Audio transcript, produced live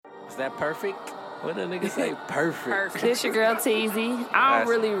that perfect? What the nigga say? Perfect. This your girl Teezy. I don't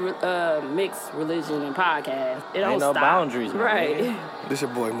really mix religion and podcast. It don't Ain't no stop. boundaries, man. Right. This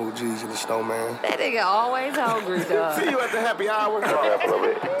your boy Moo G's and the Snowman. That nigga always hungry, dog. See you at the happy hour.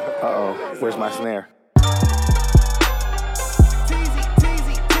 Uh-oh, where's my snare?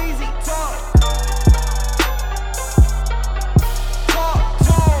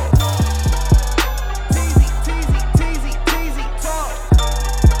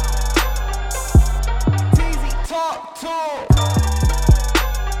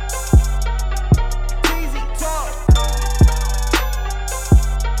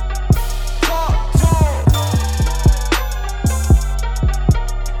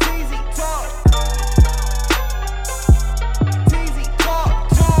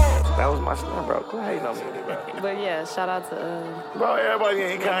 But yeah, shout out to Bro, everybody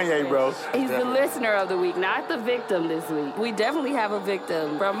ain't Kanye, bro. he's the listener of the week, not the victim this week. We definitely have a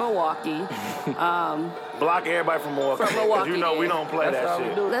victim from Milwaukee. Block everybody from Milwaukee. From Milwaukee, You know we yeah. don't play That's all that we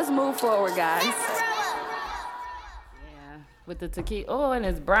shit. do. Let's move forward, guys. Yeah, with the tequila. Oh, and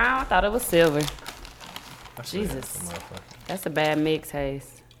it's brown. I thought it was silver. Jesus. That's a bad mix,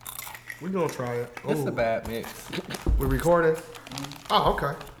 Hayes. We gonna try it. It's Ooh, a bad mix. we recording? Oh,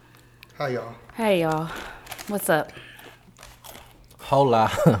 okay. Hi, y'all. Hey, y'all. What's up? Hola.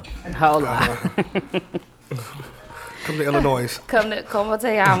 Hold on. Come to Illinois. Como te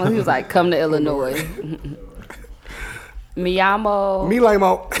llamo? He was like, come to Illinois. Mi llamo. Me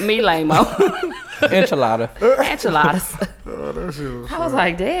Lamo. Mi lamo. Enchilada. Enchiladas. Oh, that shit was I was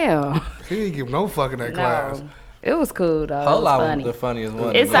like, damn. He didn't give no fuck in that class. No. It was cool, though. Hola It was was funny. the funniest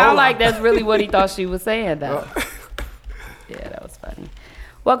one. It sounded like that's really what he thought she was saying, though. Yeah, that was funny.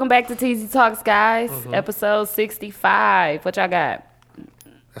 Welcome back to Teezy Talks, guys. Episode 65. What y'all got?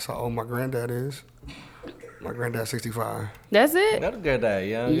 That's how old my granddad is. My granddad's 65. That's it? That's a good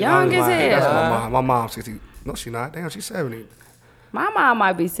day, young. Young as That's hell. my mom. My mom's 60. No, she not. Damn, she's 70. My mom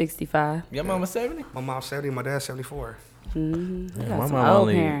might be 65. Your mama 70? My mom's 70. My dad's 74. Yeah, got my some mama old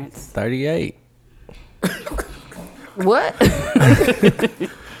only parents. 38. What?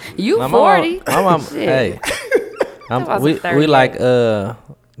 You My 40? My mom, Shit. hey. about We 38.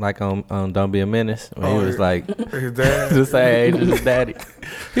 like on Don't Be a Menace when he was like His dad. the same age as his daddy.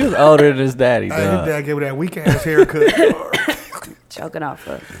 He was older than his daddy, His dog. dad gave me that weak ass haircut. Choking off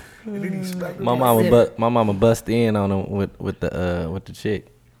her. And then he smacked me. My mama bust in on him with the chick.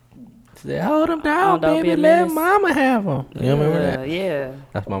 She said, "Hold him down, Don't Be baby. a Let Menace." mama have him." You remember that? Yeah.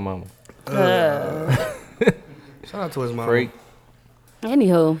 That's my mama. Shout out to his mom. Freak.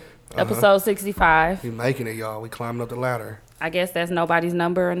 Anywho, episode 65. We making it, y'all. We climbing up the ladder. I guess that's nobody's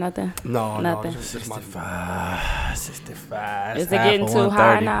number or nothing. No, Nothing. no. This is my, 65. Is it getting too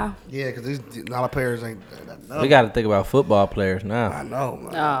high now? yeah, because these dollar players ain't. We got to think about football players now. I know,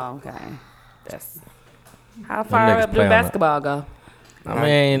 man. Oh, okay. That's how far niggas up play do on basketball go? I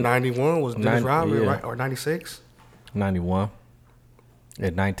mean, 91 was Dennis 90, Rodman, yeah. right? Or 96? 91.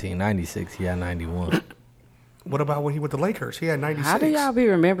 In 1996, he had 91. What about when he with the Lakers? He had 96. How do y'all be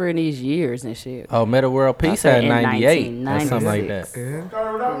remembering these years and shit? Oh, Meta World Peace said had in 98 or something like 1996.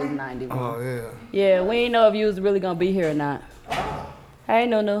 that. Yeah. 91. Oh, yeah. Yeah, we didn't know if you was really gonna be here or not. Hey,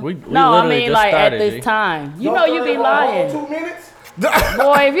 no. We No, I literally mean just like started, at this G. time. You know you be lying. 2 minutes?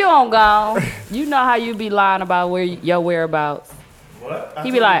 Boy, if you don't go, you know how you be lying about where your whereabouts. What?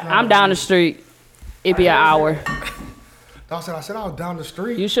 He be like, I'm down the street. It be an hour. I said I was down the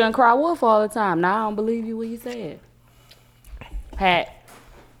street. You shouldn't cry wolf all the time. Now I don't believe you what you said. Pat.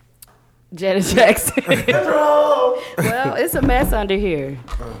 Janet Jackson. Well, it's a mess under here.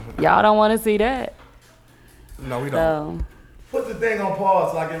 Y'all don't want to see that. No, we don't. So, Put the thing on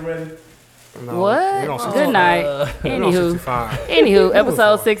pause so I get ready. No, we what? don't Good night. We on Anywho, 65.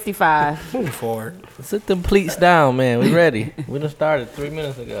 episode 65. Moving forward. Sit them pleats down, man. We ready. We done started 3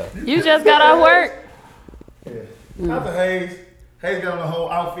 minutes ago. You just got off work. Shout out to Hayes. Hayes got on the whole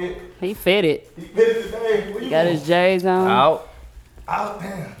outfit. He fitted. He fitted today. Where you Got going? his J's on. Out. Out,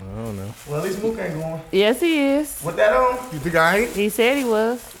 damn. I don't know. Well, at least Mook ain't going. Yes, he is. With that on, You think I ain't? He said he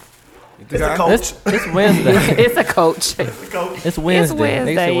was. You it's think a I ain't? coach. It's Wednesday. It's a coach. The coach. It's Wednesday. They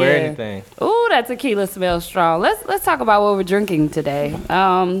Wednesday, can wear yeah. anything. Ooh, that tequila smells strong. Let's talk about what we're drinking today.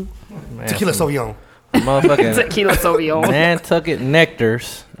 Man, Tequila some Sauvignon. Motherfucking Tequila Sauvignon. Nantucket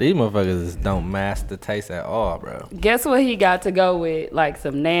nectars. These motherfuckers just don't mask the taste at all, bro. Guess what he got to go with? Like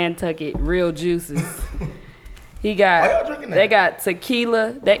some Nantucket real juices. He got. Why y'all drinking that? They got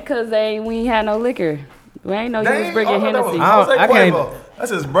tequila. That cause we ain't had no liquor. We ain't know you was bringing Hennessy. I Jose can't- Cuervo.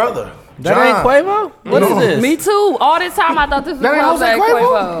 That's his brother. That ain't Quavo? What is this? Me too. All this time I thought this was That ain't Jose Jose Quavo?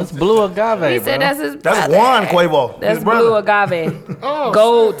 Quavo. It's Blue Agave, He bro. said that's his That's brother. Juan Quavo. That's his brother. blue agave.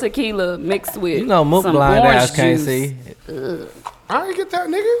 Gold tequila mixed with You know Mook some blind orange ass can't juice. see. I ain't get that,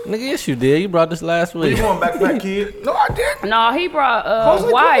 nigga. Nigga, yes you did. You brought this last You week. going backpack kid? No, I didn't. No, he brought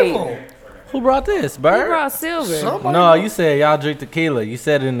Jose white. Quavo. Who brought this, He Bird? brought silver. Somebody No, you said y'all drink tequila. You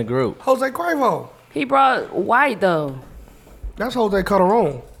said it in the group. Jose Quavo. He brought white though. That's Jose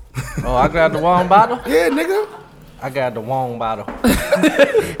Calderon. Oh, I grabbed the Wong bottle? Yeah, nigga. I got the Wong bottle.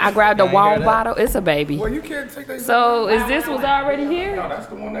 I grabbed the ain't hear Wong that. bottle. It's a baby. Well, you can't take that. So is this was already here? That's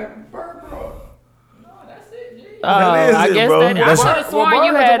the one that Bird brought. Oh, is I it, guess bro. that. I That's- would have sworn Well,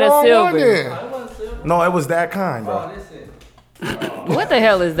 you bro, had that's a the wrong one silver. then. No, it was that kind, bro. What the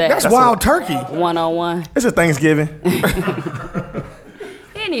hell is that? That's wild turkey. 101. It's a Thanksgiving.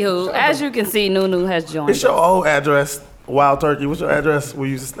 Anywho, as you can see, Nunu has joined. It's your old address, Wild Turkey. What's your address where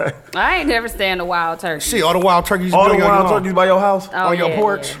you used to stay? I ain't never stay in the wild turkey. Shit, all the wild turkeys you All the building wild on turkeys by your house? Oh, on your yeah,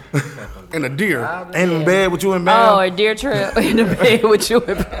 porch. And a deer. And in bed with you and Oh, Bam? a deer trail in the bed with you.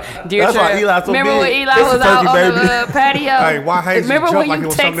 Deer That's why trail. Eli's so Remember big. when Eli It's a was out turkey, on baby. the patio? Hey, why Hayes Remember jumped when like you it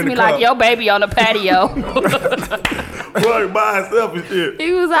was text something in me the like cup? your baby on the patio? Boy, by himself and shit.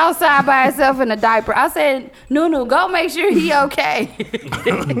 He was outside by himself in a diaper. I said, Nunu, go make sure he okay.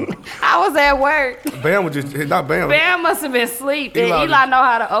 I was at work. Bam was just, not Bam. Bam must have been asleep. And Eli- Eli know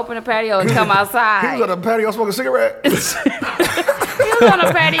how to open the patio and come He outside. was on the patio smoking a cigarette. He was on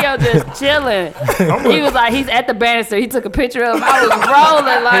the patio just chilling. He was like, he's at the banister. He took a picture of him. I was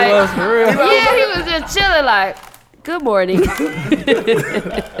rolling like, He was for real. yeah, he was just chilling like, good morning.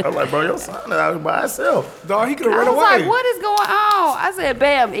 I'm like, bro, your son is out by himself. Dog, he could have I run was away. like, what is going on? I said,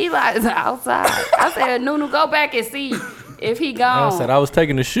 Bam, Eli is outside. I said, Nunu, go back and see if he I gone. said I was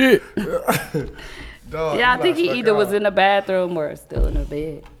taking the shit. Dog, Yeah, I Eli think he snuck either was out. in the bathroom or still in the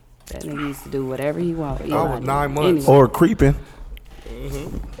bed. That nigga used to do whatever he wanted. I was 9 months. Or creeping.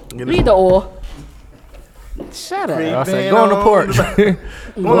 Either or. Shut up. I said go on the porch.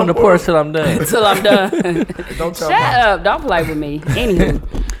 Go on the porch till I'm done. Till I'm done. Don't tell Shut up. Don't play with me.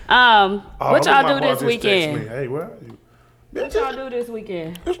 Anywho. What y'all do this weekend? Hey, where are you? What y'all do this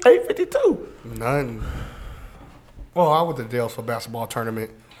weekend? It's 8:52. None. Well, I went to Dale's for basketball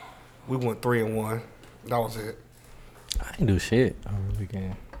tournament. We went 3-1. That was it. I didn't do shit over the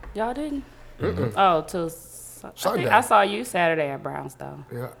weekend. Y'all didn't? Oh, till I Sunday. think I saw you Saturday at Brownstone.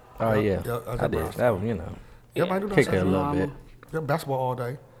 Yeah. Oh yeah, Yeah, I did. Brownstone. That was, you know, Yep, I do that kick it a Saturday. little bit. Yeah, basketball all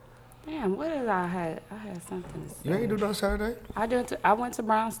day. Damn, what did I had? I had something to say. You ain't do nothing Saturday? I went to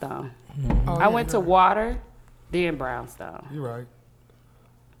Brownstone. Oh, I went to Water, then Brownstone. You right.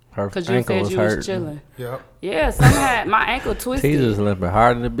 Her Cause you ankle said was you hurt. was chilling. Yep. Yeah, some had my ankle twisted. He just limping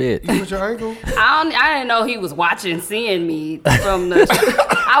hard in the bit. You with your ankle? I didn't know he was watching, seeing me from the.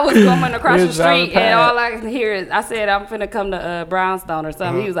 I was coming across He the was driving street, and past. all I could hear is I said, "I'm finna come to Brownstone or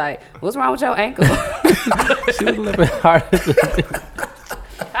something." He was like, "What's wrong with your ankle?" She was limping hard in the bit.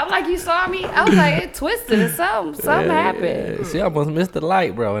 I'm like, "You saw me?" I was like, "It twisted or something. Something happened." She almost missed the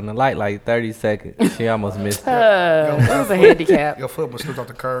light, bro. In the light, like 30 seconds. She almost missed it. It was a handicap. Your foot was slipped off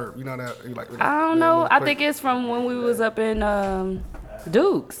the curb. You know that? You like, I don't know. I think it's from when we was up in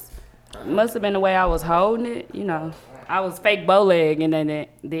Dukes. Must have been the way I was holding it. You know, I was fake bow leg, and then it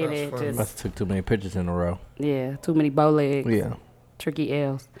funny. just Must have took too many pictures in a row. yeah, too many bow legs. Yeah. Tricky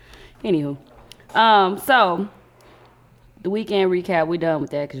L's. Anywho, so the weekend recap, we done with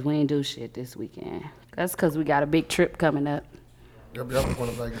that because we ain't do shit this weekend. That's because we got a big trip coming up. Yep, we're going to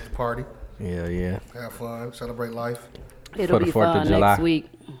Vegas to party, Yeah. have fun, celebrate life. It'll the be 4th of fun July. next week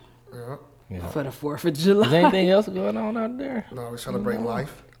Yeah. for the 4th of Is July. there anything else going on out there? No, we celebrate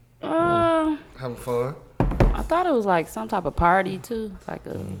life, having fun. I thought it was like some type of party too, like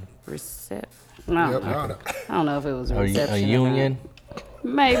a reception. No, Yep, y'all- I don't know if it was a A reception. or union? not.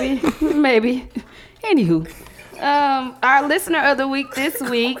 Maybe. Anywho, our listener of the week this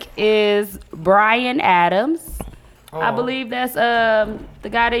week is Brian Adams. I believe that's the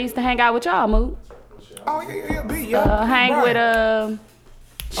guy that used to hang out with y'all, Moot. Oh, yeah, B, yeah. Hang Right. with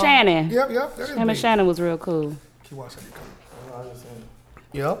Shannon. Yep, that is Him and B. Shannon was real cool. Keep watching it come.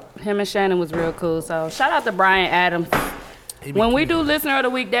 Yep. Him and Shannon was real cool. So shout out to Brian Adams. When we do listener of the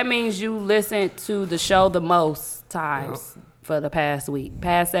week, that means you listen to the show the most times for the past week.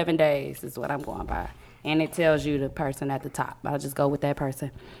 Past 7 days is what I'm going by. And it tells you the person at the top. I'll just go with that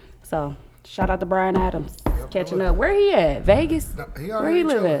person. So shout out to Brian Adams. Catching up. Where he at? Vegas? No, Where he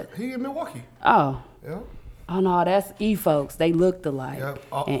live chilling. at? He in Milwaukee. Oh. Yep. Oh no, that's E-Folks. They looked alike. Yep.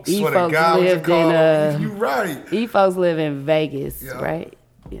 Oh, And swear to E-Folks God, what you lived call him? in You right. E-Folks live in Vegas, Yeah. right?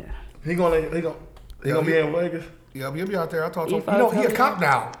 Yeah. He gonna be in Vegas. Yep, he'll be out there. I talked to him. He You know, he a folks cop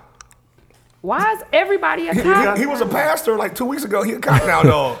now. Why is everybody a cop? He was a pastor like 2 weeks ago. He a cop now,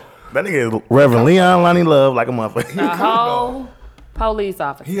 dog. That nigga is Reverend Leon Lonnie Love like a motherfucker. A whole police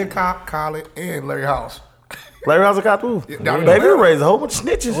officer. He a cop, Khaled, and Larry House. Larry House a cop too. down in Baby, we Atlanta. raised a whole bunch of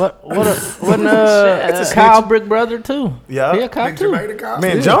snitches. What Kyle Brick brother too? Yeah. He a cop Big too. Jermaine the cop.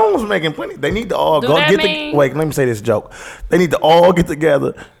 Man, Jones making plenty. They need to all Do go that get mean- Wait, let me say this joke. They need to all get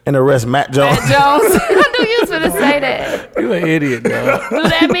together and arrest Matt Jones. Matt Jones. I knew you was gonna say that. You an idiot, dog. Do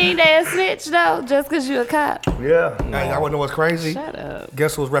that mean they a snitch though? Just because you a cop? Yeah. Hey, I want to know what's crazy. Shut up.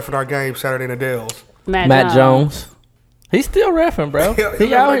 Guess who was reffing our game Saturday in the Dells? Matt Jones. He's still reffing, bro. Yeah, He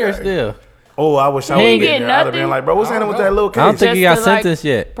he out reffing here that. still. Oh, I wish I He would have ain't been getting there. I'd have been nothing? like, bro, what's happening with that little case? I don't think he got Just to, like, sentenced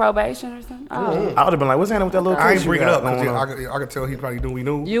yet. Probation or something? Oh. I would have been like, what's happening with that little case? I ain't bring it you up got because going on? I could tell he probably knew we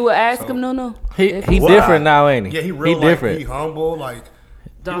knew. You would ask him, Nunu? He Why? different now, ain't he? Yeah, he real different. Like, he humble. Like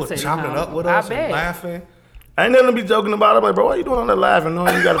Don't he was say chopping it up humble. with I us bet. and laughing. I ain't nothing to be joking about. I'm like, bro, why you doing all that laughing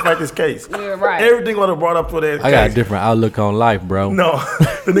knowing you got to fight this case? Yeah, right. Everything would have brought up for that I got a case. different outlook on life, bro. No,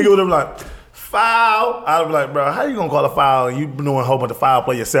 the nigga would have been like, foul. I'd be like, bro, how you gonna call a foul and you been doing a whole bunch of foul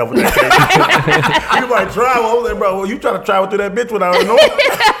play yourself with that case? You like travel. I was like, bro, well, you trying to travel through that bitch without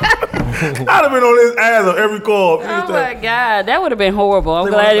knowing? I'd have been on his ass on every call. Oh my God, that would have been horrible. I'm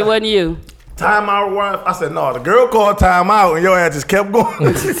glad it wasn't you. Time out, wife. I said, no, the girl called time out and your ass just kept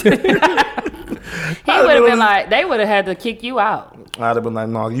going. He would have been like, they would have had to kick you out. I'd have been like,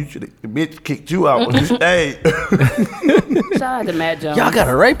 no, you should. The bitch kicked you out. Hey, Shout out to Matt Jones. Y'all got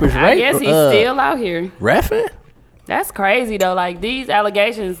a rapist, I right? guess he's still out here. reffing. That's crazy though. Like these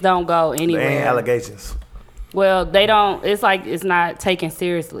allegations don't go they anywhere. ain't allegations. Well, they don't. It's like it's not taken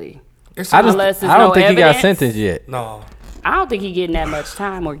seriously. It's I just Unless there's I don't no think he got evidence. sentenced yet. no. I don't think he getting that much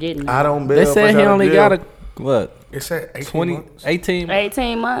time or getting I don't. They said he only got a what It said 18 20, months. 18.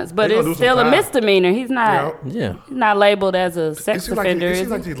 18 months, but They gonna it's do some still a time. misdemeanor. He's not. Yeah. He's not labeled as a It sex seems like, offender. it is seems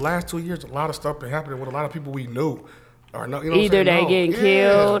he? like these last 2 years, a lot of stuff been happening with a lot of people we knew. Or no, you know what I'm Either saying? they No. getting Yeah.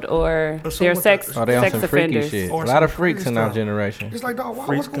 killed or Or some they're with sex the- Oh, they on sex some freaky offenders. shit. Or A lot of some freaks freaky in our stuff. generation. It's like, dog, what's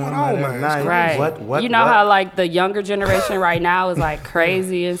Freaks going come on, out at man? night. It's Right. What? You know how like the younger generation right now is like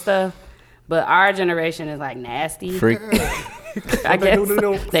crazy and stuff, but our generation is like nasty. Freak. I guess they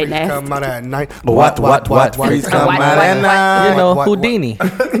Freaks nasty. come out at night. What? Freaks come What? out at What? night. You know, what- Houdini.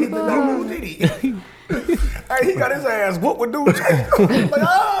 Hey, he got his ass whooped with dude. Like,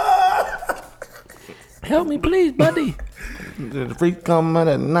 ah! Help me, please, buddy. The freak come out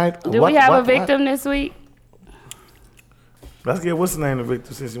at night. Do we have a victim this week? Let's get what's the name of the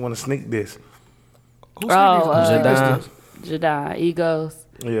victim since you want to sneak this. Jadon. Jadon, egos.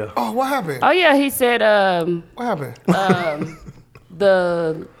 Yeah. Oh, what happened? Oh yeah, he said What happened?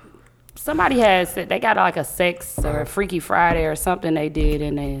 somebody had said they got like a sex or a Freaky Friday or something they did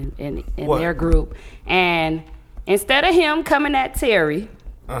in What? their group, and instead of him coming at Terry,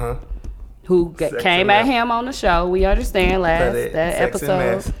 who came and at mess. him on the show, we understand that Sex and episode.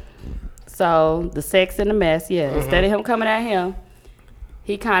 mess. So the sex and the mess, yeah. Instead of him coming at him,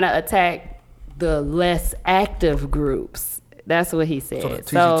 he kind of attacked the less active groups. That's what he said. So the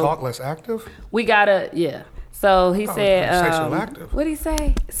TG talk less active? we gotta, yeah. So he thought it said, was sexual active. what did he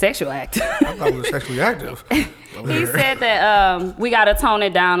say? Sexual active. I thought we were sexually active. He said that we gotta tone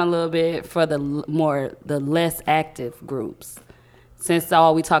it down a little bit for the less active groups, since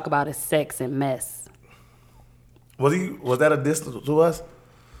all we talk about is sex and mess. Was that a diss to us?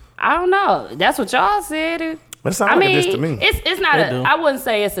 I don't know. That's what y'all said. That sounds like a diss to me. It's not It do. I wouldn't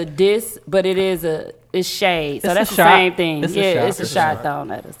say it's a diss, but it's shade. So It's that's a the shot. same thing. It's a Yeah, shot. it's a shot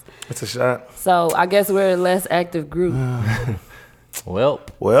thrown at us. It's a shot. So I guess we're a less active group. Well,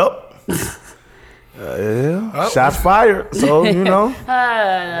 Well, yeah. Shots fired. So, you know.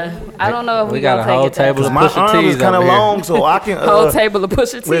 I don't know if we we got gonna a take whole it that table far. of My Pusha arm is T's kind of over here. long, so I can. Whole table of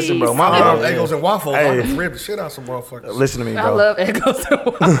Pusha T's. listen, bro, my I arm- love egos and waffles. I Hey. can rib the shit out some motherfuckers. Listen to me, I bro. love Echoes and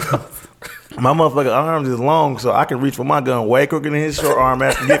Waffles. My motherfucking arms is long, so I can reach for my gun way quicker than his short arm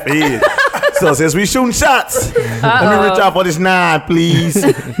has to get for his. So since we shooting shots, let me reach out for this 9,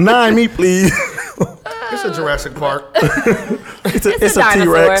 please. 9 me, please. It's a Jurassic Park. It's It's a a dinosaur.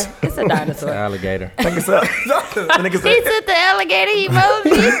 T-Rex. It's a dinosaur. alligator. Think it's a, the nigga He said, took the alligator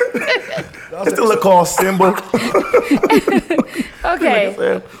emoji. it's the Lacoste symbol.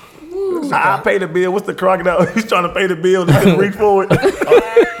 Okay. I pay the bill. What's the crocodile? He's trying to pay the bill. Just couldn't reach for it.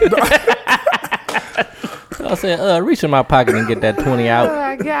 I said, reach in my pocket and get that 20 Oh out.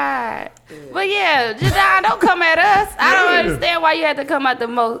 my God. But yeah, Jadon, don't come at us. I don't understand why you had to come at the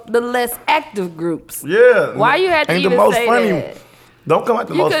less active groups. Yeah. Why you had to Ain't even the most say funny. that? Don't come at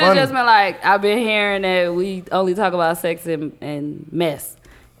the You most could have funny. just been like, I've been hearing that we only talk about sex and mess.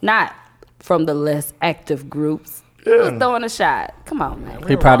 Not from the less active groups. He was throwing a shot. Come on, man.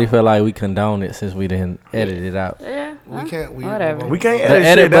 He probably feel like we condone it since we didn't edit it out. Yeah. We can't. Whatever. We can't The edit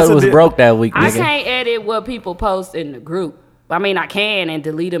edit shit. That's button was broke that week, I nigga. can't edit what people post in the group. I mean, I can and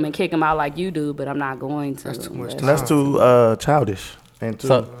delete them and kick them out like you do, but I'm not going to. That's too much time. That's too childish. And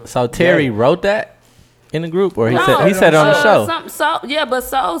too, So Terry wrote that in the group, or he No, said it on the show. But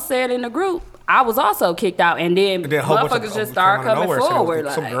Soul said in the group, I was also kicked out, and then And then a whole bunch of- motherfuckers just came start out of coming nowhere, saying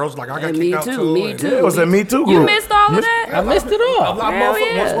forward. some like, girls like, I got and kicked me out too, too, me and- too. it was a Me Too group. You missed all of that? I missed it A all. lot Hell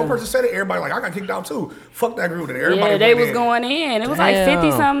motherfuckers, yeah. once one person said it, everybody like, I got kicked out too. Fuck that group. And everybody Yeah, they went was in. going in. It was like Damn.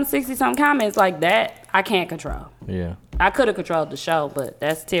 50-something, 60-something comments like that. I can't control. Yeah. I could have controlled the show, but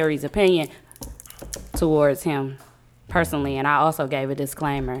that's Terry's opinion towards him personally, and I also gave a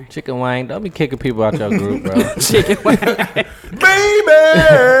disclaimer. Chicken Wang, don't be kicking people out your group, bro. Chicken wing. Baby!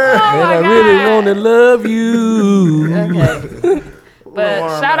 And I really want to love you. Okay.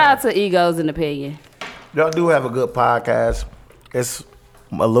 But shout out to Egos and Opinion. Y'all do have a good podcast. It's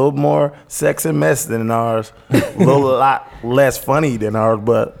a little more sex and mess than ours. A lot less funny than ours,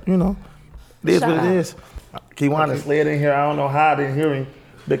 but, you know, it is Shout what out. it is. Kiwana slid in here. I don't know how I didn't hear him.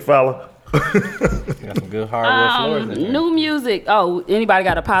 Big fella. Got some good hardwood floors in there. New music. Oh, anybody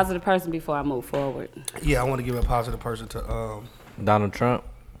got a positive person before I move forward? Yeah, I want to give a positive person to Donald Trump.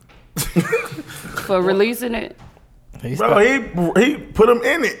 For releasing it? He Bro, stopped, he put him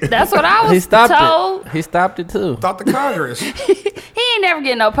in it. That's what I he was stopped told. it. He stopped it too. Dr. Congress. He ain't never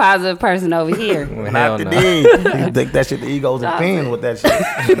get no positive person over here. Hell Not no. today. You think that shit the egos and pins with that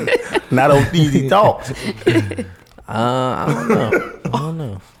shit. Not those easy thoughts. I don't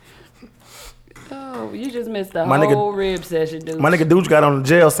know. Oh, you just missed the My nigga- whole rib session, dude. My nigga Dooch got on the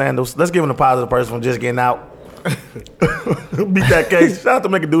jail sandals. Let's give him a positive person for just getting out. Beat that case. Shout out to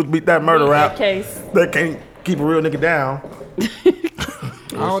nigga Dooch. Beat that murder rap. Case. That can't keep a real nigga down.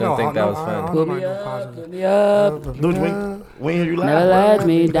 I don't know. think that was I funny. don't Put know me no up, positive. put me up. Dooch, we ain't hear you Never laugh. let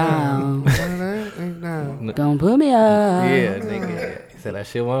me down. Don't put me up. Yeah, nigga. He said that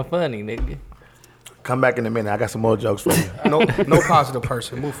shit wasn't funny, nigga. Come back in a minute. I got some more jokes for you. No positive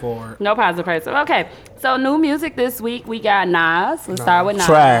person. Move forward. No positive person. Okay, so new music this week. We got Nas. Let's start with Nas.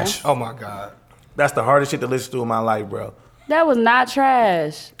 Trash. Oh my God. That's the hardest shit to listen to in my life, bro. That was not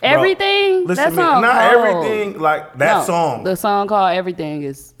trash. Everything. Listen That to me. song. Not cold. everything. Like that No, song. The song called Everything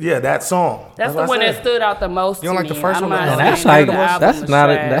is. Yeah, that song. That's the what I one that said. stood out the most. You don't to like the me. first I'm one? not No, And saying that's like the album that's was not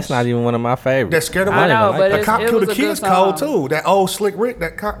trash. that's not even one of my favorites. That scared of I know, like but that. The cop it killed was the a good kids cold song. too. That old slick Rick.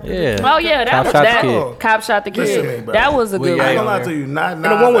 That cop. Yeah. Oh yeah, that Cop was shot the that. kid. Cop shot the Listen to kid. me, bro. That was a We good ain't I ain't one. gonna lie to you. Not And the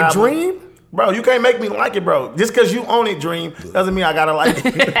one with album. Dream. Bro, you can't make me like it, bro. Just because you own it, Dream, doesn't mean I gotta like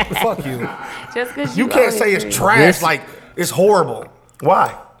it. Fuck you. Just because You can't say it's trash. This- Like it's horrible.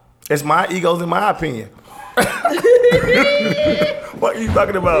 Why? It's my egos in my opinion. What are you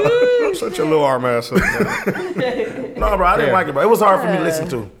talking about? I'm such a little arm ass. No, bro, I didn't like it, bro. It was hard for me to listen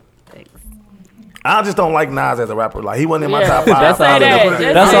to. I just don't like Nas as a rapper. Like he wasn't in my Yeah. top five. That's Say all. that. It,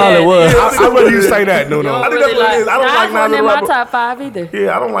 Just that's say all that. it was. I would you say that, You no. don't I think really that's what it is. I don't Nas like Nas wasn't as a in my rapper. top 5 either.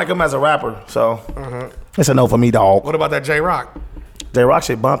 Yeah, I don't like him as a rapper. So it's a no for me, dog. What about that J Rock? J Rock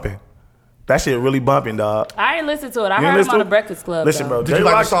shit bumping. That shit really bumping, dog. I ain't listened to it. I You heard him listen on to the it? Breakfast Club. Listen, though. bro. Did J you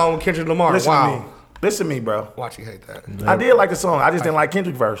like Rock. the song with Kendrick Lamar? Listen to Wow. me. Listen to me, bro. Watch you hate that. I did like the song. I just didn't like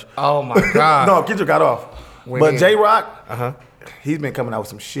Kendrick verse. Oh my God. No, Kendrick got off. When But he- J Rock, he's been coming out with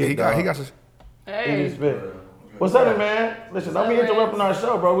some shit. He got dog. some. Hey, What's up, man? Listen, don't be interrupting our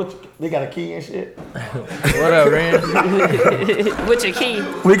show, bro. They got a key and shit. What up, Ren? with your key.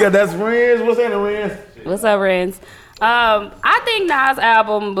 We got that's Renz. What's that, Renz? What's up, Renz? I think Nas'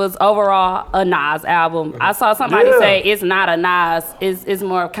 album was overall a Nas album. I saw somebody Yeah. say it's not a Nas, it's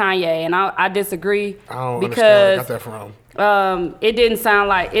more of Kanye, and I disagree I don't understand where because you got that from. it didn't sound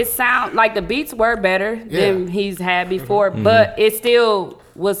like the beats were better than he's had before, Mm-hmm. but it still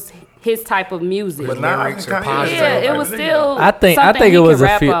was his type of music. But now Lyrics I are positive. Yeah, it was still. I think something it was he could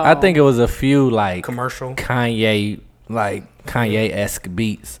a rap few. I on. think it was a few like Commercial. Kanye-esque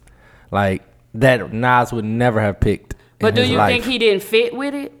beats, like that Nas would never have picked. But in do his you life. think he didn't fit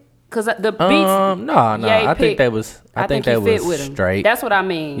with it? Because the beats. No. Ye I think picked- that was. I think he that fit was with him. straight. That's what I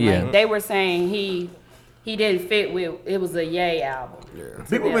mean. Yeah. Like, they were saying he didn't fit with. It was a Ye album.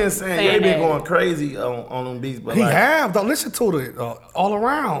 People Yeah, been saying they been that. going crazy on them beats, but He like, have. Don't listen to it all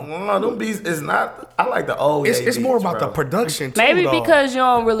around. no, them beats is not. I like the old. It's Ye more beats, about bro. the production. Too, Maybe though. because you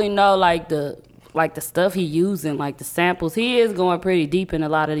don't really know like the stuff he using, like the samples. He is going pretty deep in a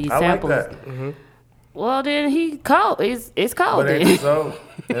lot of these I like samples. that. Well, then he cold. It's cold. But ain't Then. it so?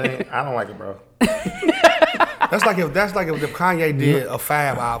 I don't like it, bro. that's like if Kanye did a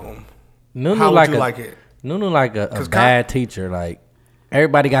Fab album. Nunu How would like you a, like it? Nunu like a 'Cause bad teacher. Like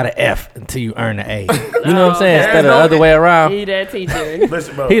everybody got an F until you earn an A. You know what I'm saying? Instead of the other way around. He that teacher.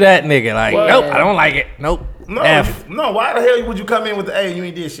 Listen, bro. He that nigga. Like, What? nope, I don't like it. Nope. No, F. no. Why the hell would you come in with the A and you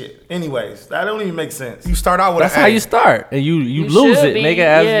ain't did shit? Anyways, that don't even make sense. You start out with That's an how A. you start, and you lose should it, be. nigga.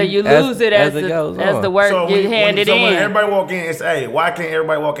 As yeah, you lose it as it goes the on. work So get handed when in. everybody walk in, it's A. Why can't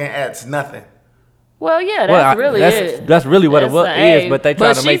everybody walk in at nothing? Well, yeah, Well, that's really it. That's really what That's it the is, A. but they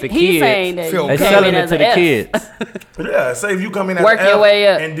try to make the he's saying kids. that Feel you They good. came selling in it as to an the F. kids. Yeah, say if you come in as Work an your F way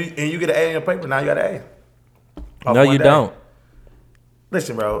up. and you get an A in the paper, now you got an A. Off No, one you day. don't.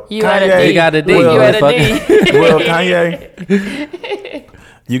 Listen, bro. You had a D. You got a D. You had a motherfucker. D. Well, Kanye,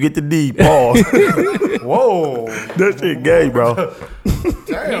 you get the D. Pause. Whoa. That shit gay, bro.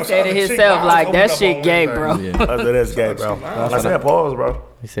 Damn, He said to himself, like, that shit gay, bro. I said that's gay, bro. I said pause, bro.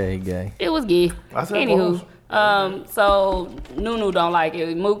 He said he gay. It was gay. I said Anywho, so Nunu don't like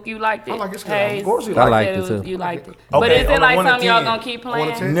it. Mook, you liked it? I like it. Hayes? Of course he I liked liked Said it was- too. You liked it. Okay, But is on it a like 1 to something y'all 10. gonna keep playing?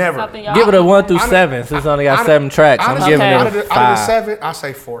 1 to 10? Never. Something y'all Give it a 1 through 7 since it's only got 7 tracks. I'm Honestly, giving Okay. it out a of the 5. 7, I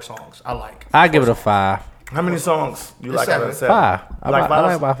say 4 songs. I like. I give it a 5. How many songs you like out of the 7? 5. I Like like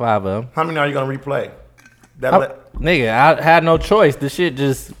five? about 5 of them. How many are you gonna replay? That Nigga, I had no choice. The shit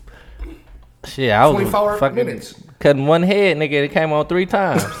just. Shit, I was 24 fucking minutes. cutting one head, nigga. It came on 3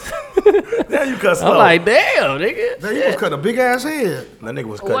 times. now you cut slow. I'm like, damn, nigga. Then you was cutting a big ass head. that nigga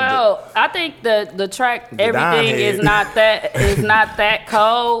was cutting. Well, I think the track everything Diamond is Head. not that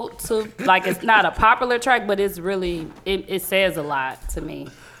cold to like it's not a popular track, but it's really it says a lot to me.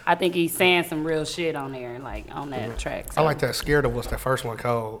 I think he's saying some real shit on there, like on that track. I So. like that Scared of Us, that first one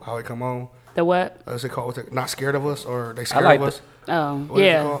called, how it come on. The what? Is it called, what's it, Not Scared of Us, or They Scared like of Us? Oh, What is it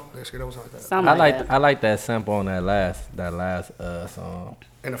yeah. called? They Scared of Us, like that. Something like that. I like that sample on that last song.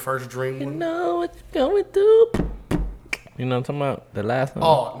 And the first Dream one. Know what you're going through. You know what I'm talking about? The last one.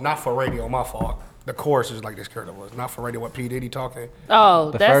 Oh, Not For Radio, my fault. The chorus is like They Scared of Us. Not For Radio, what P. Diddy talking.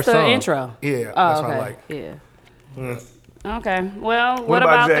 Oh, The that's first the song. intro. Yeah, Oh, that's okay. what I like. Yeah. Okay. Well, what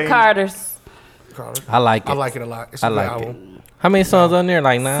about about the James? Carters? I like it. I like it a lot. It's a I good like album. How many songs on there?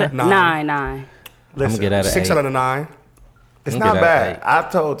 Like 9? Nine. Nine. I'm gonna get at it. 6 out of the 9. It's I'm not good bad. at I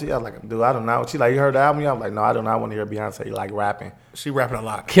told T, I was like, dude, I don't know. She like, you heard the album? Yeah, I'm like, no, I do not want to hear Beyonce like rapping. She rapping a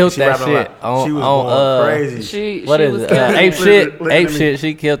lot. Killed She that rapping a lot. shit on She was on going crazy. what She is was it? killing Ape it. shit. Listen Ape to me. shit.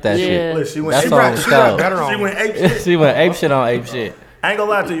 She killed that Yeah. shit. Look, she went, That she song rap- was She rap cold. better on. She went ape shit. She went ape shit on ape shit. I ain't gonna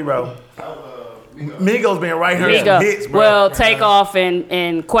lie to you, bro. Migos been right here Migo. some hits, bro. Well, Takeoff and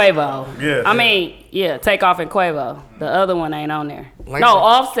Quavo. Yeah. I mean, yeah, Takeoff and Quavo. The other one ain't on there. Langston. No,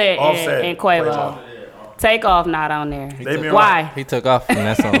 Offset, Offset. and Quavo. Takeoff not on there. They been Why? He took off from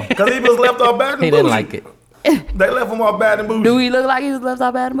that song. Because he was left off Bad and He Bougie. didn't like it. They left him off Bad and Bougie. Do he look like he was left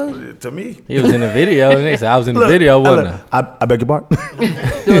out bad mood? To me. He was in the video. And they said, I was in the Look, video, wasn't I? I beg your pardon.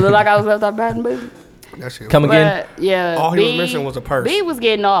 Do it look like I was left out bad mood? That shit. Come again? But yeah, All he was missing was a purse. B was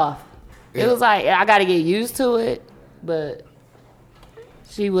getting off. It Yeah. was like I got to get used to it, but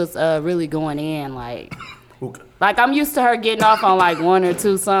she was really going in like I'm used to her getting off on like 1 or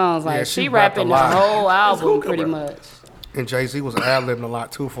 2 songs. Like Yeah, she she rapped rapping a the lot. whole album hookah, pretty bro. much. And Jay-Z was ad-libbing a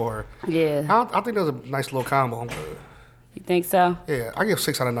lot, too, for her. Yeah, I think that was a nice little combo. you think so? Yeah, I give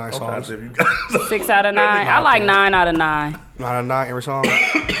 6 out of 9 songs. 6 out of 9. I like 9 out of 9. 9 out of 9 every song.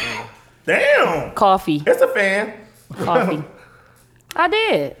 Damn. Coffee, It's a fan. coffee. I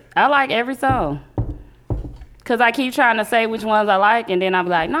did. I like every song. Cause I keep trying to say which ones I like, and then I'm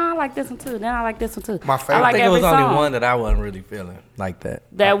like, no, I like this one too. Then I like this one too. My favorite- I I like think it every was only song. one that I wasn't really feeling like that.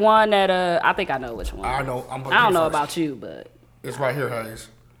 That one that I think I know which one. I know. I'm I don't know about you, but It's right here, Hayes.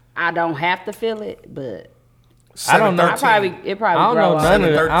 I don't have to feel it. But I don't know. I probably it I probably don't grow know on none me.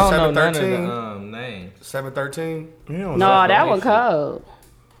 of the, I don't know none of 713. the names. 713. No, that one cold.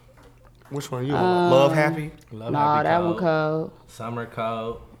 Which one you want? Love Happy? Love No, Happy that Cold, one cold. Summer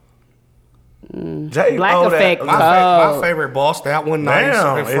Code. Jay Black owe that- Effect. My, Cold. my favorite boss, that one nice.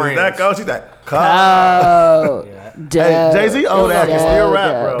 Damn. and Is it Friends. that cold? She's like, cold. Oh, Hey, Jay-Z owe that. Can still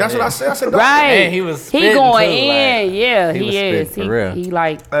rap, bro. That's what I said. I said, right. And he was he spitting, going too, in. like, Yeah, he was he is. spitting for real. He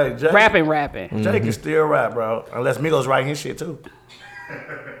like Hey, Jay. rapping. Jay can still rap, bro. Unless Migos writing his shit, too.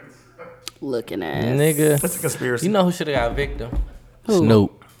 Looking at Nigga. That's a conspiracy. You know who should have got victim?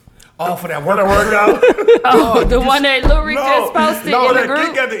 Snoop. oh, for that What one. a workout? Oh, the one that Lil Rick just posted no, in the that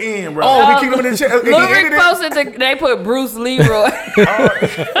group. kick at the end, bro. Oh, he kicked him in the chest. Lil Rick posted they put Bruce Leroy.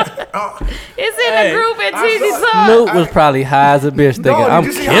 It's in the group at TZ Talk. Snoop was probably high as a bitch thinking, I'm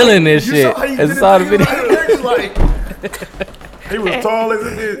killing this shit. And saw the video. He was tall as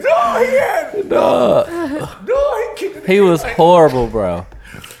a bitch. No, he had. Dog. No, he kicked. He was horrible, bro.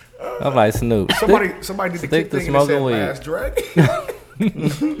 I'm like, Snoop. Somebody did the Stick kick to thing and smoking said, weed. Mass Drake.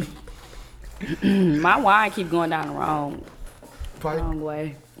 My wine keep going down the wrong Probably. Long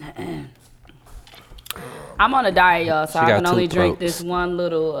way. I'm on a diet, y'all, so She I got can only two drink throats. this one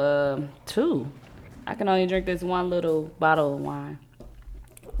little, two. I can only drink this one little bottle of wine,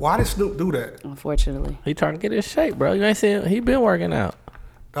 Why did Snoop do that? unfortunately. He trying to get his shape, bro. You ain't seen he been working out.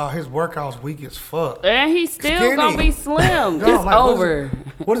 Dog, his workout's weak as fuck. And he's still Skinny. gonna be slim. Dog, It's like, over.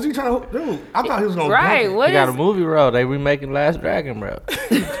 What is he trying to do? I thought he was gonna Right, dunk it. what He got a is... movie role. They remaking Last Dragon, bro.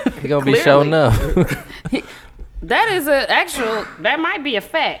 He gonna be Clearly. showing up. That is an actual... That might be a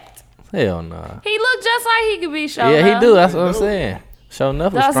fact. Hell nah. He look just like he could be showing Yeah, up. he do. That's what I'm saying. Showing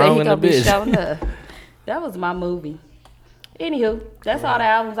up was Y'all say strong he in the gonna be bitch. showing up. That was my movie. Anywho, that's all the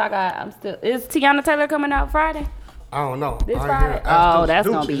albums I got. I'm still... Is Tiana Taylor coming out Friday? I don't know. This I ain't Friday? heard it. Ask Oh, Deuce. that's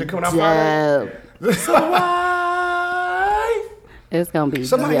Deuce, gonna is be it coming out Friday? dope. So why? It's gonna be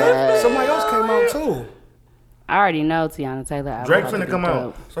Somebody else came out too. I already know Tiana Taylor. album Drake about to finna be come out.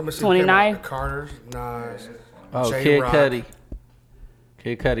 dope. Somebody said 29? came out. The Carters, Nas, Oh, J. Kid Rock. Cudi.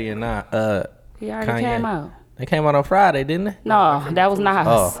 Kid Cudi and He already Kanye. came out. They came out on Friday, didn't they? No, that was Nas.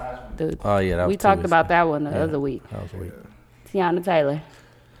 Oh. Dude. Oh yeah, that was We 2 talked weeks about ago. that one the other week. That was weak. Tiana Taylor.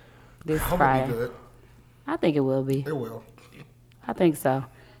 This I hope it be Friday. good. I think it will be. It will. I think so.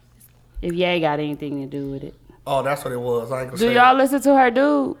 If Ye got anything to do with it. Oh, that's what it was. I ain't gonna Do say y'all listen to her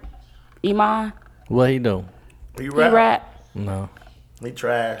dude? Iman? What he do? He He rap. rap. No. He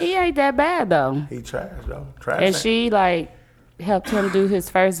trash. He ain't that bad though. He trash, though. Trash. And she like helped him do his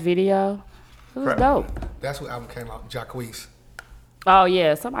first video. It was Right. dope. That's what album came out. Jacquees. Oh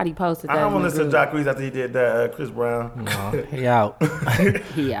yeah, somebody posted that. I don't in want the to listen to group. Jacquees after he did that Chris Brown. No. He out.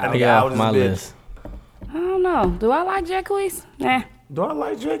 He out. He He out off as my a bitch. list. I don't know. Do I like Jacquees? Nah. Do I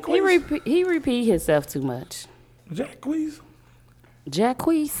like Jacquees? He repeat himself too much. Jacquees?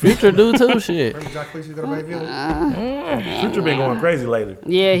 Jacquees? Future do too. Shit. Remember Jacquees? You got a baby? Future been going crazy lately.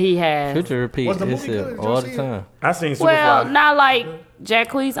 Yeah, he has. Future repeat Was the movie himself good? Did y'all all see the it? time. I seen Superfly. Well, not like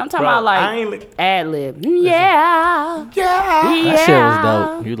Jacquees. I'm talking Bro, about I ain't like li- ad lib. Yeah. Yeah. Yeah. That shit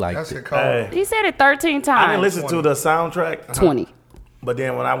was dope. You liked That's it. it called. Hey, He said it 13 I didn't times. listen to the soundtrack, 20. but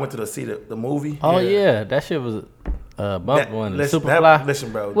then when I went to see the movie, Oh yeah, that shit was bump one. listen, Superfly.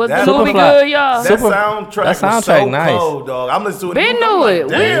 listen, bro. Was that, the movie Superfly. good, y'all? That Super- soundtrack that was so soundtrack nice. cold, dog. I'm listening to it. Been I'm knew like, it.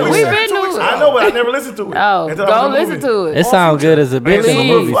 damn. We been knew it. I know, but I never listened to it. Oh, until I go was in the listen movie. to it. It sound good as a bitch in the Please.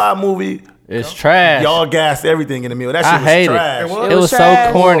 movie. Superfly movie. It's trash. Y'all gassed everything in the middle. That shit I was hate trash. it. It was It was so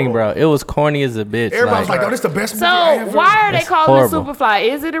trash. corny, bro. It was corny as a bitch. Everybody was like, "Oh, this the best movie So ever." why are they That's calling horrible. it Superfly?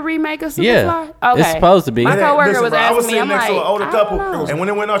 Is it a remake of Superfly? Yeah, Okay. it's supposed to be. My Yeah, coworker Listen, was bro, I was asking me. sitting I'm next like, to an older I couple, don't know. and when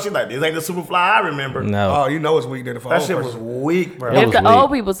it went on, she's like, "This ain't the Superfly I remember." No. Oh, you know it's weak then if That shit was weak, bro. It If was the weak.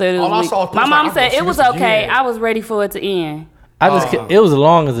 old people said it was All I weak. saw was My like, mom I'm said gonna it see was this okay. again. I was ready for it to end. I just it was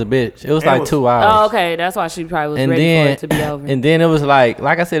long as a bitch. It was like was- 2 Oh, hours. okay. That's why she probably was And ready then for it to be over. and then it was like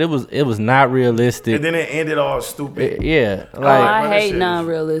I said, it was not realistic. And then it ended all stupid. Yeah, Oh, like I that hate shit is-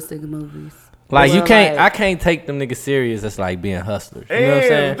 non-realistic movies. like you Well, can't. like- I can't take them niggas serious. That's like being hustlers. You know what I'm And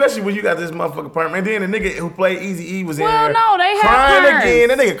saying? especially when you got this motherfucker perm. And then the nigga who played Easy E was in Well, there no, they have crying perms. again.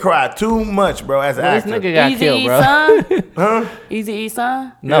 That nigga cried too much, bro, as an Well, this actor. nigga got Easy killed, E bro. son? Huh? Easy E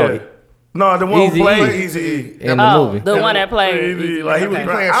son? No, Yeah. No, the one Easy who played E. Easy E. in the Oh, movie. the one that played Easy, like he was He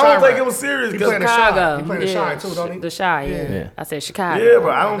crying. playing I don't Shy think Rap. it was serious. He 'cause- playing the Chicago. He playing the Shy too, don't he? The Shy, yeah. Yeah. I said Chicago. Yeah, bro.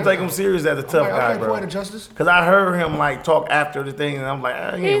 I don't take him serious as a tough Like, guy, okay, bro. Poetic Justice. Cause I heard him like talk after the thing, and I'm like, he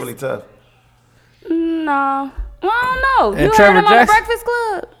ain't He's- really tough. No. Well, I don't know. And You Trevor heard him on the Jackson? Breakfast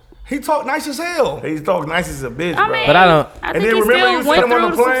Club? He talked nice as hell. He's talking nice as a bitch, I bro. mean, But I don't- I and think then he remember still you see went him on through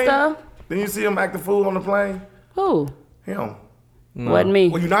the some plane. stuff. Then you see him act the fool on the plane. Who? Him. Wasn't me.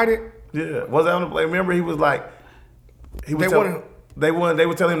 Well, United. Yeah, was that on the plane? Remember, he was like, he was They telling, wanted- they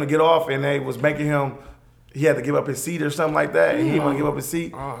would tell him to get off, and they was making him. He had to give up his seat or something like that, and he didn't want to give up his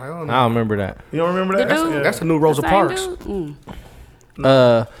seat. Oh, hell I no. don't remember that. You don't remember that? The dude- Yeah. That's the new Rosa Same Parks. dude? Mm.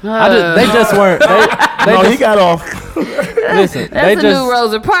 They just weren't. They no, just, he got off. listen, That's they the just new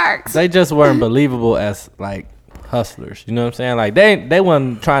Rosa Parks. they just weren't believable as like hustlers. You know what I'm saying? Like they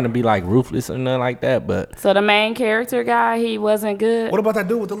wasn't trying to be like ruthless or nothing like that. But So the main character guy, he wasn't good. What about that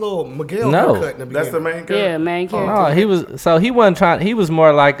dude with the little Miguel No. haircut in the beginning? That's the main character. Yeah, main character. no, he was. So he wasn't trying. He was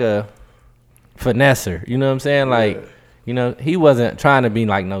more like a finesser. You know what I'm saying? Like you know, he wasn't trying to be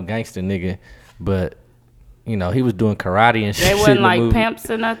like no gangster nigga, but. You know, he was doing karate and shit. They in wasn't the like movie. pimps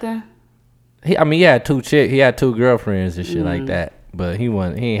or nothing. He had he had 2 girlfriends and shit like that. But he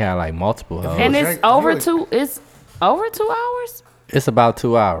ain't had like multiple hoes. And was it's Jake- over he was- It's over 2 hours. It's about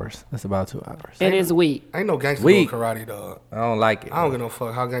 2 hours. It's about 2 hours. It is weak. Ain't no gangster Weak. doing karate, dog. I don't like it. I don't give no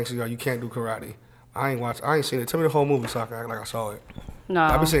fuck how gangster you are. You can't do karate. I ain't seen it. Tell me the whole movie so I can act like I saw it. No.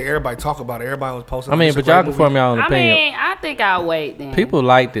 I've been seeing everybody talk about it. Everybody was posting. I mean, but y'all can form your own I opinion. mean, I think I'll wait then. People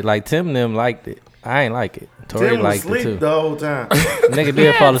liked it. Like Tim and them liked it. I ain't like it. Tori Tim was liked it asleep too. the whole time. Nigga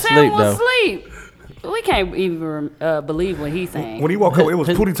did fall asleep Tim was though. asleep. We can't even believe what he's saying. When he woke up, it was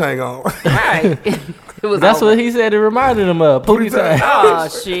Pootie Tang on. Right. It was That's over. what he said. It reminded him of Pootie Tang. Oh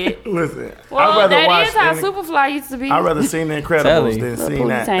shit. Listen, Well, I'd rather that watch. is how Superfly used to be. I'd rather seen The Tell Incredibles you. than seen Pootie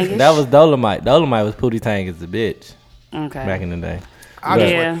that. Tangish. That was Dolomite. Dolomite was Pootie Tang as a bitch Okay. back in the day.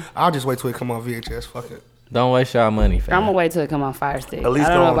 Yeah. I'll just wait till it come on VHS. Fuck it. Don't waste y'all money, I'm fam. gonna wait till it come on Fire Stick. At least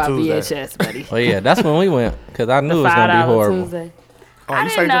I don't go know on about Tuesday. VHS, buddy. Well, yeah, that's when we went because I knew it was $5 gonna be horrible. Tuesday. Oh, I you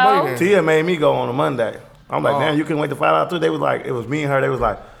didn't saved your money know. then. Tia made me go on a Monday. I'm like, damn, you couldn't wait to find out too. They was like, it was me and her. They was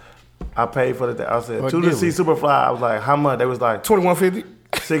like, I paid for the. I said, What to the did see we? Superfly. I was like, how much? They was like $21.50.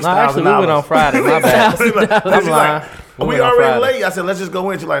 $6,000. No, actually, we went on Friday. My bad. She's like, I'm lying. we went on already Friday. late. I said, let's just go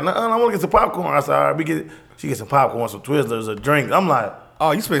in. She's like, no, I want to get some popcorn. I said, all right, she get some popcorn, some Twizzlers, a drink. I'm like,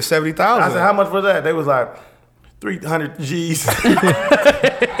 Oh, you spent $70,000. I said, how much for that? They was like, 300 G's. Pretty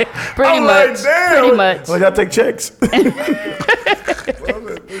I'm much. like, damn. Pretty much. Well, y'all take checks.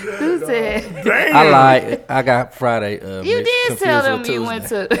 Who said? Damn. I lied. I got Friday. You did confused tell with them you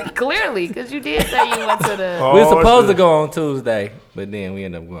Tuesday. went to clearly because you did say you went to the. We were supposed to shit. go on Tuesday, but then we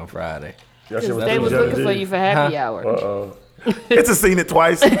ended up going Friday. That shit was They was Tuesday. looking for you for happy hour. It's a seen it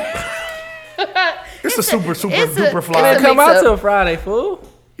twice. It's a super it's a- duper fly. it's a Come mix out up. till Friday, fool.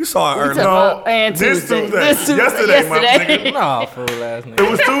 You saw it early. took- and this Tuesday. Tuesday. This Tuesday. Yesterday, my Yesterday. nigga. No, fool, last It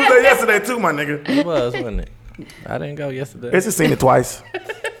nigga. was Tuesday yesterday too, my nigga. It was, wasn't it? I didn't go yesterday. It's a seen it twice.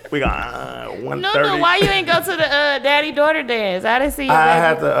 We got 1:30. No, why you ain't go to the daddy-daughter dance? I didn't see you. I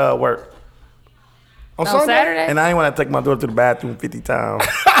baby. had to work. On on Saturday. And I ain't want to take my daughter to the bathroom 50 times.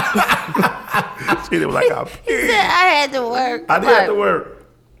 She was like, I had to work. I did have to work.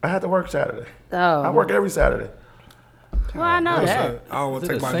 I had to work Saturday. Oh, I work every Saturday. well, I know that. I don't want Is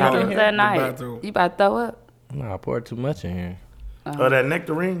to it take my the same daughter in to here? the That night, bathroom. you about to throw up? No, I poured too much in here. Oh, that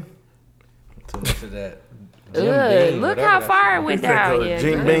nectarine? Too much of that. Ugh, Beam, look whatever how that far it went He said down. go Yeah,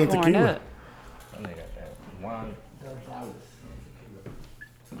 Jim good Beam pouring tequila. up. shit. That nigga got wine.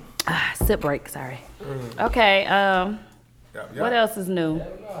 Sip break. Sorry. Okay. What else is new?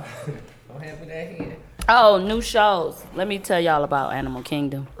 Don't have me that here. Oh, new shows. Let me tell y'all about Animal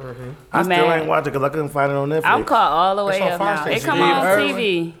Kingdom. I still mad? ain't watching because I couldn't find it on Netflix. I'm caught all the way on up Fire now. Station. It come Steve on Irwin?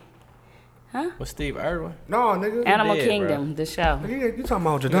 TV. With Steve Irwin. No, nigga. Animal did, bro. Kingdom, the show. You talking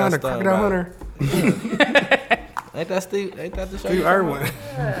about got Jadon, the stung Crocodile by Hunter? Ain't that Steve? Ain't that the show? Steve you talking about?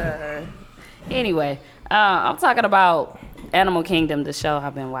 Irwin. Anyway, I'm talking about Animal Kingdom, the show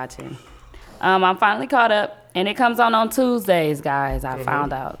I've been watching. I'm finally caught up, and it comes on Tuesdays, guys. I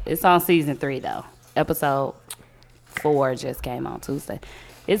found out it's on season 3 though. Episode 4 just came on Tuesday.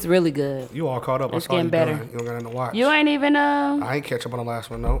 It's really good. You all caught up. It's I saw getting you better. done. You don't got nothing to watch. You ain't even I ain't catch up on the last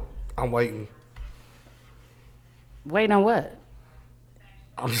one, no. I'm waiting. waiting on what?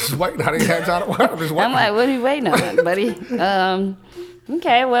 I'm just waiting. I didn't have time to watch. I'm just waiting. I'm like, what are you waiting on, buddy?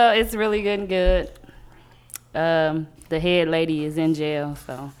 Okay, well, it's really good and good. The head lady is in jail,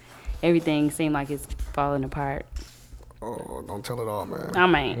 so everything seemed like it's falling apart. Oh, don't tell it all, man. I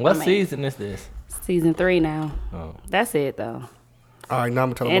mean, What season is this? Season 3 now. Oh. That's it though. All right, now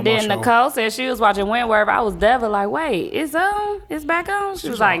I'm telling And you then about my show. Nicole said she was watching Wentworth. I was devil like, wait, it's on? It's back on? She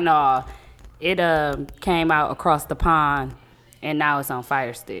was like, no, it came out across the pond, and now it's on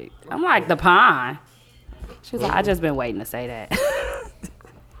Fire Stick. I'm like, the pond? She was like, I just been waiting to say that.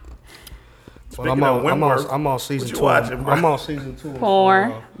 But Speaking of Wentworth, I'm on season what you 2. watching, bro? I'm on season 2.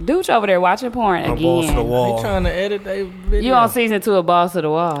 Porn. Dooch over there watching porn I'm balls to the again. They wall. trying to edit their video. You on season 2 of Boss to the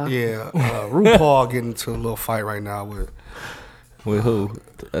Wall? Yeah, RuPaul getting into a little fight right now with With who?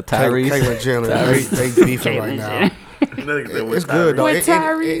 Tyrese. Caitlyn Jenner. They beefing right now. It's good though. With It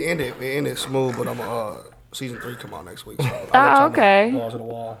Tyrese? ended smooth, but I'm season 3 come out next week. So I'll let Oh, y'all know. okay. Balls to the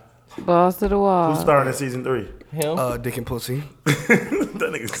wall. Boss to the Wall. Who's starting in season 3? Him? Dick and pussy. That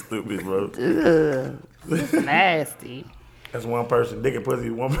nigga's stupid, bro. Nasty. That's one person. Dick and pussy,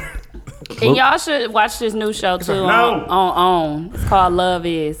 one person. And y'all should watch this new show too on OWN. It's called Love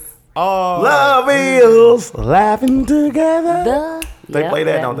Is. Love is laughing together. They Yep, play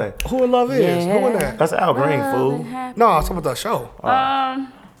that, don't they? Who in love is? Yeah. Who in that? That's Al Green, fool. No, I'm talking about that show.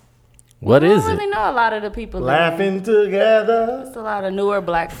 What I is don't it? really know a lot of the people. in there. Laughing together. It's a lot of newer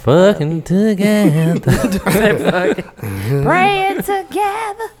black Fucking together. praying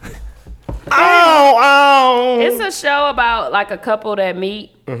together. Oh, It's a show about like a couple that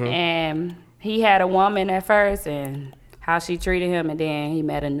meet, and he had a woman at first, and how she treated him, and then he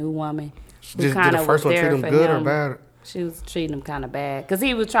met a new woman who Did kind the of first was one treat there him for good or him. bad? She was treating him kind of bad because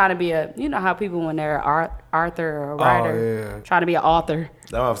he was trying to be a, you know how people when they're Arthur or a writer, trying to be an author.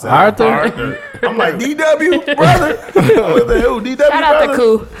 That's what I'm saying. Arthur? I'm like, DW, brother. Who, DW, Shout out to brother?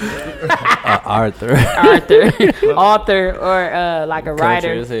 Koo. Arthur. Author or like a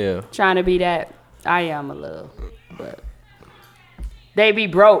writer. Country as hell. Trying to be that. I am a little, but they be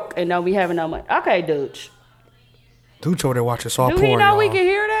broke and don't be having no money. Okay, Dooch. Dude over there watching soft Do porn. you know we y'all. can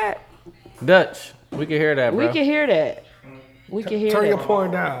hear that? Dutch. We can hear that, bro. We can hear that. We can hear Turn your that.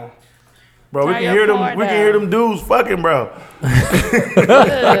 porn down. Bro, we Turn can your hear them. porn We can down. hear them dudes fucking, bro.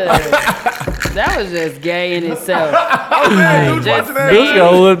 That was just gay in itself. Dudes Just watching that. Dude's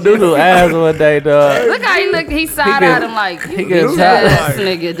gonna whoop Doodle ass one day, dog. Look how he look. He side eyed him like He you gets ass tired.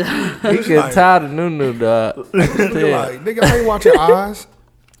 nigga. dog. He get tired of Nunu, dog. Like, nigga, I ain't watching eyes.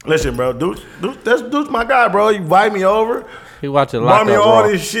 Listen, bro, dudes, that's my guy, bro. You invite me over, He watching buy Lock me Up all Raw.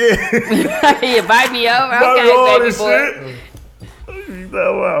 this shit. He invite me over. Buy me all Okay, baby this boy. shit.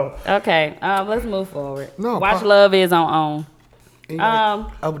 Wow. Okay, let's move forward. No, Watch Love Is on.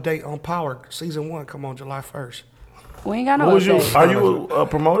 Update on Power season 1 come on July 1st. We ain't got no What was you? update. Are you a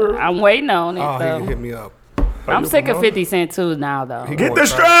promoter? I'm waiting on it. Oh, he though. can hit me up. I'm you sick of promoter? 50 Cent too now though. Get the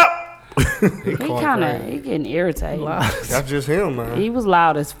strap. He kind of he getting irritated. That's just him, man. He was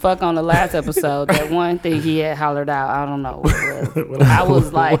loud as fuck on the last episode. That one thing he had hollered out, I don't know what it was. I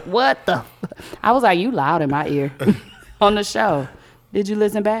was like, what the? I was like, you loud in my ear on the show. Did you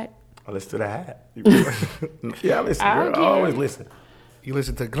listen back? I listen to the hat. Yeah, I listen. I Girl. I get always it. listen. You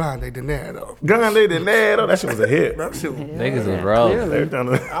listen to Grande Dinero. Gun Lady Nado. That shit was a hit. That shit was Niggas is rolling. Every time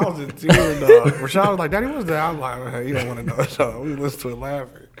the- I was in tears, dog. Rashad was like, Daddy, what's that? I was like, hey, you don't want to know. So we listened to it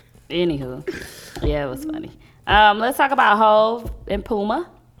laughing. Anywho, yeah, it was funny. Let's talk about Hove and Puma.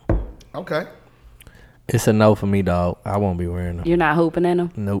 Okay. It's a no for me, dog. I won't be wearing them. You're not hooping in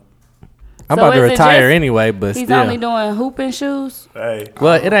them. Nope. I'm So about to is it retire just- anyway, but He's still. only doing hooping shoes. Hey.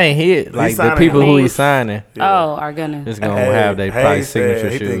 Well, it ain't hit. Like the signing people who him. he's signing, Oh, are gonna is gonna Hey, have their Hayes probably said signature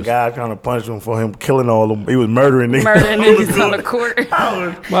he think shoes. God trying to punish him for him killing all of them. He was murdering niggas. murder niggas on the court.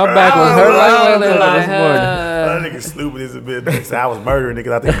 My back was hurt like that this morning. That nigga stupid as a bitch. He said I was murdering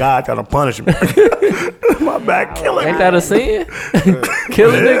niggas. I think God trying to punish me. My back killing. Ain't that a sin?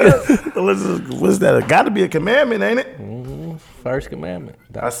 Killing niggas. What's that? Got to be a commandment, ain't it? First commandment.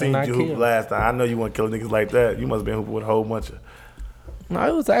 Thou I shalt seen not you hoop kill. last time. I know you want to kill niggas like that. You must have been hooping with a whole bunch of. No,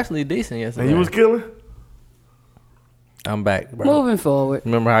 it was actually decent yesterday. And you was killing? I'm back, bro. Moving forward.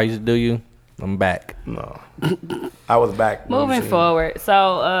 Remember how I used to do you? I'm back. No. I was back. Moving forward.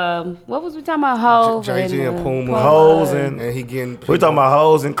 So, what was we talking about? Hove Jay-Z and Puma. Hoes and he getting. we talking about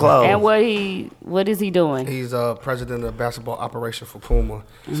hoes and clothes. And what is he doing? He's president of basketball operation for Puma.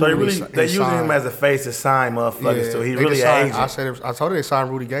 So he really, He they using signed. him as a face to sign motherfuckers. So he they really just an signed- agent. I told you they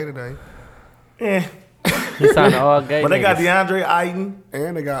signed Rudy Gay today, Yeah. He signed all gay But they got niggas. DeAndre Ayton,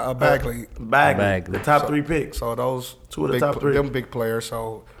 and they got Bagley. Bagley, the Bagley. top 3 picks. So those Two of the big, top 3. them big players.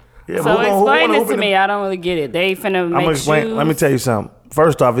 So Yeah, but So who explain wanna this hoop to in me. the- I don't really get it. They finna I'm make gonna explain. shoes. Let me tell you something.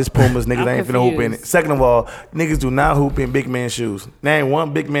 First off, it's Pumas. Niggas I'm ain't finna hoop in it. confused. Second of all, niggas do not hoop in big man shoes. Name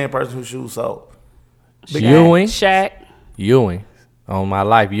one big man person whose shoes sold. Ewing. Shaq. Ewing. On my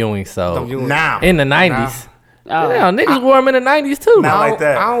life, Ewing. So Ewing. Now. in the 90s. Oh. Yeah, niggas wore them in the 90s too. Not I like don't,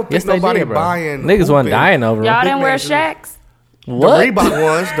 that. I don't think Yes, they nobody did, bro. buying. Niggas wasn't hooping. dying over Y'all them. didn't wear man shoes. Shaqs? What? The Reebok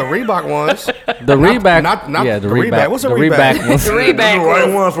ones. The Reebok ones. The Reebok. not yeah, the the Reebok. Reebok. What's a the Reebok? ones. The The Reebok.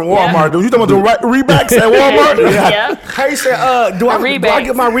 right ones from Walmart, dude. You talking about the right Reeboks at Walmart? Yeah. Hey, he said, do I Reebok.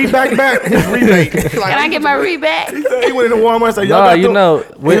 get my Reebok back? His rebate. Like, Can I get my Reebok? He went into Walmart and said, y'all No, got you them? know,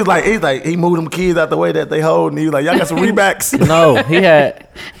 He was like, he moved them kids out the way that they hold, and he was like, y'all got some Reeboks? No, he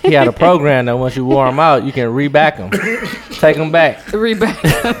had a program that once you wore them out, you can reback them, take them back, Reebok.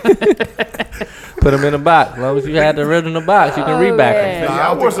 put them in a box. As long as you had the original box, you can Oh, reback man. them. Nah,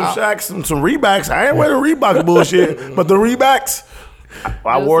 I wore some Shaqs, some Reeboks. I ain't wearing the Reebok bullshit, but the Reeboks,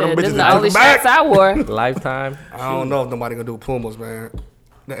 I wore them This bitches is the and only took them Shaqs back. I wore. Lifetime. I don't know if nobody gonna do Pumas, man.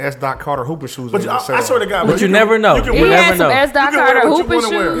 The S. Dot Carter hooping shoes. But ain't I gonna swear to sell. God, But you never know. You can You He wear, never had some know. S. Dot You can wear Carter what you hooping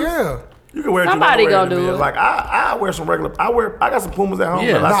wanna wear. shoes. Yeah. you can wear. Somebody what you wanna gonna wear do to it. Like I wear some regular. I got some Pumas at home.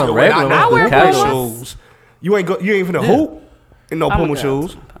 Yeah, but I not still some wear- regular I ones. wear Casual. Pumas. shoes. You ain't finna hoop in no I'm Puma gonna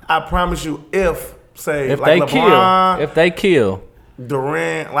shoes. I promise you, if say If like they LeBron, kill, if they kill,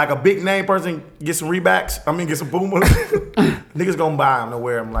 Durant, like a big name person, get some Reeboks. I mean, get some Pumas. Niggas gonna buy them to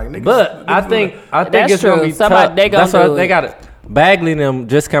wear them. Like niggas. but I niggas think That's it's gonna true. be Somebody- tough. they gonna That's why do they it. got it. Bagley and them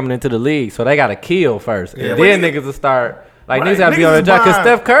just coming into the league, so they got to kill first, Yeah, and but then niggas- niggas will start. Like Right, niggas got to be niggas on their is job. Cause buying-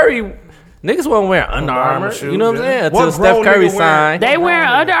 Steph Curry, niggas won't wear Under Armour Armour. shoes, You know what I'm yeah. saying? What Until Steph grown Curry nigga wear- signed. They wearing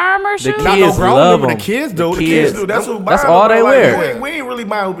Under Armour The shoes? Not no kids grown love nigga, them. the kids do. The kids kids do. That's who That's buying all them, they but, like, wear. We ain't really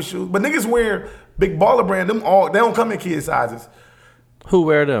buying hooping shoes, but niggas wear Big Baller Brand, them all they don't come in kid sizes. Who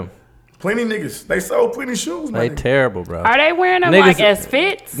wear them? Plenty niggas. They sold plenty shoes, They man. terrible, bro. Are they wearing them Niggas- like as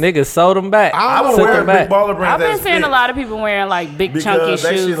fits? Niggas sold them back. I was Took wearing them back. Big Baller Brand. I've been seeing a lot of people wearing like big Because chunky that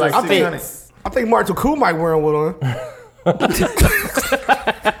shit shoes like as $600. fits. I think Martin Cool might wear one on.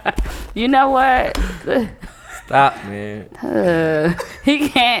 You know what? Stop, man. He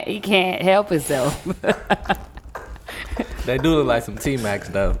can't help himself. They do look like some T-Max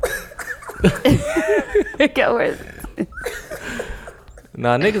though. Go with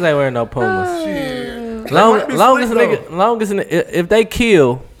Nah, niggas ain't wearing no Pumas. Shit. might be slick, Long as if they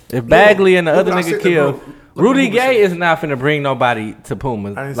kill, if Bagley and the other Look, I nigga said kill, the Puma Rudy shit. Gay is not finna bring nobody to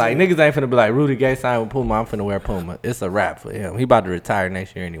Pumas. I didn't Like see niggas ain't finna be like Rudy Gay signed with Puma. I'm finna wear Puma. It's a wrap for him. He about to retire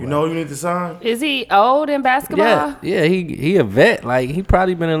next year anyway. You know who you need to sign? Is he old in basketball? Yeah. He a vet. Like he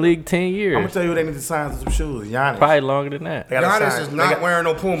probably been in the league 10 I'm years. gonna tell you who they need to sign some shoes. Giannis. Probably longer than that. They gotta Giannis sign- is they not got- wearing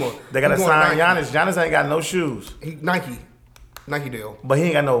no Puma. They gotta He going sign Nike. Giannis. Giannis ain't got no shoes, He Nike deal. but he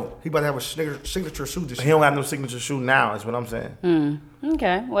ain't got no. He about to have a signature shoe this He year. don't got no signature shoe now. Is what I'm saying.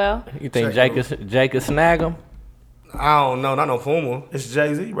 Okay, well, You think Check Jake could snag him? I don't know, not no Puma. It's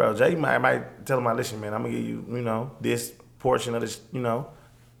Jay-Z, bro. Jay might tell him, like, listen, man, I'm gonna give you, you know, this portion of this, you know,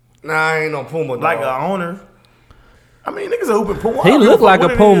 Nah, ain't no Puma. like dog. a owner. I mean, niggas are hooping Puma. He look like a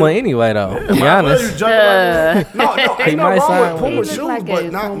Puma anyway though. Be You honest. No, ain't no might wrong sign with one. Puma He look shoes, like but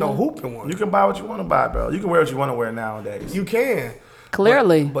a not no Puma. hooping one. You can buy what you want to buy, bro. You can wear what you want to wear nowadays. You can.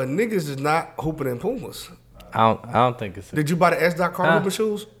 clearly. But niggas is not hooping in Pumas. I don't think it's. Did you buy the S. Car Huh? hooping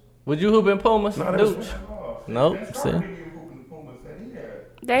shoes? Would you hoop in Pumas? No, that was- Dude? Nope. See?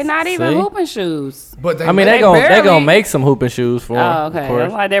 They not even See? hooping shoes. But they I mean, They they gonna barely- make some hooping shoes for him. Oh, Of okay. course.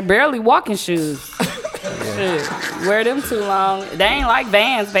 I'm like, they're barely walking shoes. Shit. Wear them too long. They ain't like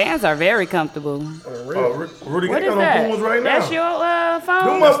Vans. Vans are very comfortable. Oh, Rudy What Gay is got on that? Pumas right now. That's your Them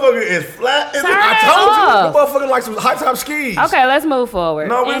phone? motherfucker is flat. Is Turn it? it I told off. you, the motherfucker like some high top skis. Okay, let's move forward.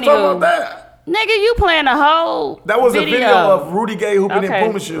 No, we ain't Anywho. talking about that. Nigga, you playing a whole That was a video of Rudy Gay hooping in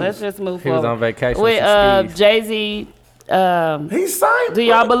Puma shoes. let's just move He was forward. on vacation With with some skis. Jay-Z, He signed. do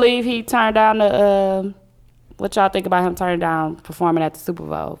y'all believe he turned down the, what y'all think about him turning down performing at the Super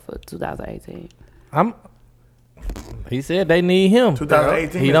Bowl for 2018? He said they need him.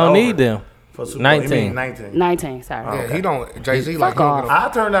 2018. He is don't over need them. For Super Bowl. He 19. mean 19. 19, sorry. Yeah, he don't. Jay-Z like, Fuck off. I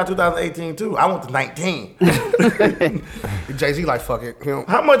turned out 2018 too. I went to 19. Jay-Z like, fuck it. You know,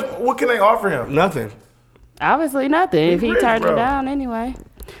 How much? What can they offer him? nothing. Obviously nothing if he rich, turned bro. it down anyway.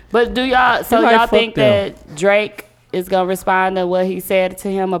 But do y'all, so He like, y'all fuck think them. that Drake is going to respond to what he said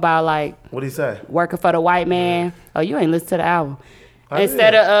to him about like What would he say? working for the white man? Oh, you ain't listened to the album. I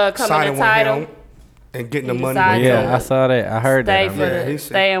Instead did. of coming Signing to with title, him and getting the He money. decided- Yeah, I saw that. I heard stay that. for Yeah, the, he said-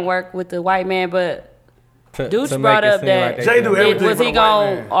 stay and work with the white man. But To Dooch make brought it up seem that like they Jay can- do everything was for he the white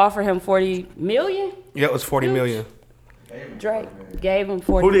gonna man. offer him 40 million? Yeah, it was 40 million. Drake gave him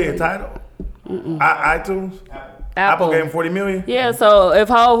 40 Who did million. title? iTunes. Apple gave him 40 million. Yeah, so if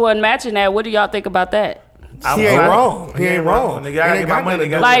Hov wasn't matching that, what do y'all think about that? He ain't wrong. He ain't wrong. Nigga, I He gotta ain't get my got money.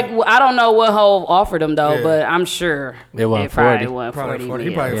 nothing to Nigga. do. Like, I don't know what Hov offered him though, Yeah. but I'm sure It wasn't probably 40. wasn't Probably 40 40. He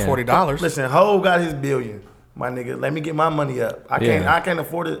million. probably Yeah. $40. Listen, Ho got his billion. My nigga, let me get my money up. I can't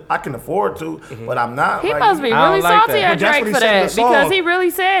afford it. I can afford to, but I'm not. He like, must be I don't really like salty that. at But that's Drake what he for said in that the song. because he really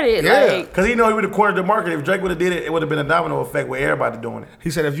said it. Yeah. Like, Cause he know he would have cornered the market. If Drake would have did it, it would have been a domino effect with everybody doing it.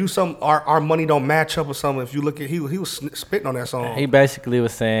 He said if you our money don't match up or something, if you look at he was spitting on that song. He basically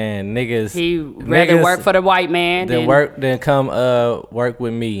was saying niggas. he rather niggas work for the white man than come work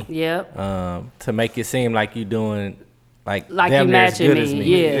with me. Yep. To make it seem like you doing like Like damn you near as matching good me, as me.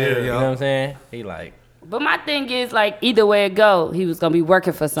 yeah. You know what I'm saying? He like But my thing is, like, either way it go, he was gonna be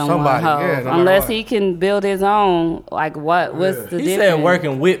working for someone. Somebody, Hov. yeah, no matter unless what. he can build his own. Like, what's the he difference? said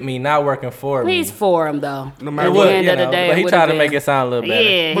working with me, not working for me. He's for him though. No At matter the what, end you of the know, day, but he it tried to would've make been- it sound a little better.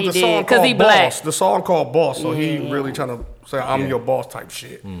 Yeah, But he the song did because called he black. Boss. The song called Boss, so he Yeah. really trying to say I'm your boss type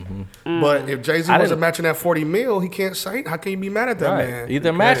shit. Mm-hmm. But if Jay-Z I wasn't didn't- matching that 40 mil, he can't say. How can you be mad at that Right. man?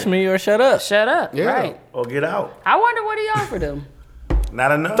 Either match me or shut up. Shut up. Yeah. Right. Or get out. I wonder what he offered him.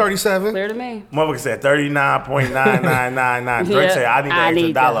 Not enough. 37. Clear to me. Motherfucker said 39.9999. Drake Yeah. said I need an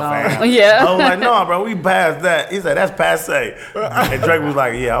extra dollar, the fam. whole- Yeah. I was like, no, bro, we passed that. He said that's passe. And Drake was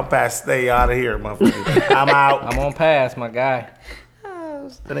like, yeah, I'm past. Stay out of here, motherfucker. I'm out. I'm on pass, my guy.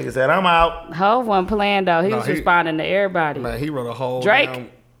 The nigga said I'm out. Hov wasn't playing though. He No, was he- responding to everybody. Man, he wrote a whole Drake. damn-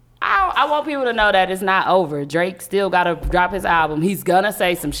 I want people to know that it's not over. Drake still got to drop his album. He's gonna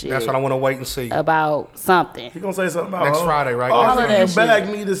say some shit That's what I want to wait and see. about something. He gonna say something about Next oh, Friday, right? Oh, All of you that shit. begged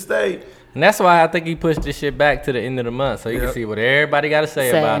me to stay. And that's why I think he pushed this shit back to the end of the month so you Yep. can see what everybody got to say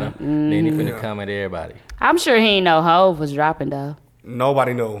Say. about him. Then he finna come at everybody. I'm sure he ain't know Hov was dropping though.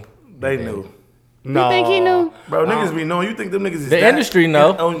 Nobody knew. They knew. No. You think he knew? Bro, niggas be knowing. You think them niggas is The that- industry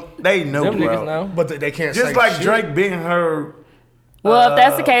know. They know, Them bro. niggas know. But they can't Just say like shit. Drake being her. Well, if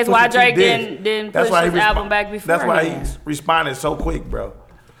that's the case, why Pusha T Drake did. didn't That's push why his he album back before? That's why he responded so quick, bro.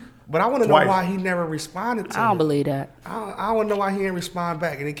 But I want to know Twice. why he never responded to I don't him. believe that. I want to know why he didn't respond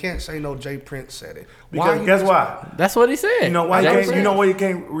back, and he can't say no. Jay Prince said it. Because he guess didn't- why? That's what he said. You know why? That's what he You said. know why he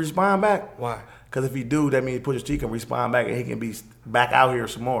can't respond back? Why? Because if he do, that means Pusha T can respond back and he can be back out here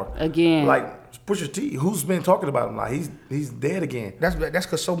some more. Again. Like Pusha T, who's been talking about him? Like he's dead again. That's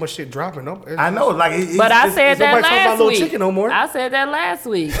because so much shit dropping. No, I know. Like, But I said that nobody talking about last Lil week. Chicken no more. I said that last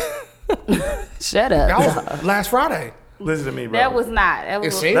week. Shut up. That was last Friday. Listen to me, bro. That was not. That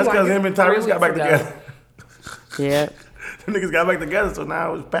was It seemed That's like because it. him and Tyrese got back 3 weeks ago. together. Yeah. Them niggas got back together, so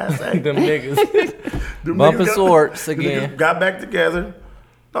now it's past that. Them niggas. Them Bumping niggas got- swords them again. niggas got back together.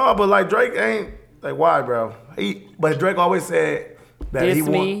 No, but like Drake ain't like why, bro? But Drake always said that Diss he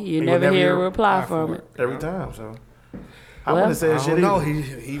me, want, you he never would hear a reply from it. every time. So I Well, wouldn't say I shit don't know.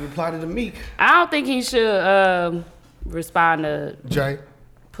 either. He replied to the Meek. I don't think he should respond to Jay.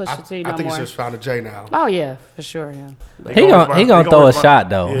 Pusha T I no think more. he just found a Jay now. Oh yeah, for sure. Yeah. He gonna throw a shot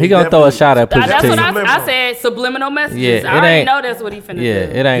though. Yeah, He gonna throw a definitely. shot at Pusha That's T. what I Subliminal. said. Subliminal messages. Yeah, I it already ain't- know that's what he finna Yeah,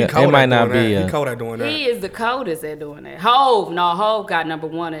 do. it ain't. It might not be. He cold at doing that. He is the coldest at doing that. Hove got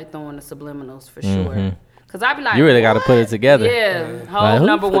 #1 at throwing the subliminals for sure. Cause I be like, You really got to what? put it together. Yeah, Like, Hove who the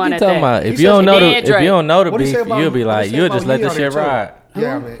number fuck one you at talking that. about? If He you don't said know he the, and if you don't know the What he beef, say about- you'll be what he like, say you'll about just let Yee the on there, shit too? ride.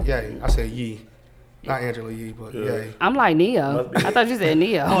 Yeah, man. Yeah, I said Yee. Not Angela Yee, but yeah. I'm like Neo. I thought you said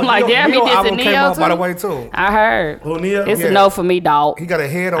Neo. I'm Oh, like, Neo- damn, he Neo did the album came Neo out, by the too. way, too. I heard. Who, Nia? It's Yeah. a no for me, dog. He got a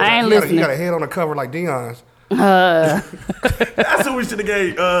head on. I ain't he got listening. a head on the cover like Dion's. That's who we should have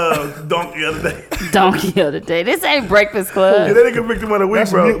gave Donkey the other day. Donkey of the day. This ain't Breakfast Yeah, Club. that nigga victim of the week,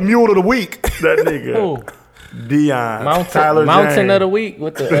 That's bro. Mule of the Week. That nigga. Ooh. Dion. Tyler Mountain James. of the week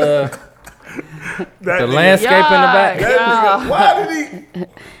with the That the nigga- landscape in the back. Yeah. That nigga, why did he?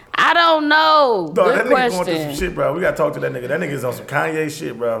 I don't know. Dog, Good that nigga going through some question. shit, bro. We gotta talk to that nigga. That nigga's on some Kanye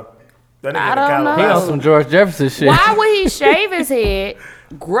shit, bro. That nigga I in don't California. He know. on some George Jefferson shit. Why would he shave his head,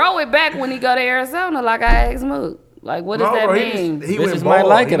 grow it back when he go to Arizona like I asked Mook? Like, what does No, that bro, mean? He Bitches went might bald.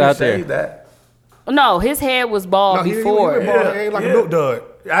 like He it didn't out there. shave That. No, his head was bald No, he before. went bald. He ain't like a milk dud.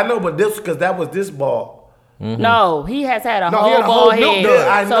 I know, but this because that was this ball. No, he has had a No, he whole had a whole bald milk head. dud.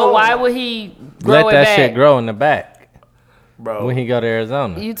 I So know. why would he grow Let it that back? shit grow in the back Bro. when he go to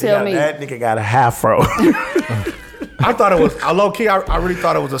Arizona. You tell me. That nigga got a half-fro. I thought it was, low key, I really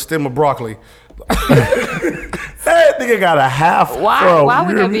thought it was a stem of broccoli. That nigga got a half-fro. Why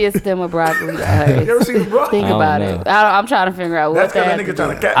would there be a stem of broccoli? You ever seen bro? Think I don't about know. it. I'm trying to figure out That's what that. because that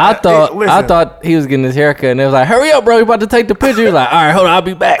nigga trying to catch. I thought he was getting his haircut, and they was like, "Hurry up, bro! You about to take the picture." He was like, "All right, hold on, I'll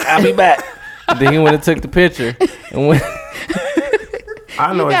be back. Then he went and took the picture, and went.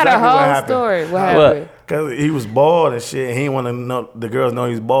 I know You got exactly a what whole happened. story. What What? happened? Cause he was bald and shit, and he didn't want to know the girls know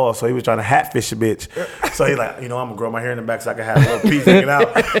he's bald, so he was trying to hatfish a bitch. So he like, I'm gonna grow my hair in the back so I can have a little piece hanging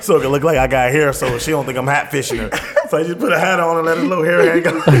out, so it can look like I got hair, so she don't think I'm hatfishing her. So he just put a hat on and let his little hair hang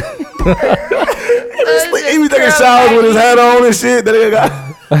out. he be taking showers with his hat on and shit. That nigga got.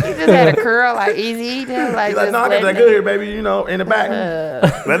 He just had a curl like easy. Like, He's like, just no, I got letting that it- good hair, baby. In the back.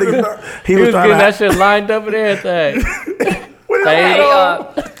 That nigga, he He was was trying getting to. that shit lined up and everything. With his Hey, hat Hey,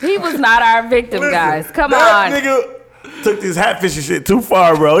 on. he was not our victim, Listen, guys. Come that on. nigga took this hatfishing shit too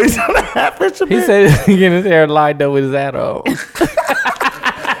far, bro. He's trying to hatfish a bitch. He said he getting his hair lined up with his hat on.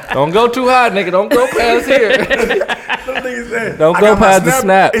 Don't go too high, nigga. Don't go past here. Don't I go got my past the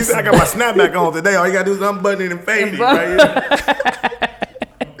snaps. He said, I got my snapback on today. All you gotta do is unbutton it and fade it. Right?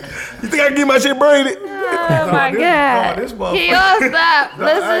 You think I can get my shit braided? Oh my God. this motherfucker. He all stop.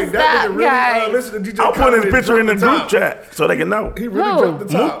 Let's stop, guys. Listen to DJ I'll put his Khaled picture in the drop group chat so they can know. He really Who? dropped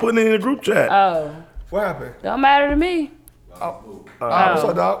the Mook top. putting it in the group chat. Oh, What happened? don't matter to me. What's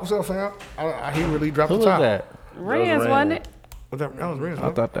up, dog? What's up, fam? He really dropped Who the was top. that? Renz, wasn't it? That was Renz, I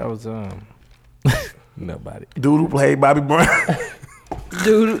huh? thought that was nobody. Dude who played Bobby Brown.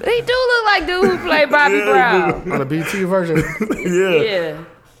 Dude, he do look like dude who played Bobby Brown. On the BT version. Yeah. Yeah.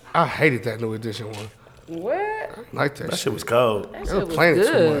 I hated that new edition one. What? I like that That shit. shit was cold. That They shit were was playing it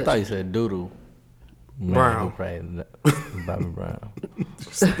too good. I much. thought you said Doodoo. Brown. Bobby Brown.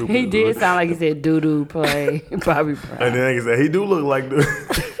 He did sound like he said doo-doo play Bobby And Brown. then nigga said, he do look like dude.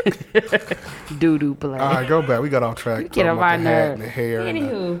 Doo-doo play. All right, go back. We got off track. Get Talking on about my the hat nerve. and the hair and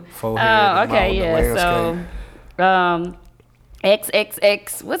Anywho. the forehead. and Okay, the yeah. landscape. So,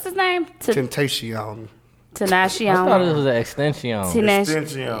 XXX, what's his name? Temptation. I thought it Tenacion. was an extension.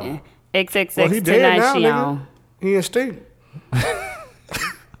 Extension. XXX Well, he dead now, Tenacion. nigga. He in state.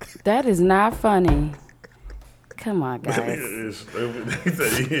 That is not funny. Come on, guys. It's stupid.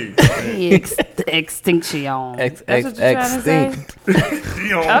 He said, Extinction. Ex- That's what you're trying to say? you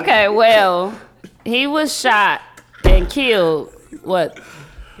know, Okay, well, he was shot and killed, what,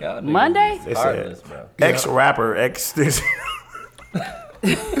 Y'all niggas Monday? is heartless, bro. ex-rapper, ex-this.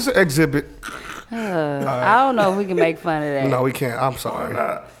 It's an exhibit. I don't know if we can make fun of that. No, we can't. I'm sorry.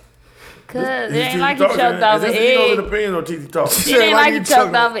 Cause it ain't like he choked off an Is this egg. opinion or TT talk? It ain't like he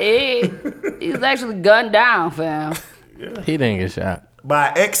choked off an egg. He was actually gunned down, fam. He didn't get shot.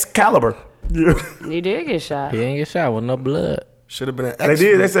 By Excalibur. Yeah. He did get shot. He didn't get shot with no blood. Should have been an They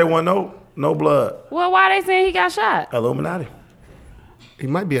did. They said no blood. Well, why they saying he got shot? Illuminati. He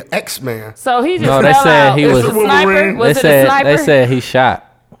might be an X-Man. So he just No, fell they said out. he It was- a sniper. Was it a sniper? They said he shot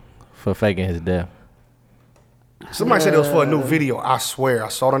for faking his death. Somebody said it was for a new video. I swear. I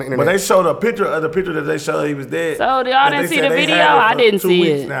saw it on the internet. But they showed a picture of the picture that they showed he was dead. So y'all That didn't they see said the they video? had it I for didn't 2 see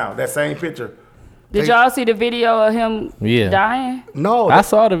weeks it. Now that same picture. Did y'all see the video of him Yeah. dying? no, I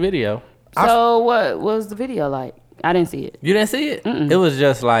saw the video. So what was the video like? I didn't see it. You didn't see it? It was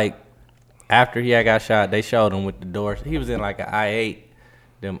just like after he had got shot, they showed him with the doors. He was in like an I-8,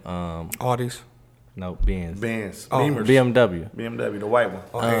 them Audis. no Benz, Benz. Oh, Beamers. BMW. BMW, the white one.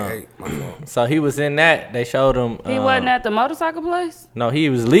 Oh, hey, my fault. So he was in that. They showed him. He wasn't at the motorcycle place? No, he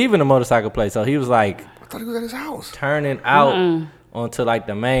was leaving the motorcycle place. So he was like I thought he was at his house. turning out onto like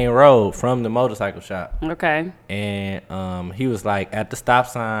the main road from the motorcycle shop. Okay. And he was like at the stop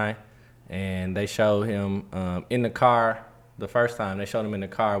sign, and they showed him in the car. The first time they showed him in the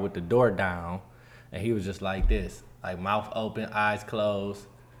car with the door down, and he was just like this, like mouth open, eyes closed,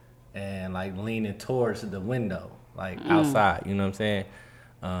 and like leaning towards the window, like outside. You know what I'm saying?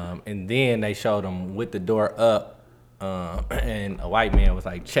 And then they showed him with the door up, and a white man was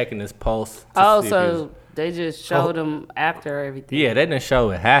like checking his pulse. to Oh, see if he was- so they just showed him after everything. yeah, they didn't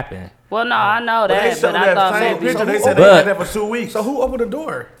show it happen. Well, no, I know But they that, showed but I that thought same maybe picture. They So said who- they But- had that for 2 weeks. So who opened the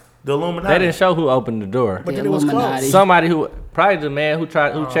door? The Illuminati. They didn't show who opened the door. But The then it was Illuminati. closed. Somebody who probably the man who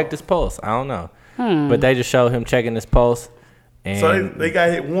checked his pulse. I don't know, but they just showed him checking his pulse, and So they got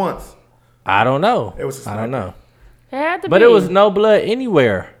hit once. I don't know. It was a I don't know, it had to but be. it was no blood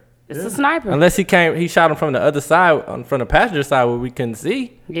anywhere It's a sniper. unless he shot him from the other side, from the passenger side where we couldn't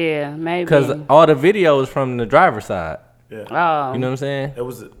see, Yeah, maybe. because all the video was from the driver's side. Oh, You know what I'm saying? It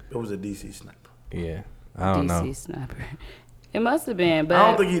was a DC sniper. Yeah, I don't DC know. sniper. It must have been, but I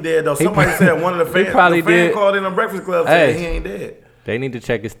don't think he dead though. Somebody said one of the fans. probably the fan did. called in a Breakfast Club said Hey. he ain't dead. They need to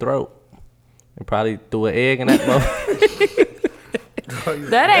check his throat. They probably threw an egg in that motherfucker.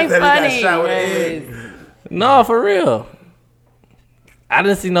 that ain't That he got funny. shot with an Yes. egg. No, for real. I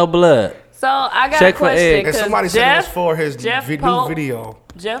didn't see no blood. So I got Check a for question. eggs. And 'cause somebody said it was for his Jeff new Pope- video.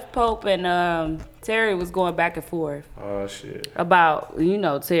 Jeff Pope and Terry was going back and forth Oh shit. about,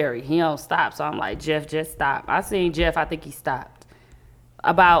 Terry. He don't stop. So I'm like, Jeff, just stop. I seen Jeff, I think he stopped.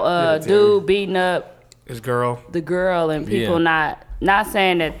 About dude beating up His girl. the girl and people not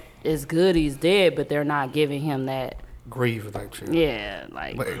saying that it's good he's dead, but they're not giving him that. Grieve like shit. Yeah,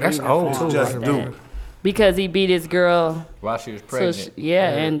 like But that's grieving old, for him too, like like that. dude. Because he beat his girl While she was till pregnant.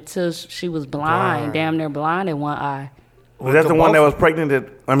 until she was blind, damn near blind in one eye. Was that the the one that both- was pregnant?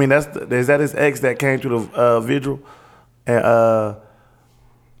 Is that his ex that came to the vigil,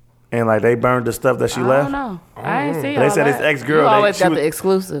 and like they burned the stuff that she I left? don't know. I ain't see They all said his that. ex-girl, You they- always she got was- the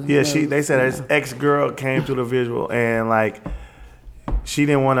exclusive. Yeah, news. they said his ex girl came to the vigil and like she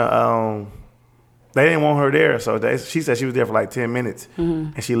didn't want to. They didn't want her there, so she said she was there for like 10 minutes,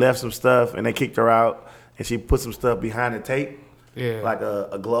 and she left some stuff, and they kicked her out, and she put some stuff behind the tape, like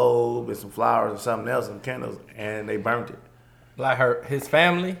a globe and some flowers and something else, and candles, and they burnt it. Like his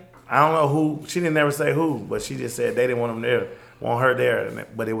family. I don't know who. She didn't never say who, but she just said they didn't want him there, want her there,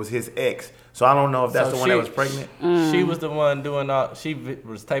 but it was his ex. So I don't know if that's So the one that was pregnant. She was the one doing all. She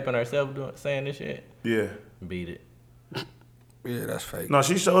was taping herself saying this shit. Yeah. Beat it. Yeah, that's fake. No,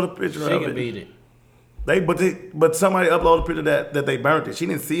 she showed a picture She of can it. beat it. But somebody uploaded a picture that they burnt it. She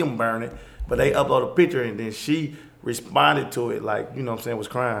didn't see them burn it, but they uploaded a picture and then she responded to it like, you know what I'm saying, was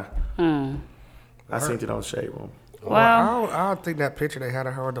crying. I seen it on Shade Room. Well, I don't think that picture they had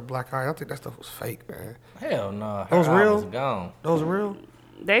of her with the black eye. I think that stuff was fake, man. Hell no. That was Her eye real? was gone. Those real?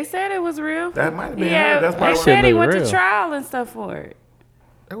 they said it was real. That might have been Yeah, her. That's they probably shit said he look went real. to trial and stuff for it.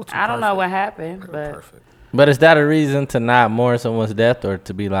 It was too I don't know perfect. what happened, It was but perfect. But is that a reason to not mourn someone's death, or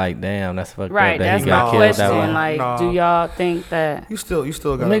to be like, damn, that's fucked right, up that that's he got my killed question. that way? Like, No. do y'all think that? You still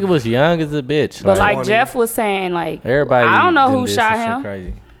The got nigga was young as a bitch. But like 20. Jeff was saying, like everybody. I don't know done who did shot some shit him.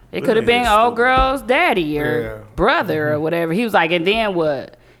 Crazy. It could have been Yeah, old girl's daddy or Yeah. brother or whatever. He was like, and then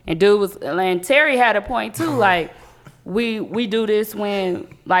what? And dude was, and Terry had a point too. Like, we do this when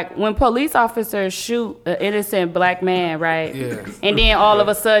police officers shoot an innocent black man, right? Yeah. And then all of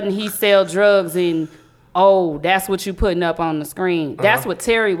a sudden he sell drugs and that's what you putting up on the screen. That's what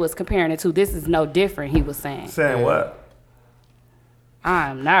Terry was comparing it to. This is no different, he was saying. Saying what?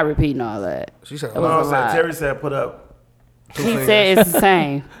 I'm not repeating all that. She said, It was a lot. Terry said put up. He said it's the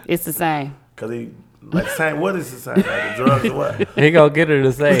same. It's the same. Because he, like, saying, what is the same? Like the drugs or what? He gonna get her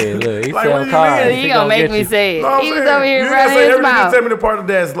to say it. Look, he Like, sell what do you cars. mean? He gonna make get me you. say it. No, I'm He was saying, over here you running didn't say his everything. mouth. Tell me the part of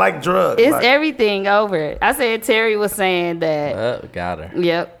that's like drugs. It's like, everything over it. I said Terry was saying that. Got her.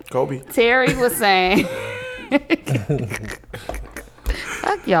 Yep. Kobe. Terry was saying.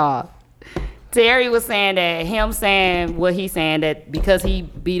 Fuck y'all. Terry was saying that him saying what he's saying, that because he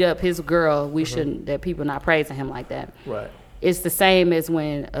beat up his girl, we shouldn't, that people not praising him like that. Right. It's the same as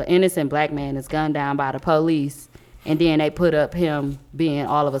when an innocent black man is gunned down by the police and then they put up him being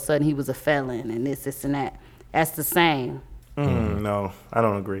all of a sudden he was a felon and this and that. That's the same. No, I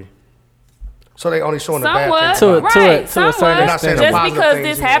don't agree. So they only showing the Somewhat, bad To things. a right? certain Somewhat. Not saying Just the positive because things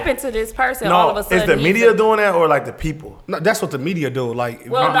this either. happened to this person, all of No, a sudden is the he's media a- doing that or like the people? No, that's what the media do. Like,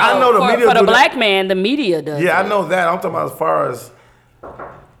 Well, no, I know the for, media for the do that. black man, the media does. Yeah, it. I know that. I'm talking about as far as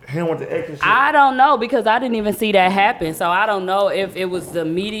him with the extra shit. I don't know because I didn't even see that happen, so I don't know if it was the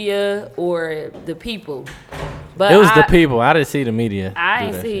media or the people. But It was the people. I didn't see the media. I do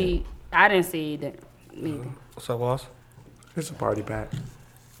didn't that see. shit. I didn't see that. Neither. what's up, boss? It's a party pack.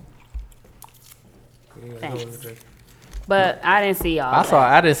 Thanks. But I didn't see all.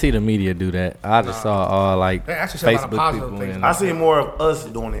 I didn't see the media do that. I just saw all like They actually said a lot of Facebook positive people. things. And, I see more of us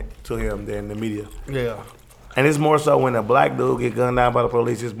doing it to him than the media. Yeah. And it's more so when a black dude get gunned down by the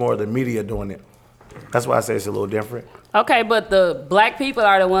police, it's more the media doing it. That's why I say it's a little different. Okay, but the black people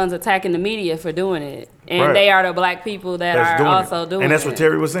are the ones attacking the media for doing it, and Right. they are the black people that That's are doing also it. doing it. And that's what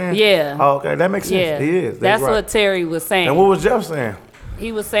Terry was saying? Yeah. Oh, okay, that makes sense. Yeah, He is. That's right. what Terry was saying. And what was Jeff saying?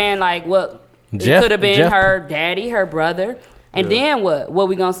 He was saying like what Jeff- it could have been Jeff- her daddy, her brother, and then what? What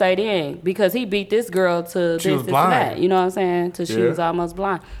we gonna say then? Because he beat this girl to this, was this, blind. and that. You know what I'm saying? Till she Yeah. was almost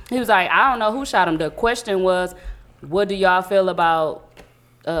blind. He was like, I don't know who shot him. The question was, what do y'all feel about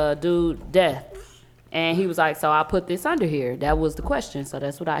dude death? And he was like, so I put this under here. That was the question. So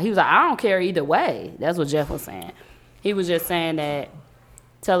that's what he was like, I don't care either way. That's what Jeff was saying. He was just saying that,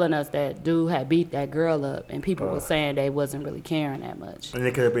 telling us that dude had beat that girl up, and people were saying they wasn't really caring that much. And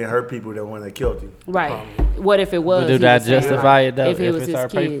it could have been her people that one that killed him. Right. What if it was? do he that was saying, justify it though? If it was it's our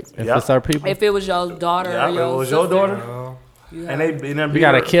his kids. people, if Yeah. it's our people, If it was your daughter Yeah, or if your it was sister, your daughter. And they you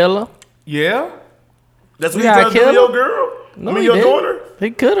gotta kill her. Yeah. That's what You you gotta trying to do kill to your her? girl? No, I mean, he your didn't. daughter?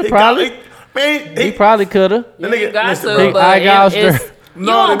 He could have He probably. got- man, He probably could have. you That nigga- ain't got listen, to, bro. Big but eye you gouged her. don't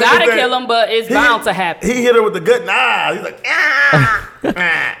No, the nigga gotta said- kill him, but it's He- bound to happen. He hit her with the gut. Nah, he's like, ah.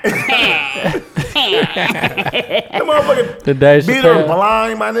 That motherfucker The Dave beat her Chappelle.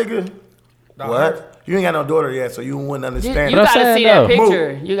 blind, my nigga. What? You ain't got no daughter yet, so you wouldn't You understand. But I'm gotta saying, see that though.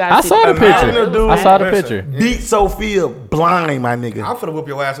 picture. You gotta I see saw the Imagine picture. a dude- I saw the Listen. picture. Beat Sophia blind, my nigga. I'm finna whoop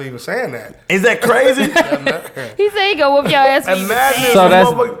your ass for even saying that. Is that crazy? He said he gonna whoop your ass. for you Imagine saying So this that's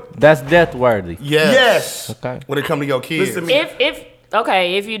motherfucker- that's death worthy. Yes. Okay. When it come to your kids. Listen to me. If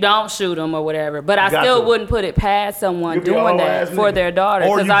okay, if you don't shoot them or whatever, but I got still to. wouldn't put it past someone You be a doing whole that ass for nigga. their daughter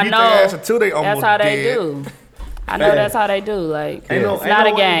Or because you I beat know their ass until they that's almost how they dead. do. I know Yeah. that's how they do. Like Ain't no- it's ain't not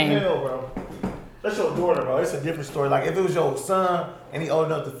no a way game. in hell, bro. That's your daughter, bro. It's a different story. Like if it was your son and he old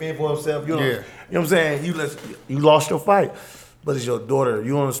enough to fend for himself, you know, Yeah. you know what I'm saying? You lost your fight, but it's your daughter.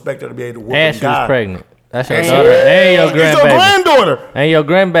 You don't expect her to be able to whoop And a she was guy. pregnant. That's your And daughter and your It's your grandbaby. granddaughter. And your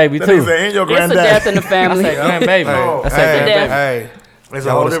grandbaby That too. nigga said, and your It's a granddad. death in the I family. said grandbaby. Oh, I said hey. grandbaby. Hey. It's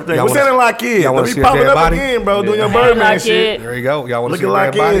a whole different thing. y'all We're wanna- sounding like kids. y'all Don't wanna be see a popping dead up body? again, bro, doing your Hey, Birdman like shit. it. There you go. Y'all want to see Looking a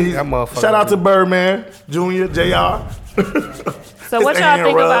like dead body? kids. That motherfucker. Shout out to Birdman, Junior, JR. So what His y'all hand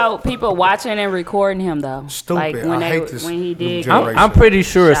think rubbed. about people watching and recording him though? Stupid. Like when I hate this when he new did. generation. I'm pretty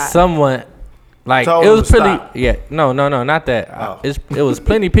sure Shot. someone like Told it him was to pretty. stop. Yeah, no, not that. It was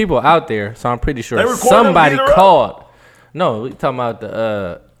plenty people out there, so I'm pretty sure They recorded him somebody beating her up? called. No, we talking about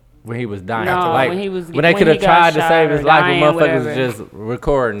the when he was dying. No, like when he was- they when could he have got tried to shot save or his life, dying, but motherfuckers whatever. was just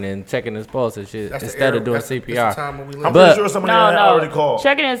recording and checking his pulse and shit That's the instead era. of doing That's the CPR. time when we live. I'm But- pretty sure somebody No, had already no. called.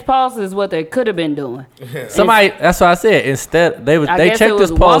 Checking his pulse is what they could have been doing. Somebody, that's what I said. Instead, they I they guess checked it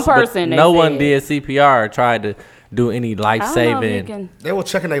his was one pulse, but person, they no one said. did CPR or tried to do any life I don't know if you saving. can. They were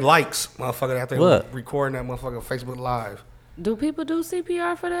checking their likes, motherfucker. After they What? were recording that motherfucker Facebook Live. Do people do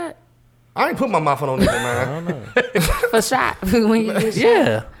CPR for that? I ain't put my mouth on it, man. For shot when you get shot?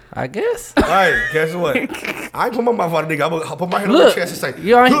 Yeah, I guess. Hey, guess what? I ain't put my mouth on the nigga. I'm gonna put my hand on Look, my chest and say,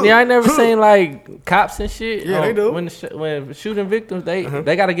 y'all ain't never seen like cops and shit. Yeah, they do. When shooting victims, they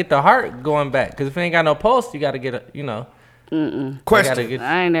got to get the heart going back. Because if it ain't got no pulse, you got to get a, you know. Question.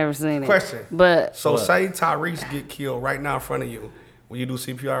 I ain't never seen it. Question. But So say Tyrese get killed right now in front of you. Will you do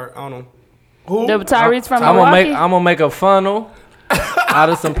CPR on him? the Tyrese from I'm Milwaukee. gonna make a funnel out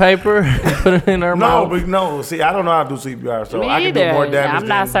of some paper and put it in her No, mouth. but no. See, I don't know how to do CPR, so Me I can do either. more damage. I'm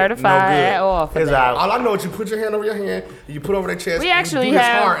not than certified no good. at all for It's that. out. All I know is you put your hand over your hand, and you put over their chest. We and actually you do this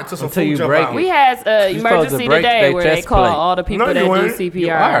have- hard until some Until food you jump break out. it. We had supposed to emergency break today their where they chest call plate. all the people No, that you do ain't. CPR.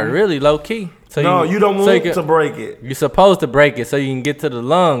 You are really low key. So No, you don't so want can- to break it. You're supposed to break it so you can get to the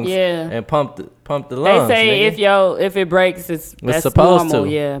lungs. Yeah. And pump the They lungs. say nigga. if it breaks, that's supposed normal. to.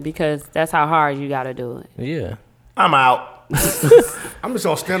 Yeah, because that's how hard you got to do it. Yeah. I'm out. I'm just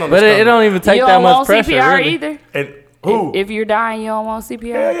gonna stand on But the it don't even take you that don't much want pressure. CPR really. either. And who? If you're dying, you don't want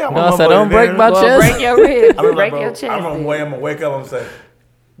CPR. yeah, I'm No, a I said, don't motherfucker, break man. my Well, chest. break your ribs, I'm break like, your bro, chest. I'm gonna wake up and say,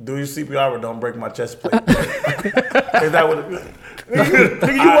 do your CPR or don't break my chest plate. Is that what it is?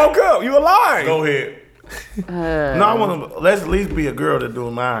 Nigga, you woke up. You alive. Go ahead. No, I want to. Let's at least be a girl to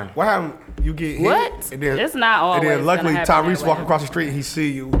do mine. What happened? You get hit. What? And then, It's not always And then luckily gonna happen Tyrese that walk way. across the street and he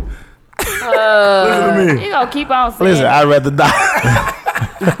see you. Listen to me. You gonna keep on saying? Listen, I'd rather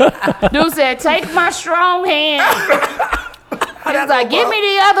die. Dude said, "Take my strong hand." He's like, "Give me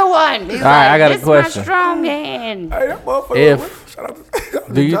the other one." He's All right, like, I got a "This question. my strong hand." Hey, that motherfucker. If- Shout out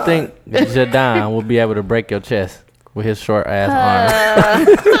to Do you think Jadon will be able to break your chest with his short ass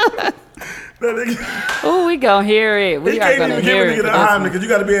arm? That nigga, Ooh, we gonna hear it. We he are can't gonna even give hear a it. nigga for that this high one. because you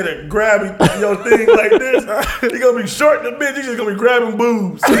got to be able to grab your thing like this. You gonna be short in the bitch. You just gonna be grabbing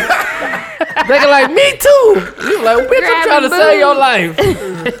boobs. Nigga like, me too. You like, bitch, I'm trying to Grabbing save your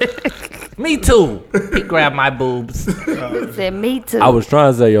life. Me too. He grabbed my boobs. He said, "Me too." I was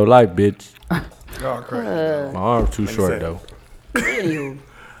trying to save your life, bitch. Oh, crazy. My arm's too short, said. though. Anywho,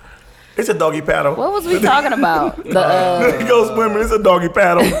 It's a doggy paddle. what was we talking about? The He goes swimming. It's a doggy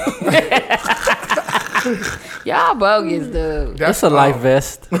paddle. y'all bogus, dude. That's a life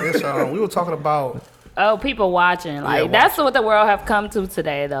vest. It's, we were talking about Oh, people watching. Like Yeah, that's what the world have come to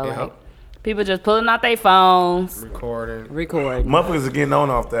today, though. Yeah. Like people just pulling out their phones, recording. recording. Motherfuckers are getting on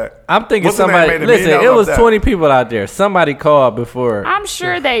off that. I'm thinking What's the name somebody. made a Listen, million it off was that? 20 people out there. Somebody called before. I'm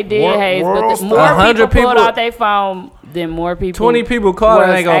sure they did, World- Hayes, world but star. more 100 people pulled people- out their phone than more people. 20 people called and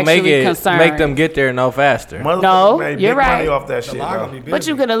was ain't gonna make actually it concerned. make them get there no faster. Motherfuckers No, made you're big money right. off that The shit, line bro. gonna be busy. But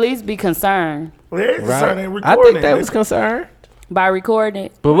you can at least be concerned Well, they ain't concerned, they I recording think that it. was concerned. by recording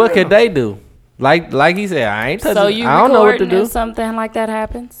it. But what could they do? Like he said, I ain't touching. So you I don't know what to recording do. if something like that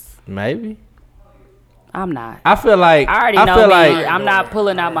happens? Maybe. I'm not. I feel like I already know feel me. like I'm not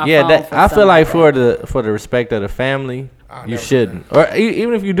pulling out my yeah. phone. For I feel something like that. for the respect of the family, you never shouldn't. Or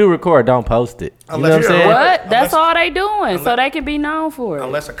even if you do record, don't post it. You know what I'm Unless saying? you're What? That's Unless- all they doing, so they can be known for it.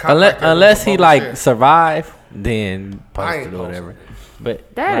 Unless a cop Unless right there unless doing he some like bullshit. survive, then post I it ain't or posting whatever.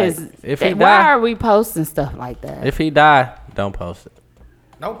 But That like, is. if he why die, are we posting stuff like that? if he die, don't post it.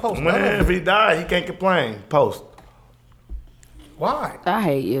 Don't post none Man, of if it. he died, he can't complain. Post. Why? I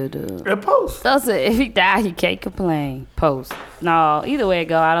hate you, dude. Yeah, post. So if he die, he can't complain. Post. No, either way it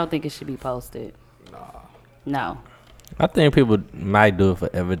go, I don't think it should be posted. No. I think people might do it for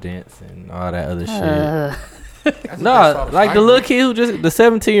evidence and all that other shit. Uh, No, like the little kid the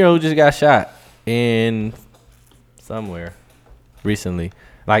 17-year-old who just got shot in somewhere recently.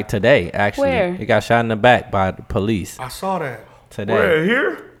 Like today, actually. Where? He got shot in the back by the police I saw that. today. Where,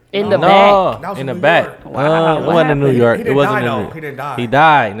 here? in the back. No, That was in in the New back. York. Wow, It what wasn't in New happened? York. He It didn't wasn't die, in though. New- He didn't die. He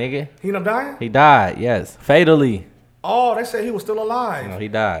died, nigga. He ended up dying? He died, yes. Fatally. Oh, they said he was still alive. No, he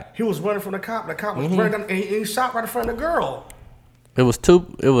died. He was running from the cop. The cop was Mm-hmm. running down, and he shot right in front of the girl. It was two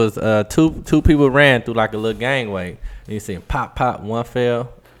people ran through like a little gangway. And you see him pop, one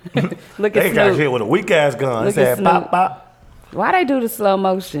fell. Look They at got Snoop. hit with a weak ass gun. Look They at said pop, Snoop. pop. Why they do the slow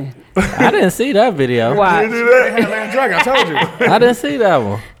motion? I didn't see that video. Why? Man, Dragon, I told you. I didn't see that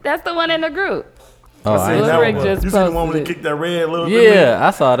one. That's the one in the group. Oh, I Seen ain't Lil that see Rick one. just You seen the one when he posted it. kicked that red little nigga? Yeah,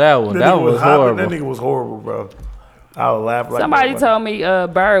 I saw that one. That nigga was hopping. horrible. That nigga was horrible, bro. I would laugh like Somebody that. told me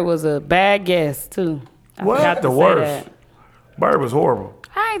Bird was a bad guest too. I What? forgot to The say worst. that. Bird was horrible.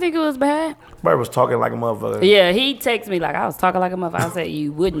 I didn't think it was bad. Bird was talking like a motherfucker. Yeah, he texted me like I was talking like a motherfucker. I said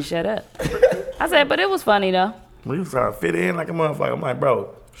you wouldn't shut up. I said, but it was funny though. He was trying to fit in like a motherfucker. I'm like, bro,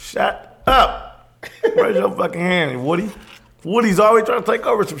 shut up. Raise your fucking hand, Woody. Woody's always trying to take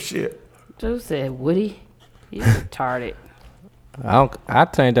over some shit. Drew said, Woody, you retarded. I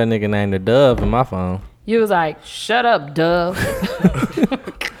changed that nigga name to Dove in my phone. You was like, shut up, Dove.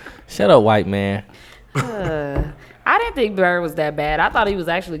 Shut up, white man. I didn't think Bird was that bad. I thought he was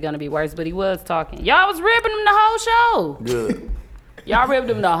actually gonna be worse, but he was talking. Y'all was ribbing him the whole show. Good. Y'all ribbed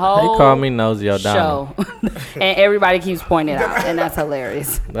him the They whole call me Nosy O'Donnell. show. And everybody keeps pointing it out, and that's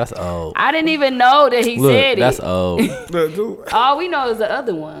hilarious. That's old. I didn't even know that he Look, said that's it. old. Look, dude. All we know is the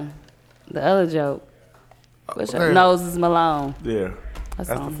other one. The other joke. What's your damn. nose is Malone. Yeah. That's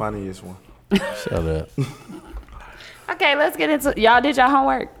the on. funniest one. Shut up. Okay, let's get into y'all did your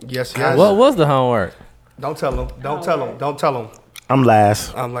homework. Yes. What was the homework? Don't tell them. Don't tell them. Don't tell them. I'm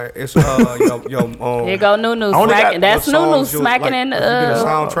last. I'm like, it's Here go Nunu only got smacking. That's what Nunu songs you smacking like, in the if you get a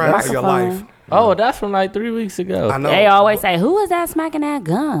soundtrack of your microphone. life. Oh, that's from like 3 weeks ago. I know. They always say, "Who is that smacking that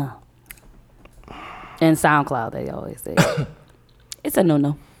gun?" In SoundCloud, they always say, "It's a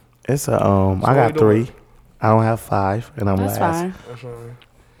Nunu." It's a I what got you doing? 3. I don't have 5, and I'm That's last. fine.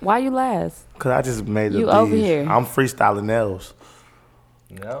 Why you last? Cause I just made You these. over here. I'm freestyling nails.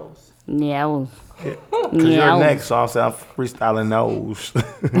 Nose. Yeah. Cause you're next, so I'm saying I'm freestyling nose.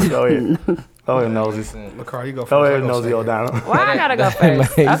 Go ahead. Go ahead, Nosy. McCarr, you go first. Go I ahead, go Nosy second. O'Donnell. Why I gotta go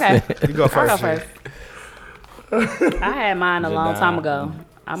first? Okay, You go I'll first. go Jay. first. I had mine a long time ago.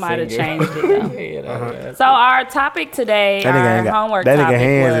 I might have Sing changed it though. So our topic today, That nigga our ain't got. homework That nigga topic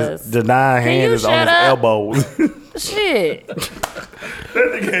hands was is the 9 you hands is on shut his up? elbows. shit. That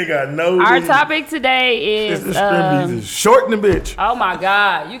nigga ain't got no. Our topic today His is extremities is short in the bitch. oh my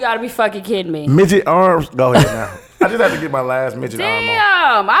god, you gotta be fucking kidding me. Midget arms. Go ahead now. I just have to get my last midget arm on.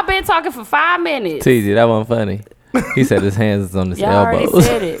 Damn, I've been talking for 5 minutes. TZ, that wasn't funny. He said his hands is on his Y'all already elbows.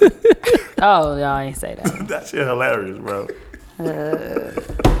 said it. Oh, y'all ain't say that. That shit hilarious, bro.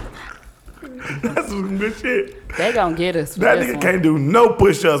 That's some good shit. They gonna get us. For That this nigga one. can't do no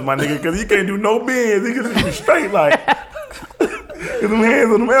push-ups, my nigga, because he can't do no bends. He can just be straight like. Get them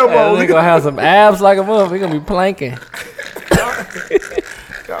hands on them He elbows. gonna have some abs like a mother. He gonna be planking.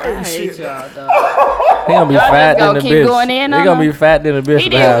 I hate y'all, dog. He gonna be Y'all just fat gonna than a keep bitch. going in He on gonna him? be fat than a bitch. He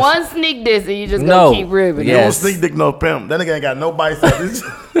in the did house. one sneak this and you just No. gonna keep ribbing. You Yeah. don't Yes. sneak dick no pimp. That nigga ain't got no biceps.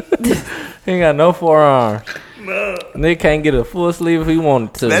 He ain't got no forearm. Nigga can't get a full sleeve if he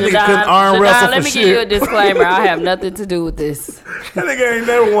wanted to. That nigga Jadon, couldn't arm Jadon, wrestle let for me give you a shit. disclaimer. I have nothing to do with this. That nigga ain't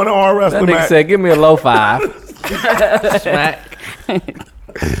never won an arm That wrestling nigga match. said, "Give me a low 5." Smack.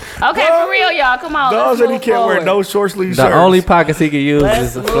 Okay, for real, y'all. Come on. Dog Let's said he move can't wear forward. no short sleeve The shirts. only pockets he could use Let's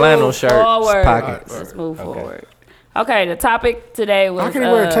is a flannel move shirt forward. pockets. Let's move forward. Okay, the topic today was. How can he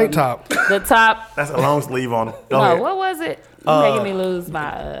wear a tank top? The top. That's a long sleeve on him. Go No, ahead. what was it? You're making me lose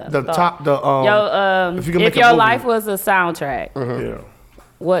my. The thought. top, the Yo, if you can if make a your movie. life was a soundtrack, Yeah.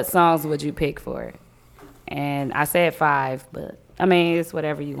 what songs would you pick for it? And I said 5, but I mean it's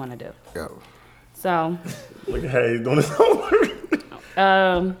whatever you want to do. Yeah. So, Look at how he's doing his homework.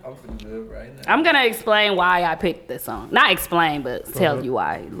 I'm gonna explain why I picked this song. Not explain, but tell you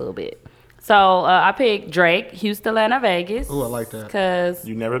why a little bit. So I picked Drake, Houston, Atlanta, Vegas. Ooh, I like that. Because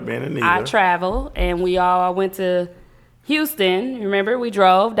You never been in I either. travel and we all went to Houston. Remember, we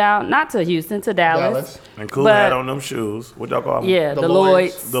drove down not to Houston to Dallas. And Cool But- had on them shoes. What y'all call them? Yeah, The the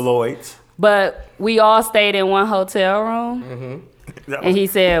Lloyds. Lloyds. The Lloyds. But we all stayed in one hotel room. That And he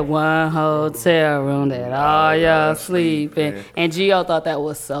said, one hotel room that all y'all sleep in. And Gio thought that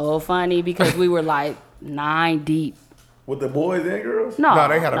was so funny because we were like 9 deep. with the boys and girls? No,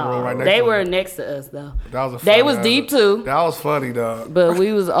 they had a room right next They to were them. next to us though. That was a They funny- was that deep a- too, That was funny, dog. but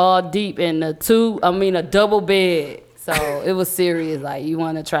we was all deep in a double bed. So it was serious. Like you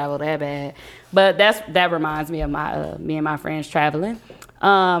want to travel that bad, but that reminds me of my me and my friends traveling.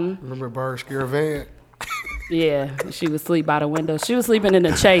 Remember Bird Scare Van? Yeah, she would sleep by the window. She was sleeping in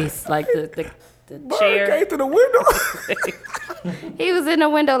the chase, like the Bird chair. came through the window. He was in the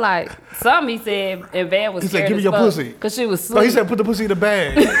window like something. He said, and Van was He said, scared "Give me as your fuck pussy." because she was No, sleeping. he said, put the pussy in the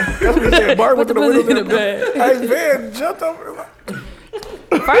bag. That's what he said. Bird went to the the window pussy in the bag. Hey, Van jumped over.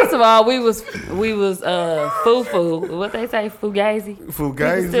 First of all, we was foo-foo. What they say, fugazi?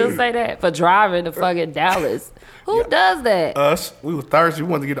 Fugazi. You still say that for driving to fucking Dallas. Who does that? Us, we was thirsty. We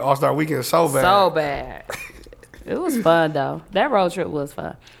wanted to get the All-Star Weekend so bad. So bad. It was fun though. That road trip was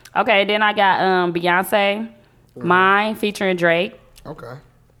fun. Okay, then I got Beyonce, Mine featuring Drake Okay.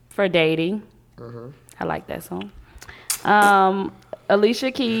 for Dating. I like that song.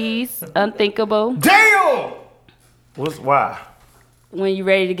 Alicia Keys, Unthinkable. Damn! Why? When you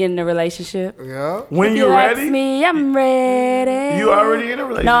ready to get in a relationship. Yeah. When If you ask ready? me, I'm ready. You already in a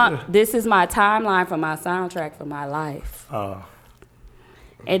relationship? No, this is my timeline for my soundtrack for my life. Oh.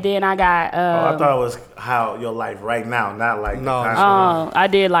 And then I got I thought it was how your life right now, not like No. the kind I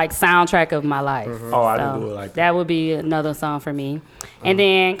did like soundtrack of my life. Oh, I didn't do it like that. That would be another song for me. And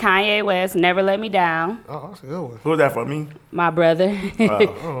then Kanye West, Never Let Me Down. Oh, that's a good one. Who's that for me? My brother,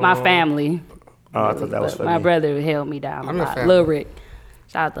 my family. Oh, I thought that was But for my me. brother held me down I'm a a lot. fan. Lil Rick.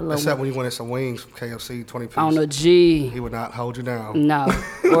 Shout out to Lil Except Rick. when you wanted some wings from KFC, 20 piece. On a G. He would not hold you down. No.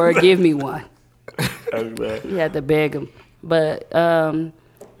 Or give me one. Okay. You had to beg him. But and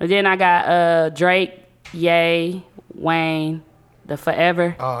then I got Drake, Ye, Wayne, the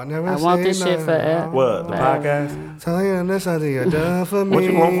Forever. Oh, never I want this say shit nothing. forever. What, the podcast? Tell you this something you done for me. What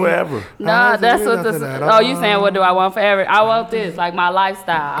you want forever? Nah, don't that's do what nothing the. at Oh, you all. saying what do I want forever? I want this, like my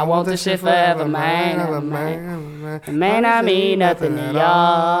lifestyle. I want this shit forever, man. Man, I mean nothing to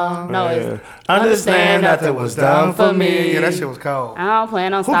y'all. No, it's Understand nothing was done for me. Yeah, that shit was cold. I don't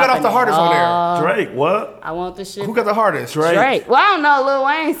plan on Who stopping. got off the hardest on there? on there? Drake, what? I want this shit. Who got the hardest? Drake. Well, I don't know. Lil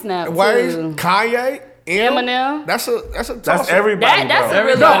Wayne snapped Wayne, too. Kanye, Eminem. That's a That's toss-up. everybody, That's bro. a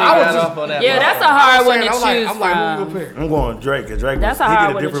really No, I was good just- off on that Yeah, one. that's a hard one to I'm like, choose who you from. gonna pick? I'm going Drake, because Drake That's was, a he hard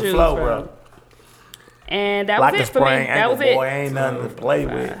get a one to different choose flow, from. bro. And that Like was a it for me. spring That ankle, was it. boy, ain't nothing to play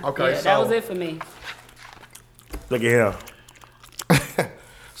with. Okay, Yeah, so that was it for me. Look at him.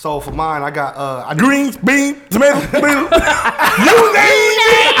 So for mine, I got Greens, beans, tomatoes, tomatoes. You name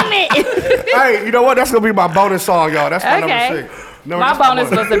it. Damn it! Hey, you know what? That's gonna be my bonus song, y'all. That's my Okay. number 6. No, My that's bonus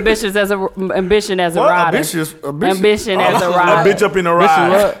bonus. was ambition as a What? rider. Ambitious. Ambition as a A rider. bitch up in the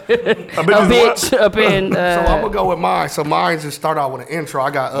ride. A bitch up in. So I'm gonna go with mine. So mine just start out with an intro. I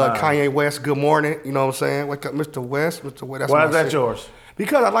got Kanye West, Good Morning. You know what I'm saying? Wake up, Mr. West. Mr. West. That's Why my is that shit. yours?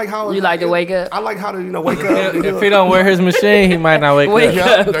 Because I like how You like to wake up? I like how to wake up. If he don't wear his machine, he might not wake Wake up. Yeah,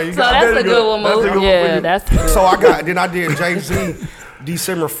 up. there you So go. that's There a you good go. one, That's a Mo. good one. Yeah, that's good. So then I did Jay-Z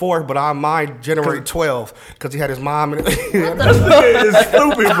December 4th, but I mine January 12th because he had his mom. It's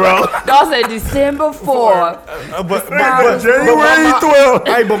stupid, bro. Y'all said December 4th. but January 12th.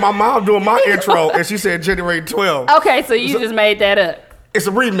 Hey, but my mom doing my intro and she said January 12th. Okay, so you just made that up. It's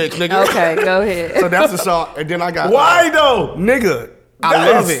a remix, nigga. Okay, go ahead. So that's the song. And then I got Why though? nigga. I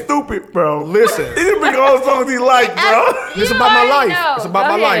That love is it. stupid, bro. Listen. He didn't pick all the songs he liked, bro. It's You about my already life. know. It's about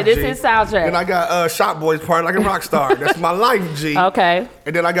Go my ahead. life. This G. is soundtrack. And I got Shot Boys Party Like a Rock Star. That's my life, G. Okay,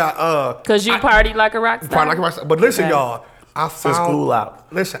 And then I got because you party like a rock star. Party Like a Rock Star. But listen, Okay. y'all. I Since found school out.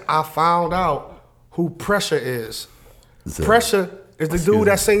 Listen, I found out who Pressure is. Pressure is the dude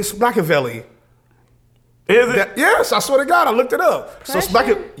that sings Splackavelli. Is it? Yes, I swear to God, I looked it up. So Pressure?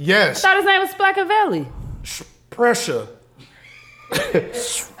 Splackavelli, I yes, thought his name was Splackavelli. Pressure.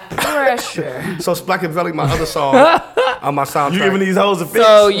 Pressure. So Splackavelli, my other song on my soundtrack. You giving these hoes a fix?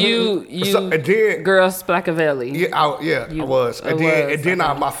 So you So- and then- girl Splackavelli. Yeah, I was. And then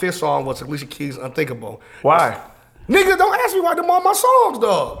okay. my fifth song was Alicia Keys' Unthinkable. Why? Nigga, don't ask me why them all my songs,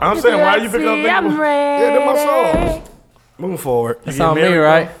 though. I'm saying, why you pick up I'm things? ready. Yeah, them my songs. Moving forward. It's on me,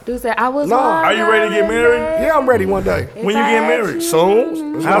 right? Dude said I was. No. Are you ready to get married? Yeah, I'm ready one day. When you get married?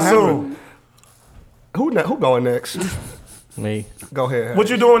 Soon. It's How gonna soon? happen. Who going next? Me. Go ahead. What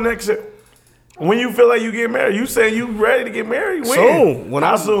you doing next year? When you feel like you get married? You saying you ready to get married? When? Soon.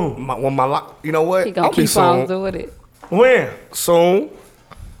 How soon? When my life, you know what? He gonna I'll be keep on soon. doing it. When? Soon.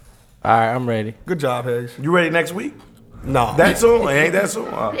 All right, I'm ready. Good job, Hayes. You ready next week? No. That soon? Ain't that soon?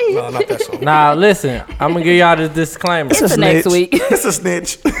 Oh. no, not that soon. Nah, listen, I'm gonna give y'all this disclaimer. It's the next Snitch. week. It's a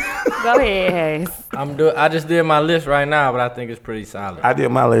snitch. Go ahead, Hayes. I just did my list right now, but I think it's pretty solid. I did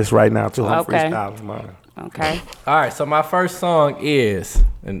my list right now too. I'm Okay. freestyling mine. Okay. All right, so my first song is,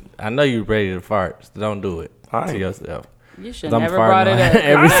 and I know you ready to fart, so don't do it I to ain't. yourself. You should I'm never farting brought it on up.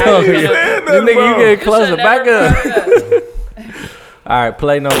 every I song. ain't You even- said nigga, you bro. getting closer. Back up. All right,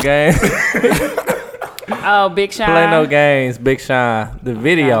 play no games. Oh, Big Sean. Play no games. Big Sean. The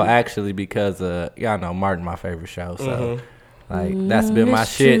video actually because y'all know Martin my favorite show, so like that's been my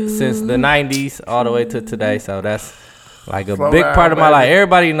shit since the '90s all the way to today. So that's like a Slow big down, part of my baby. life.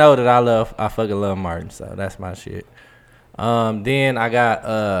 Everybody know that I fucking love Martin, so that's my shit. Then I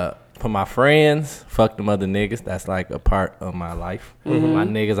got for my friends, fuck them other niggas. That's like a part of my life. My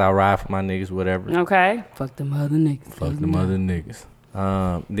niggas, I ride for my niggas, whatever. Okay. Fuck them other niggas. Fuck them other niggas.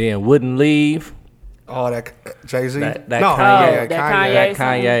 Then wouldn't leave. Oh, that Jay-Z? That no, Kanye. yeah, That Kanye. That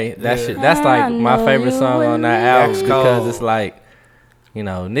Kanye, that Yeah. shit. That's like my favorite song on that album That's because cold. it's like, you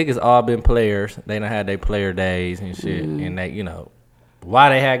know, niggas all been players. They done had their player days and shit, and they, you know, why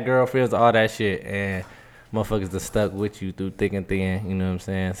they had girlfriends, all that shit, and motherfuckers that stuck with you through thick and thin. You know what I'm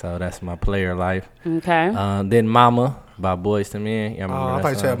saying? So that's my player life. Okay. Then Mama by Boyz II Men. Y'all Oh, remember I that thought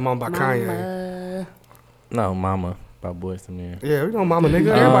you song? said Mom by Kanye. No, Mama by Boyz II Men. Yeah, we know Mama, nigga.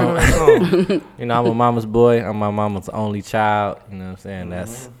 Everybody know that song. You know, I'm a mama's boy. I'm my mama's only child. You know what I'm saying?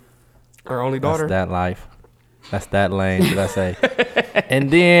 That's Her only That's daughter. that life. That's that lane, should I say. And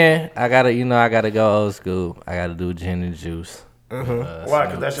then I gotta go old school. I gotta do gin and juice. Why?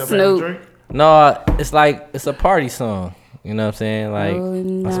 Because that's your Snoop. favorite drink? No, it's like, it's a party song. You know what I'm saying?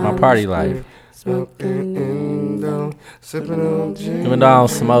 Like, that's my party life. Smoking, sipping on gin. Even though I don't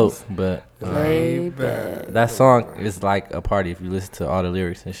smoke, but Laid back. that song is like a party if you listen to all the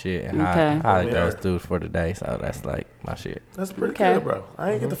lyrics and shit and Okay. how it goes through for the day. So that's like my shit. That's pretty Okay. good, bro.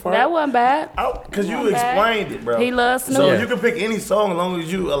 I ain't get the far. That wasn't bad. Because you Not bad. explained it, bro. He loves Snoop. So you can pick any song as long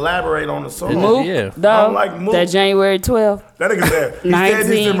as you elaborate on the song. Mook, Yeah. I though, don't like Mook. that January 12th. That nigga said, he said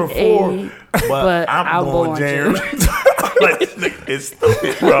December 4, but I'm born January. Like, this nigga is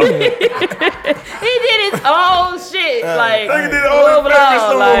stupid, bro. He did his own shit. Like, Nigga did full all the favorite blown.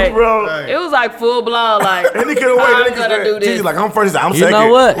 songs, Like, bro. it was like full blown. Like, And he could have I'm waited. gonna do Nigga this. said, like, I'm first, I'm You second. know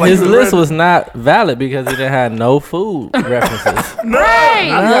what? Like, His you list ready? was not valid because he didn't have no food references.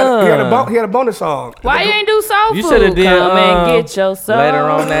 Right. He had a bonus song. Why you ain't do soul You food? shoulda did, Come and get your soul later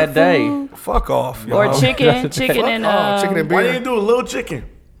on that day. food. Fuck off. Or y'all. chicken and Chicken and Why beer. didn't you do a little chicken?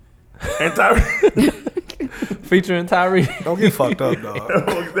 And Tyree. Featuring Tyree. Don't get fucked up, dog. Don't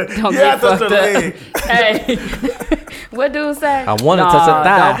Yeah, I get touched fucked her up. leg. Hey, what dude say? I wanna touch a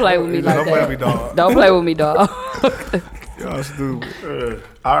thigh. Don't play with me like Don't that. play with me, dog. Don't play with me, dog. Y'all stupid.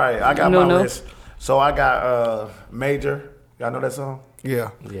 All right, I got No, my no. list. So I got Major. Y'all know that song? Yeah.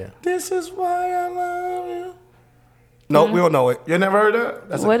 Yeah. This is why I love you. No, we don't know it. You never heard that?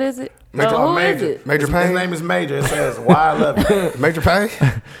 That's What is it? Major- Who is Major. it? Major His Payne? name is Major. It says why I love you. Major Payne?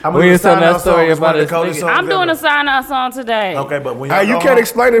 I'm We gonna ain't telling sign that out story song. It's one about of the this coldest nigga. songs I'm doing ever. a sign out song today. Okay, but when Hey, y'all you go can't home-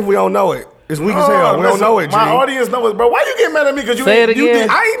 explain it if we don't know it. It's weak as hell. We don't listen, know it, G. My audience knows it, bro. Why you get mad at me? Because you Say ain't- it you again. did.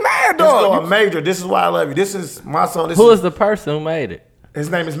 I ain't mad, This is dog. called Major. This is why I love you. This is my song. This Who is is the person who made it? his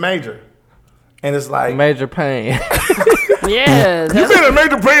name is Major, and it's like Major Payne. Yeah, you that's been a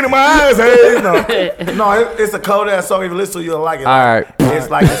major pain in my eyes. Hey, no, it's a cold ass song. If you listen to, it, you'll like it. All right. It's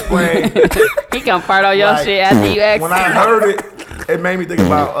like explain. he can fart on your Like, shit after you ask. When I heard it, it made me think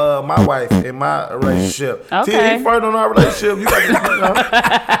about my wife and my relationship. See, Okay. he farted on our relationship. You got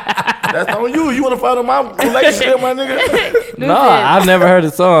to, that's on you. You want to fight on my relationship, my nigga? No, I've never heard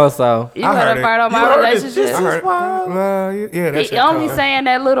the song, so. You I want heard to it. fart on You my heard it. relationship? This I is heard. why. Yeah, that's He only saying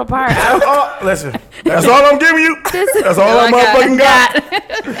that little part. Oh, listen, that's all I'm giving you. That's all I motherfucking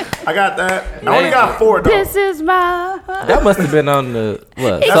got. I got that. I only got 4 though. This is my. That must have been on the,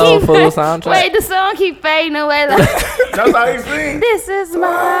 what, He Soul keep- Food soundtrack? Wait, the song keep fading away. Like, That's how he sing. this is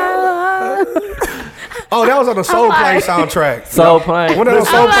my. Oh, that was on the Soul like- Play soundtrack. Soul Plane. Was that on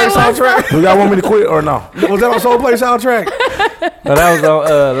Soul like, Play what's soundtrack? Do y'all want me to quit or no? Was that on Soul Play soundtrack? No, that was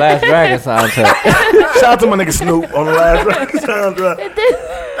on Last Dragon soundtrack. Shout out to my nigga Snoop on the last soundtrack.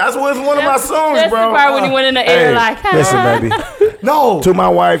 That's what's one of my songs, That's bro. the part when he went in the air Hey, like. listen, baby. No. To my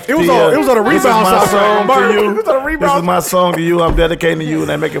wife, It was Tia, on- it was on a this is Rebound my soundtrack. song Mark, to you. it was on a This Rebound is my song to you. I'm dedicating to you, and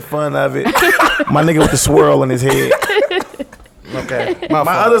they making fun of it. My nigga with the swirl in his head. Okay. My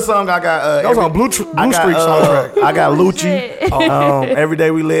other song I got. That was on Blue Streak soundtrack. I got Lucci. Every Day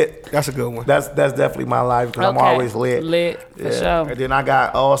We Lit. That's a good one. That's definitely my life because I'm always lit. Lit, for sure. And then I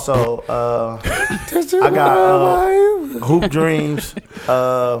got also I got Hoop Dreams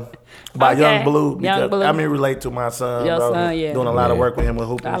by Okay. Young Blue. Young Because Blue. I mean relate to my son, Your bro. son, yeah. Doing a lot of work with him with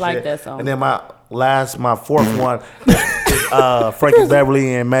hoop I and like shit. that song. And then my fourth one is Frankie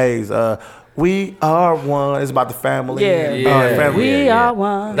Beverly and Maze. We are one. It's about the family. Yeah. Family. We are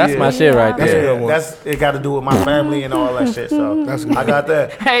one. That's my shit right That's a there. good one. That's it. Got to do with my family and all that shit. So That's good. I got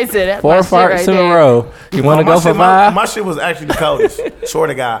that. Hey, said that's 4 my shit farts right in a there. row. You want to My go for shit- 5? My shit was actually the coldest. Swear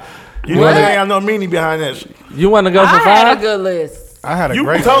to God. You know What? there ain't no meaning behind that shit. You want to go for I had a 5? good list. I had a You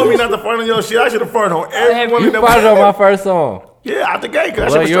great told me not to fart on your shit. I should have farted on every one You of them. farted on my first song. Yeah, out the gate.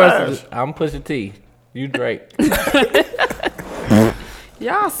 Cause Well, that shit yours, was trash. I'm Pusha T. You Drake.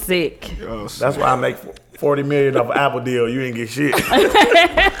 Y'all sick. That's why I make 40 million off an Apple deal. You ain't get shit.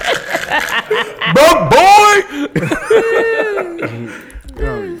 Broke boy.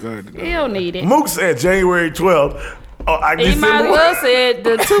 You don't need it. Mook said January 12th. Oh, I He might as well said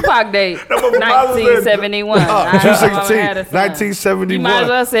the Tupac date, what my mama said. 1971. June I- my mama 16, had a son. 1971. You might as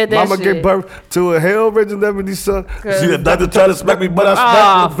well said that Mama shit. gave birth to a hell-risen 70 son. See, the doctor tried to smack me, but I Oh,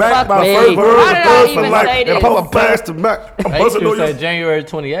 smacked back. fuck My me. first word Why did I was even for life. say And this? Papa passed the Mac. I'm I busting used on to you. say January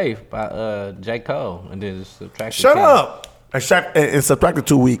 28th by J. Cole, and then just subtract. Shut up. And subtracted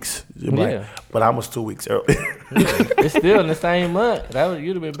 2 weeks. You're like, Yeah. but I was 2 weeks early. It's still in the same month.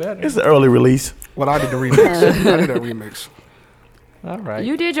 You'd have been better. It's an early release. Well, I did the remix. I did that remix. All right.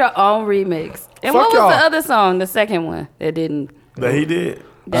 You did your own remix. And Fuck what was y'all. the other song, the second one that didn't? That he did. it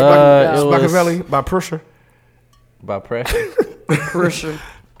was Machiavelli by Prussia. by pressure. Pressure.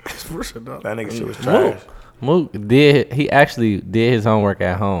 Prussia, dog. That nigga shit was trash. Mook actually did his homework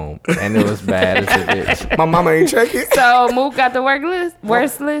at home, and it was bad as a bitch. My mama ain't check it. So Mook got the work list,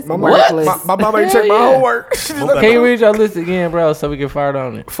 worst list. My Work mama, list. my mama ain't check my homework. She just Can you read your list again, bro, so we can fart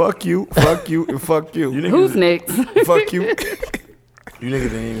on it? fuck you, and fuck you. Who's next? Fuck you. You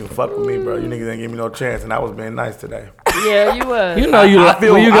niggas didn't even fuck with me, bro. You niggas didn't give me no chance, and I was being nice today. Yeah, you was. You know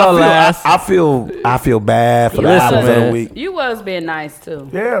when you go last. I feel bad for the Listen, albums of man. the week. You was being nice too.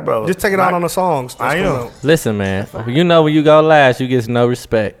 Yeah, bro. Just take it out on the songs. I am. Listen, man. You know when you go last, you get no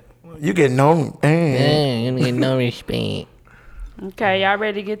respect. You get known. You get no respect. Okay, y'all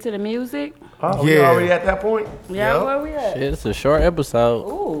ready to get to the music? Oh, we Yeah. already at that point? Yeah, where we at? Shit, it's a short episode.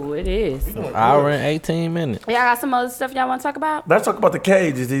 Ooh, it is. Hour and 18 minutes. Y'all got some other stuff y'all want to talk about? Let's talk about the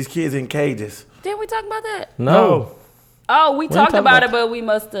cages. These kids in cages. Didn't we talk about that? No. Oh, we talked talk about about it, but we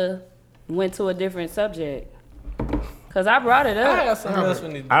must have went to a different subject. Cause I brought it up.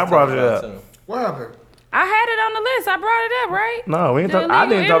 I brought it up. What happened? I had it on the list. I brought it up, right? No, we ain't The talk. I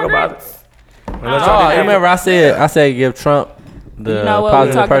didn't illegal talk about it. immigrants. Oh, you remember I said give Trump the You know what? We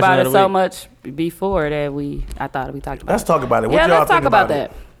positive talked person about of it the so week. much before that I thought we talked about Let's it. talk about it. What Yeah, y'all let's talk think about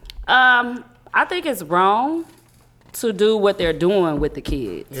it? that. I think it's wrong to do what they're doing with the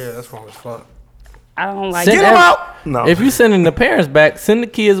kids. Yeah, that's wrong as fuck. I don't like Send Get that. them out. No. If you sending the parents back, send the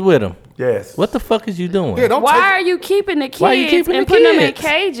kids with them. Yes. What the fuck is you doing? Yeah, don't Why take. are you keeping the kids Why you keeping and the putting them in kids?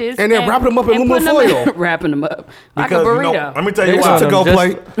 cages And then wrapping them up in and aluminum putting them foil? wrapping them up like Because, a you know, burrito? let me tell you They what. want It's a them to-go just-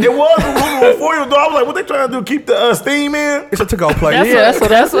 plate. It was aluminum foil, though. I was like, what they trying to do? Keep the steam in? It's a to-go plate.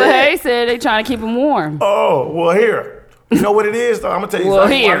 That's what Hay said. They trying to keep them warm. Oh, well, here. You know what it is, though? I'm going to tell you Well,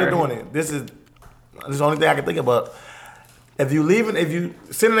 something. Why here. they're doing it. This is the only thing I can think about. If you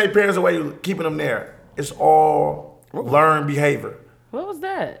sending their parents away, you keeping them there, it's all learned behavior. What was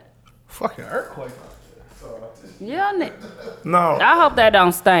that? Fucking earthquake. Yeah, No. I hope that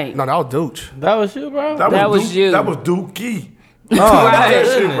don't stink. No, that was douche. That was you, bro. That was you. That was Dookie. Oh, Right. that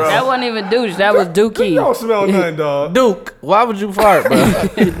shit, bro. That wasn't even douche. That was You Dookie. don't smell nothing, dog. Duke, why would you fart, bro?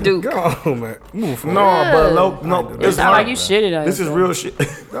 Duke. Go on, man. Move from No, but no. It's not like you shitted on This is yourself. real shit.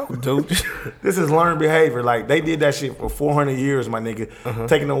 that was douche. This is learned behavior. Like they did that shit for 400 years, my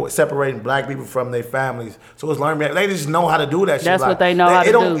nigga. Separating black people from their families. So it's learned behavior. They just know how to do that shit. That's like, what they know how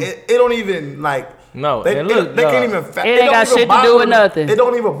to do. It don't even like. No, they, and they, look, they can't dog, even. It ain't got shit to do with nothing. It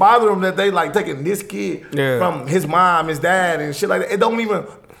don't even bother them that they like taking this kid from his mom, his dad, and shit like that. It don't even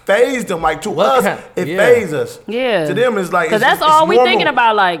phase them. Like to us, it phases us. Yeah. To them, it's like Because it's that's all we normal. thinking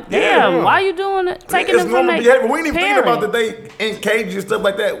about. Like, damn, Yeah. why you doing it? Taking It's them from normal their behavior. We ain't even thinking about that parent. they in cages and stuff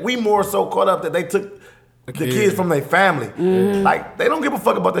like that. We more so caught up that they took the kids from their family. Mm-hmm. Like they don't give a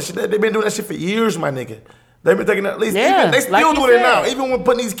fuck about that shit. They've been doing that shit for years, my nigga. They've been taking at least Yeah, even they still like you doing it now. said. Even when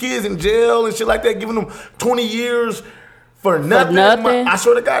putting these kids in jail and shit like that, giving them 20 years for nothing. nothing. I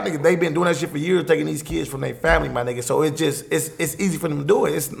swear to God, nigga, they've been doing that shit for years, taking these kids from their family, my nigga. So it's easy for them to do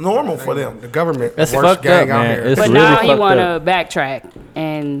it. It's normal for them. The government, That's worst fucked gang up, out man. here. It's But really now he fucked want up. to backtrack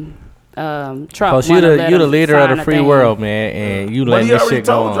and Trump. Cause you wanna the let you the him leader of sign the a free thing. world, man, and you But letting he this already shit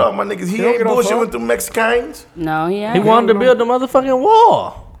go told y'all, on. my niggas, he don't ain't get no bullshitting fuck. through Mexicans. No, he ain't. He wanted to build the motherfucking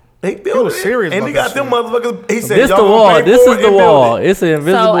wall. He built was it. serious And he about got them motherfuckers. He said, This y'all the gonna wall. pay This for is it the and build wall. it. It's an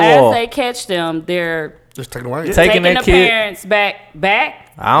invisible So wall. as they catch them, they're Just taking away. Take- taking that the kid- parents back.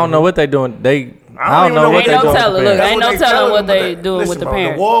 I don't know what they doing. I don't even know know what what they Ain't no doing. telling. with the Look, parents. ain't no That's telling they what they them, but doing with listen, the bro,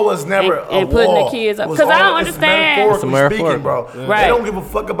 parents. The wall was never And a putting the wall. kids up. It was 'Cause I don't all- it's understand. It's metaphorically metaphorical. speaking, bro. Right. They don't give a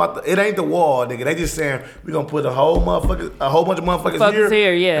fuck about it ain't the wall, nigga. They just saying we gonna put a whole bunch of motherfuckers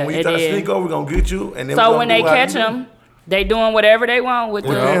here, yeah, And when you it try to is. sneak over, we gonna get you. And then we So gonna when do they how catch you do. them, they doing whatever they want with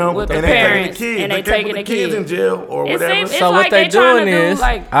the parents, and they taking the kids in jail or It whatever. seems- So It's what like they they trying doing to do, is,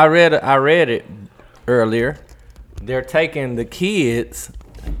 like- I read it earlier. They're taking the kids.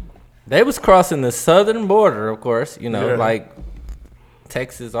 They was crossing the southern border, of course. You know, Yeah. like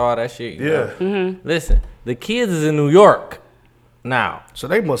Texas, all that shit. you Yeah. know. Mm-hmm. Listen, the kids is in New York now. So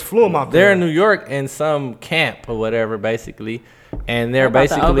they must flew them out They're there. in New York in some camp or whatever, basically, and they're about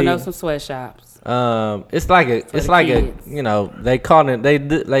to open basically. up some sweatshops. It's like the kids. you know, they call it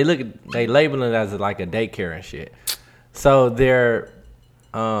they label it as like a daycare and shit. So they're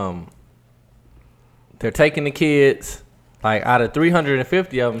taking the kids, like out of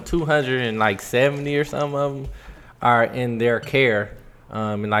 350 of them, 270 or some of them are in their care,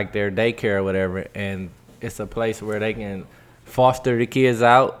 in like their daycare or whatever, and it's a place where they can foster the kids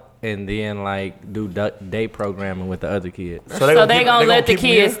out and then like do day programming with the other kids. So they gonna let the keep them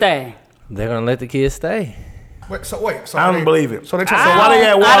kids here? stay. They're gonna let the kids stay. So I don't believe it. So they So took why they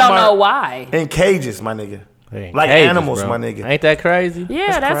at Walmart? I don't know why. In cages, my nigga. They in Like cages, animals, bro. my nigga. Ain't that crazy?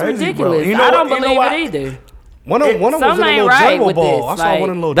 Yeah, that's crazy, bro. ridiculous. You know I don't what- you know believe what? it either. One of them was in a Something little ain't right gerbil with ball. this, I saw like- one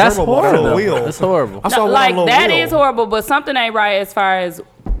in a little That's gerbil ball. That horrible. little wheel. That's horrible. I saw No, one on like a little that wheel. is horrible, but something ain't right as far as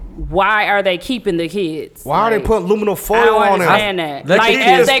why are they keeping the kids? Why are they Like, putting aluminum foil I don't on it? understand that. Let Like the as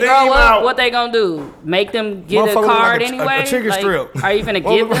kids they steam grow up, out. what they gonna do? Make them get a Motherfucker look card like a anyway? chicken Like, strip. are you finna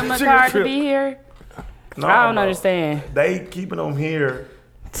Motherfucker give like them a a chicken card strip. to be here? No, I don't bro. understand. They keeping them here.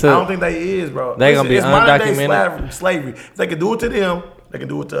 So- I don't think they is, bro. They gonna be it's modern-day undocumented? slavery. If they can do it to them, they can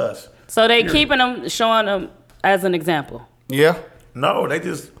do it to us. So they keeping them, showing them as an example. Yeah. No, they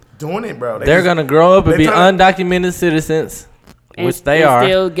just doing it, bro. They're gonna grow up and they be tryna- undocumented citizens, And, which they and are,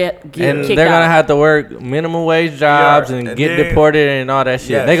 Still get and kicked they're gonna out. have to work minimum wage jobs Yeah, and and get then- deported and all that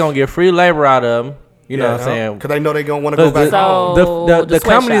shit. Yes. They're gonna get free labor out of them. You know Yeah. what I'm saying? Because they know they gonna want to go back The, home. So- the the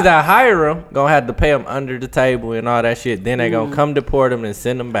companies sweatshop. that hire them gonna have to pay them under the table and all that shit. Then they gonna come deport them and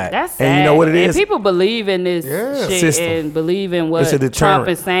send them back. That's sad. And you know what it And is? people believe in this Yeah. shit System. and believe in what It's a Trump deterrent.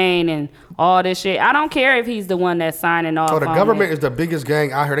 is saying and all this shit. I don't care if he's the one that's signing off. So the on government it. is the biggest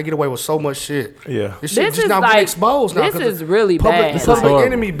gang out here. They get away with so much shit. Yeah. This shit This just is now like- being exposed now. this 'cause is the really public, bad. The This is public horrible.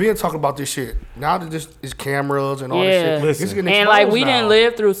 enemy been talking about this shit. Now that this is cameras and all this Yeah. shit. Listen. It's getting And like exposed we now. didn't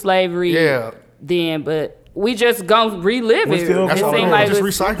live through slavery Yeah. then, but we just gonna relive We it. still- It That's all seemed it like is. Just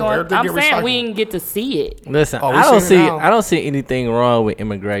it's recycle. going- Everything I'm get saying we recycled. didn't get to see it. Listen, Oh, we I don't seen it see now. I don't see anything wrong with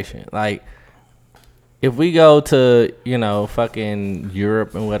immigration. Like if we go to, fucking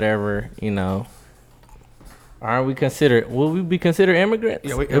Europe and whatever, aren't we considered will we be considered immigrants?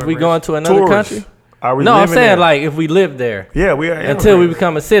 Yeah, we if we immigrants. go into another Tourists. country? Are we No, I'm living saying there? like if we live there. Yeah, we are Until we immigrants.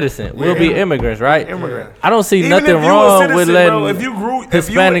 become a citizen, we'll be immigrants, right? Immigrants. I don't see Even nothing if you a wrong with citizen, letting bro, if you grew- if you-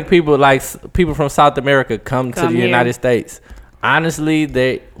 Hispanic people, like people from South America, come to Come the here. United States. Honestly,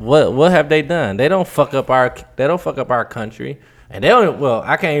 what have they done? They don't fuck up our country, and they don't. Well,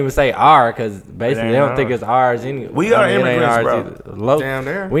 I can't even say our because basically ain't they don't ours. think it's ours anyway. We are it ain't immigrants, ours bro. either. Damn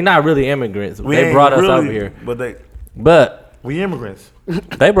near. We not really immigrants. We They ain't brought us really- over here, but but we immigrants.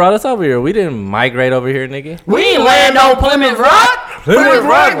 they brought us over here. We didn't migrate over here, nigga. We ain't land on Plymouth Rock. Plymouth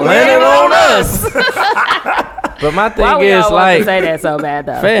Rock landed on us. But my Why thing we is all want like, to say that so bad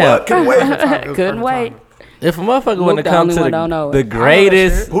though? fam, Couldn't wait. Couldn't wait. if a motherfucker Luke want to the come only to one don't know the it.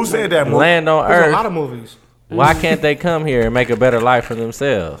 greatest Who said that? Mo? land on There's a earth, lot of movies. why can't they come here and make a better life for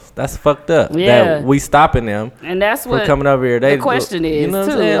themselves? That's fucked up. Yeah. That we stopping them And that's from what coming over here. They, the question is you know what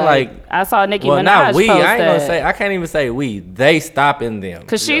too. I'm saying? Like, Like, I saw Nicki well, Minaj not we. post I ain't gonna that. say. I can't even say we. They stopping them.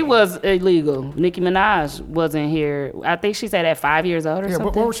 Cause she was illegal. Nicki Minaj wasn't here. I think she said at 5 years old or Yeah,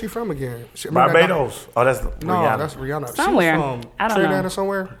 something. where was she from again? She, I mean, that- Barbados. Oh, that's No, Rihanna. that's Rihanna. Somewhere. She was from I don't Trinidad know. or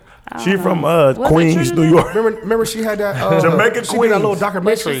somewhere. She from Was it Queens, New Trinidad? York. Remember she had that Jamaica she did Queens. that little But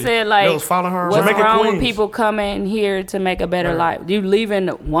documentary. she said that like, was following her. what's around. Jamaica wrong with Queens. people coming here to make a better life? You leaving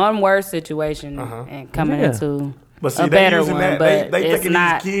one worse situation and coming Yeah. into But see, a they better using one, that. but They it's taking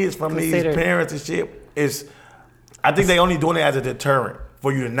not these kids from these considered. parents and shit. I think they only doing it as a deterrent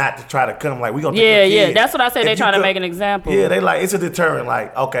for you to not to try to come. Like we gonna take Yeah, your yeah. kids. That's what I said. If They you trying to come- make an example. Yeah, they like it's a deterrent.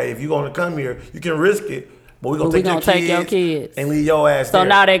 Like okay, if you gonna come here, you can risk it, but we gonna But we take your gonna take your kids kids. and leave your ass So there.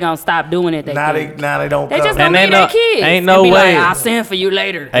 now they gonna stop doing it. now they don't. They come. just gonna And leave ain't their no- kids. ain't and no be way. Like, I'll send for you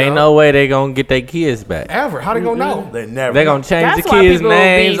later. Ain't no way they gonna get their kids back. Ever. How they gonna know? They never. They gonna change That's the why kids' people be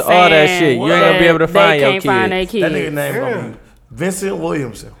names, all that saying shit. You ain't gonna be able to that find they your can't find their kids. That kids. nigga name gonna be Vincent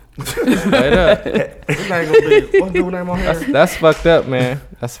Williamson. Straight up. His name gonna be what's dude name on here? That's fucked up, man.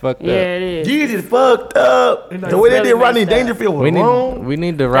 That's fucked Yeah, up. it is. You just fucked up. The way they really did Rodney messed up. Dangerfield was We wrong.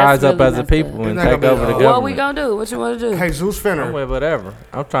 need to rise up really as a messed people up. and It's not take gonna be, over the what government. What we gonna do? What you wanna do? Hey, Zeus Finner. Well, whatever.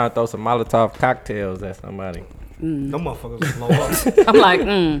 I'm trying to throw some Molotov cocktails at somebody. Them motherfuckers blow up. I'm like, I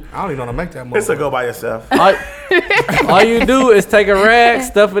don't even know how to make that It's a motherfucker. go by yourself. All you do is take a rag,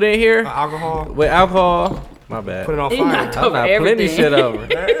 stuff it in here Alcohol. with alcohol. My bad. Put it on He fire. knocked I'm over not plenty everything. shit over.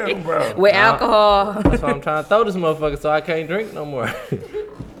 Damn, bro. With alcohol. That's why I'm trying to throw this motherfucker so I can't drink no more.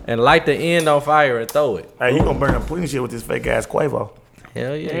 And light the end on fire and throw it. Hey, you gonna burn up plenty shit with this fake ass Quavo.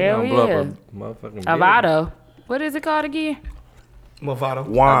 Hell yeah. Hell you gonna blow yeah. up a motherfucking Avado. What is it called again? Movado.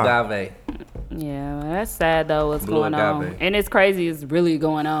 Wine. Agave. Yeah, that's sad though. What's Blue going on? agave. And it's crazy. It's really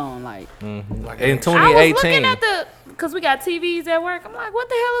going on. Like In I was 2018. looking at because we got TVs at work. I'm like, what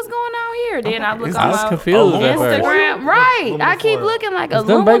the hell is going on here? Then I look I on was my confused at first. Instagram. Right. Aluminum I keep foil. looking like Is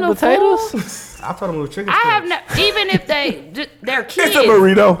them baked aluminum foil. potatoes? I told him it was chicken I have strips. no, even if they're kids. It's a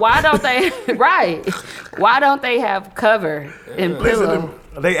burrito. Why don't they? Right. Why don't they have cover and pillow?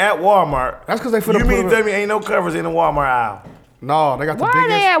 Listen, they at Walmart. That's because they finna You put mean it- tell me ain't no covers in the Walmart aisle? No, they got the Why are biggest.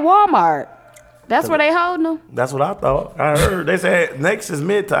 they at Walmart? That's where they holding them. That's what I thought. I heard they said next is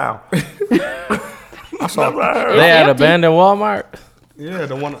Midtown. That's what I heard. They had empty. abandoned Walmart. Yeah,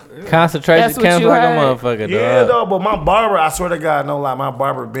 the one. Yeah. Concentration That's what camps you like a heard. motherfucker, Yeah, dog. though, but my barber, I swear to God, no lie, my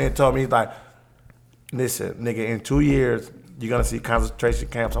barber Ben told me he's like, listen, nigga, in 2 years, you're going to see concentration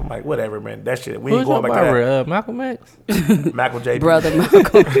camps. I'm like, whatever, man. That shit, we ain't Who's going your back to barber? Malcolm X? that. Michael J. Brother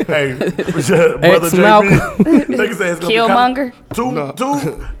Malcolm. Hey, brother Ex-Malcolm. Nigga said it's gonna be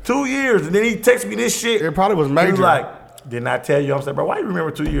Killmonger. 2 years. And then he texted me this shit. It probably was He major. was like, didn't I tell you? I'm saying, bro, why you remember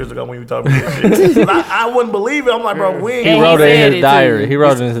 2 years ago when you told me this shit? I wouldn't believe it. I'm like, bro, we ain't. And He wrote it said in it his too. diary. He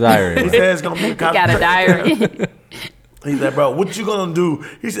wrote it in his He diary. said it's gonna be He got a diary. He said, bro, what you gonna do?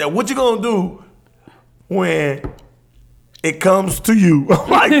 He said, what you gonna do when it comes to you? I'm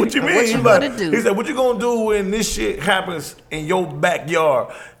like, what you mean? What you He's like, gonna do? He said, what you gonna do when this shit happens in your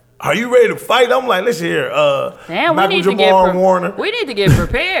backyard? Are you ready to fight? I'm like, listen here, Damn, we Michael need to Jamal get Warner. we need to get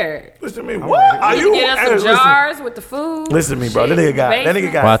prepared. Listen to me. What? Are We you? need to get us Hey, some listen. jars with the food. Listen to me, bro. That shit,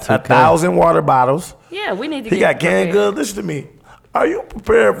 nigga got Y2K. 1,000 water bottles. Yeah, we need to He get got canned prepared. goods. Listen to me. Are you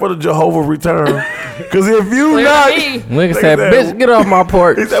prepared for the Jehovah return? Because if you Clear not, me. Nigga said, bitch, get off my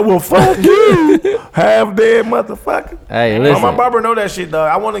porch. he said, well, fuck you, half dead motherfucker. Hey, My listen. barber know that shit, dog.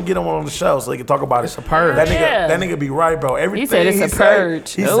 I want to get him on the show so he can talk about it. It's a purge. That nigga be right, bro. Everything He said it's a say,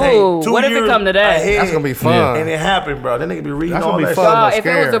 purge. he Ooh, say 2 what if it years come to that? ahead, That's gonna be fun. And it happened, bro. That nigga be reading That's all gonna be that fun. shit. Oh, I'm if it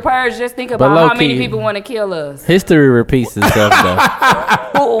was scared. a purge, just think But about how many low-key- people want to kill us. History repeats itself, though.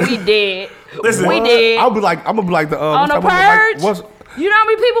 Oh, we did. Listen, we did. I'm gonna be like the On what's a that movie, purge? You know how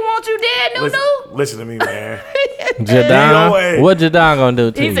many people want you dead, Nunu? Listen to me, man. Jadon, DOA. what Jadon gonna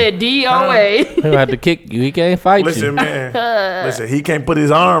do to He you? said DOA. He gonna have to kick you. He can't fight Listen, you. man. Listen, he can't put his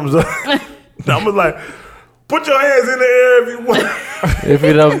arms up. I'm just like, put your hands in the air if you want. If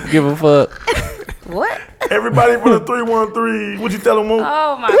you don't give a fuck. What? Everybody for the 313. What you tell them, Mo?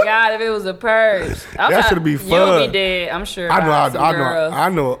 Oh my God! If it was a purge, That should be You'll fun. be dead. I'm sure. I by some know. girls. I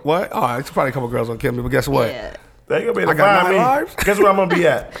know. What? Oh, it's probably a couple girls gonna kill me, but guess what? Yeah. They ain't gonna be able I to got find 9 me. lives. Guess where I'm gonna be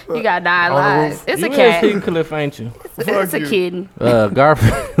at? You got 9 On the lives. roof. It's You a is cat. Heathcliff, ain't you? It's a you. kitten.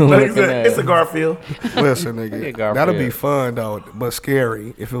 Garfield. Like looking at it's a Garfield. Listen, Yeah, nigga, Garfield. that'll be fun though, but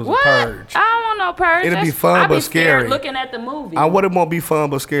scary if it was What? a purge. I don't want no purge. It'll be That's- fun, I'll but be scared scary. looking at the movie. I wouldn't want to be fun,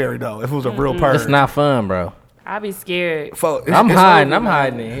 but scary though. If it was a real purge, It's not fun, bro. I'll be scared. I'm hiding. I'm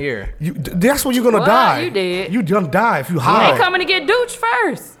hiding in here. That's when you're gonna Well, die. you did. You done die if you They hide. coming to get Dooch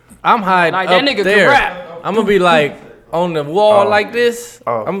first. I'm hiding Like, that up nigga can there. rap. I'm gonna be like on the wall like this.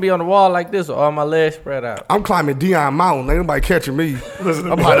 Oh. I'm gonna be on the wall like this with all my legs spread out. I'm climbing Dion Mountain. Ain't nobody catching me.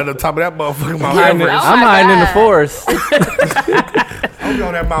 I'm hiding at the top of that motherfucking Mount Hiding in- Everest. Oh I'm my hiding in the God. forest. I'm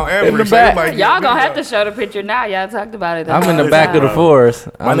going at Mount Everest. back. Ain't nobody Y'all getting gonna me have though. to show the picture now. Y'all talked about it. I'm in the whole back of the time. forest.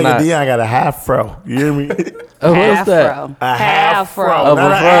 My I'm nigga not. Dion got a half fro. You hear me? Oh, what's that? Afro. A half fro. Afro.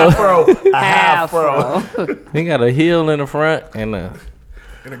 Not a a afro. A half fro. Afro. He got a heel in the front and a.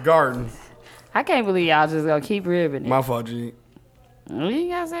 In the garden. I can't believe y'all just gonna keep ribbing it. My fault, G. You ain't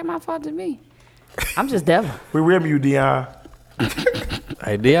gotta say my fault to me. I'm just devil. We rib you, Dion.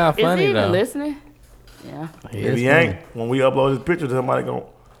 Hey, Dion Is he funny even though. listening? Yeah. He If is he funny. ain't, when we upload this picture, somebody gon'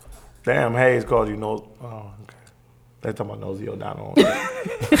 damn Hayes called you nose. Oh, okay. They talking about Nosy O'Donnell.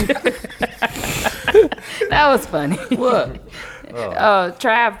 That was funny. What?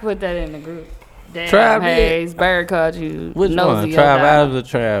 Trav put that in the group. Damn, Trav did? Hayes, Bird called you Which one? nosy. Trav O'Donnell. Adams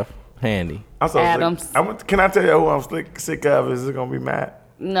or Trav Handy? I'm so Adams. sick. Can I tell you who I'm sick of? Is it gonna be mad?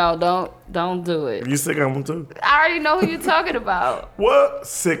 No, don't do it. You sick of them too? I already know who you're talking about. What?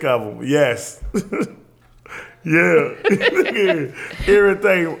 Sick of them? Yes. Yeah.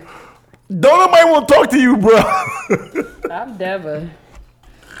 Everything. Don't nobody want to talk to you, bro. I'm Deva.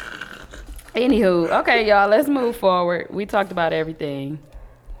 Anywho, okay, y'all, let's move forward. We talked about everything.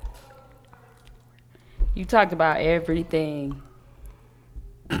 You talked about everything.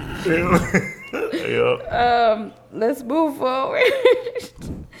 Yeah. Let's move forward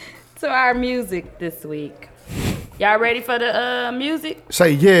to our music this week. Y'all ready for the music?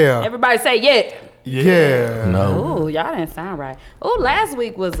 Say yeah. Everybody say yeah. Yeah. No. Ooh, y'all didn't sound right. Ooh, last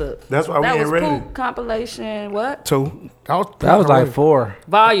week was a That's why we that ain't was ready. Poop compilation. What? 2. That was like 4.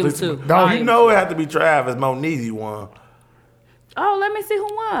 Volume 2. You Volume know it had to be Travis Monizy one. Oh, let me see who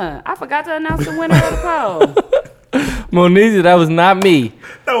won. I forgot to announce the winner of the poll. Monizy, that was not me.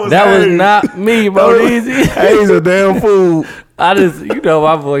 That was That was not me, Monizy. Hayes a damn fool. I just, you know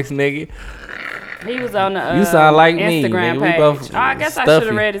my voice, nigga. He was on the You sound like me, Instagram nigga. We page. both Oh, I guess I stuffy.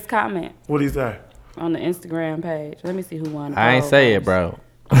 should have read his comment What'd he say? on the Instagram page. Let me see who won. The I ain't poll say it, first. bro.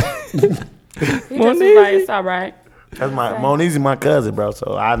 He just was like, it's all right. That's my Monizy, my cousin, bro.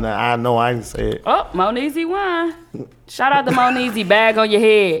 So I know I ain't say it. Oh, Monizy won. Shout out to Monizy. Bag on your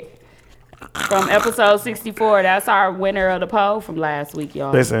head. From episode 64. That's our winner of the poll from last week,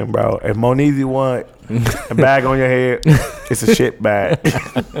 y'all. Listen, bro. If Monizy won a bag on your head, it's a shit bag.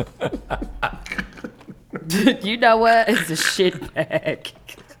 You know what? It's a shit bag.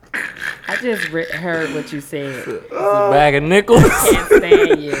 I just heard what you said. It's a bag of nickels. Can't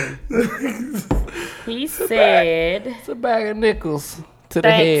stand you. He said, It's a bag of nickels to the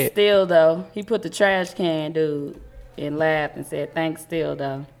thanks head. still, though. He put the trash can, dude, and laughed and said, thanks still,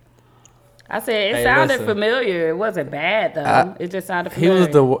 though. I said, it sounded listen. familiar. It wasn't bad, though. It just sounded He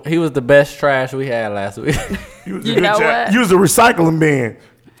familiar. was the best trash we had last week. You was You a good know chat. what? You was a recycling bin.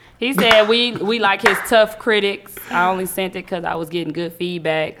 He said we like his tough critics. I only sent it because I was getting good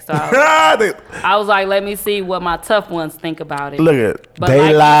feedback. So I was like, let me see what my tough ones think about it. Look at But they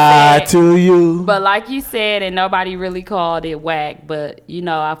like you lied said- to you. But like you said, and nobody really called it whack. But you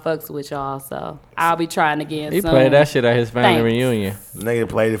know, I fucks with y'all, so I'll be trying again He soon. played that shit at his family Thanks. reunion. Nigga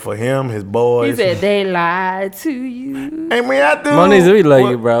played it for him, his boys. He said they lied to you. "Hey man, I do." Moniz, we love What-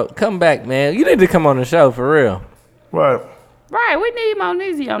 you, bro. Come back, man. You need to come on the show for real. Right. Right, we need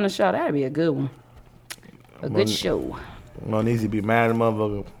Monizy on the show. That'd be a good one. A good show. Moniz be mad at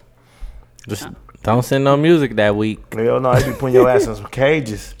motherfucker. Just don't send no music that week. Hell no, they be putting your ass in some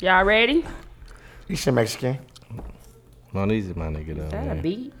cages. Y'all ready? You shit Mexican. Moniz is my nigga though, That a man.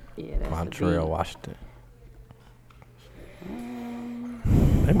 beat? Yeah, that's Montreal, Washington.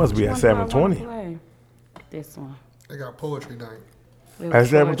 They must be at 720. This one. They got poetry night It was At poetry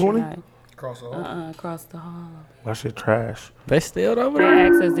 720? night. across the hall. Across the hall. That shit trash. They still over They there?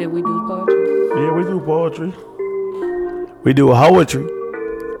 asked us if we do poetry. Yeah, we do poetry. We do poetry.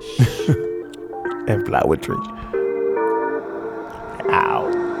 And flowetry.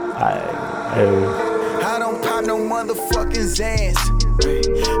 Ow. I don't pop no motherfucking Zans.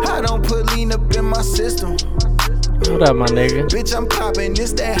 I don't put lean up in my system. What up, my nigga? Bitch, I'm popping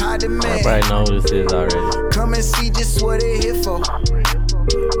this that high demand. Everybody know who this is already. Come and see just what they here for.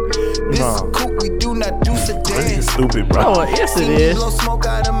 This No. is cool, we do not do This sedans. is stupid, bro. Oh, yes See it me is. blow smoke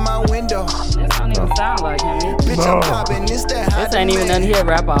out of my window. This don't even sound like him. Bitch, No. I'm popping this that high This ain't even nothing demand. he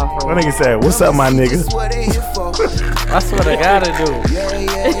rap off That for. nigga said, "What's up, my Come and see nigga?" just what they here for. That's what I gotta do. Yeah,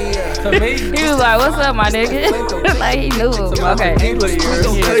 yeah, yeah. To me, He was like, "What's up, my nigga?" Like he knew him. Okay.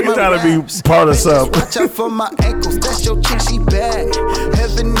 Nigga trying to be part of something. Watch out for my ankles, that's your chick, she bad.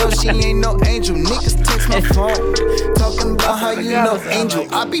 Heaven knows she ain't no angel. Niggas text my phone, talking about how you know angel.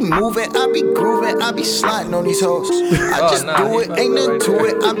 I be moving, I be grooving, I be sliding on these hoes. I just nah, do he it, ain't nothing to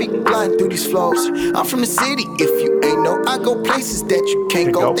it. I be blind through these flows. I'm from the city, if you ain't know, I go places that you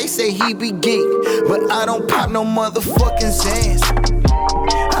can't go. They say he be geek, but I don't pop no motherfucking Zans.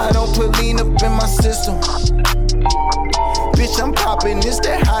 I don't put lean up in my system. Bitch, I'm popping this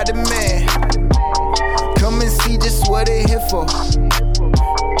that high demand. Come and see just what they here for.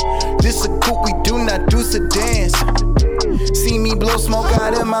 This a coupe, we do not do sedans. See me blow smoke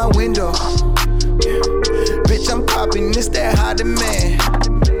out of my window. Bitch, I'm popping this that high demand.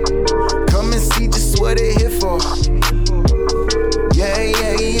 Come and see just what they here for. Yeah,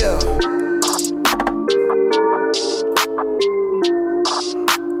 yeah, yeah.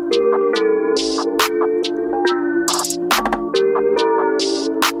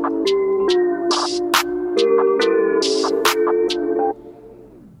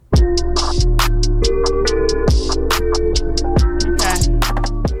 Okay.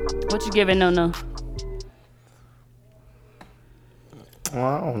 What you giving, no? Well,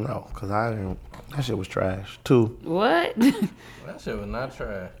 I don't know, cause I didn't. That shit was trash too. What? that shit was not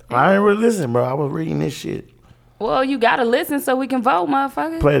trash. I ain't really listen, bro. I was reading this shit. Well, you gotta listen so we can vote,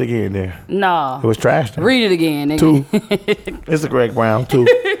 motherfucker. Play it again there. It No. was trash. Then. Read it again, nigga. Two. It's a Greg Brown too.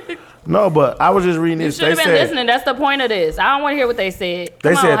 No, but I was just reading You this. should They have been said listening. That's the point of this. I don't want to hear what they said.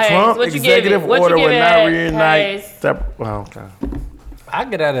 they Come said on, Hayes. Trump What you give executive it? What order you would give not it, reunite. Hayes? Well, okay. I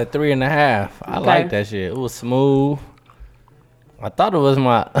get at a 3.5. I Okay. like that shit. It was smooth. I thought it was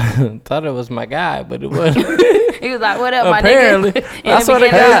my guy, but it wasn't. He was like, "What up, my Apparently. nigga?" That's what they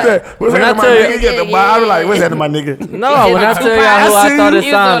it got. What's When that I to my tell you- nigga? Get the I was like, what's that to my nigga? No, when I tell y'all who I thought it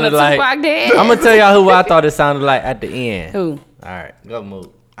He was on the sounded like, Tupac dance. I'm gonna tell y'all who I thought it sounded like at the end. Who? All right, go move.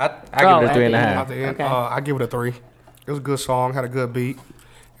 I Go give it a at 3.5. the At the end, Okay. I give it a 3. It was a good song, had a good beat,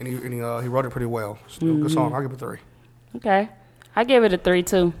 and he wrote it pretty well. So, Mm-hmm. good song. I give it a 3. Okay. I give it a 3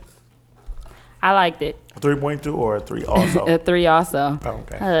 too. I liked it. 3.2 or a 3 also. A 3 also. Oh,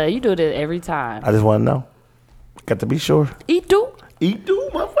 okay. You do this every time. I just want to know. Got to be sure. Eat 2? Eat 2,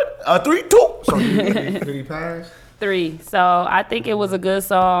 motherfucker. 3-2. So did he pass? 3. So I think it was a good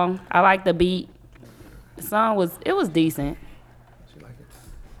song. I like the beat. The song was decent.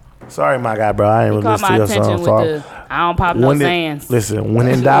 Sorry, my guy, bro. I ain't He really caught listen to my your attention song. with So the I don't pop no sands. listen, when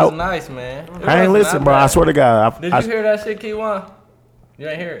in That shit doubt, was nice, man. It I ain't was listen, not bro. I bad. swear to God. Did you hear that shit, Keywan? You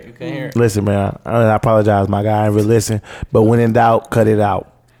ain't hear it. You couldn't hear it. Listen, man. I apologize, my guy. I ain't really listen. But when in doubt, cut it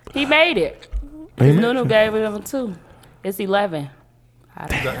out. He made it. He made Nunu gave it a 2. It's 11.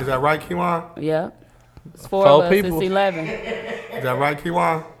 Is that right, Kiwan? Yep. It's four Four of us. people. It's 11. Is that right,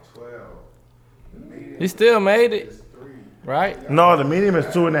 Kiwan? You still made it, right? No, the medium is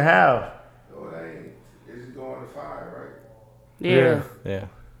 2.5. No, it ain't. It's going to 5, right? Yeah. Yeah.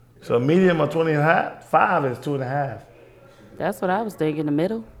 So medium of 20.5. 5 is 2.5. That's what I was thinking. The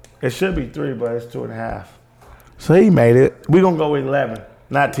middle. It should be 3, but it's 2.5. So he made it. We're gonna go with 11,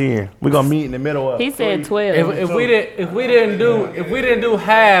 not 10. We're gonna meet in the middle of. He said 12. If we didn't do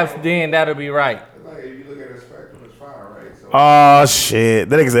halves, then that'll be right. It's like if you look at the spectrum, it's 5, right? So, Oh shit!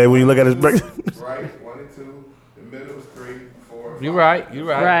 That nigga said when you look at his break. right, 1 and 2. The middle is 3, 4. You right. You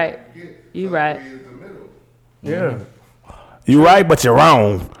right. Right. You right. 3 is the middle. Yeah. You right, but you're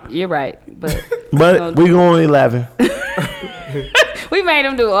wrong. You're right. But But we going 11. we made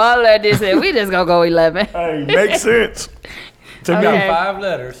him do all that this and we just gonna go 11. Hey, makes sense. To Okay. me. 5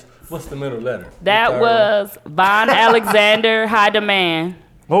 letters. What's the middle letter? That The third was Von Alexander High Demand.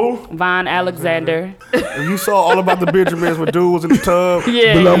 Who? Von Alexander. If you saw all about the Benjamins with dudes in the tub,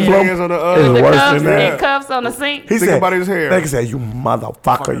 Yeah. Blum, yeah. blum. hands on the It's The worse cuffs than that. and cuffs on the sink. He Think said, about his hair. Nigga said, you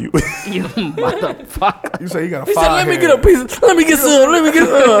motherfucker, you. You motherfucker. You say he got a He said, fire "Let me hand. get a piece. Let me get some. Let me get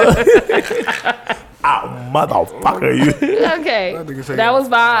some." Motherfucker, you. Okay. That nigga said- That was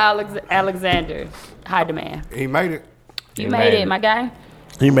Von Alexander High Demand. He made it. You made it, my guy.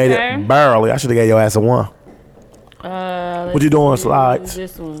 He made Okay. it barely. I should have gave your ass a 1. What you doing, Slides?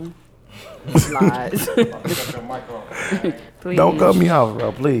 This one. Slides. Please. Don't cut me off,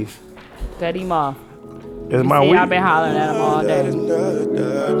 bro, please. Cut him off. It's my See, week. I've been hollering at him all day. I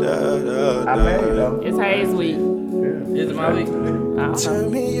made it, though. It's Hayes week. Is it my week? I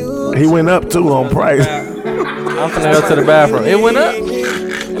don't know. He went up, too, on price. I'm finna go to the bathroom. It went up.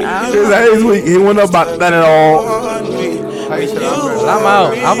 It's Hayes week. He went up about that at all. Well, I'm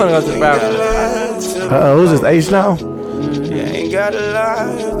out. I'm finna go to the bathroom. Who's this, H now? Ain't gotta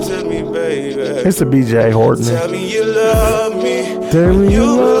lie to me, baby. It's the BJ Horton. Tell me you love me. Tell me you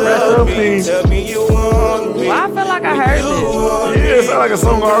love me. Tell me you want me. Well, I feel like I heard this. Yeah, it sound like a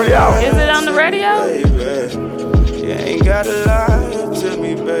song already out. Is it on the radio? You ain't gotta lie to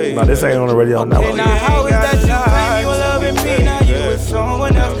me, baby. No, this ain't on the radio now. Now how is that you claim you loving me, now you with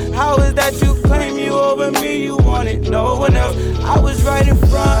someone else? How is that you claim you over me, you wanted no one else? I was right in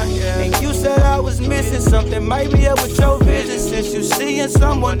front, and you said I was missing something. Might be up with your vision since you seeing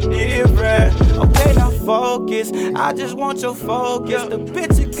someone different. Okay, now focus, I just want your focus. The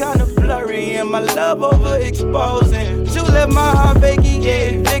picture kinda blurry and my love overexposing. You left my heart vacant,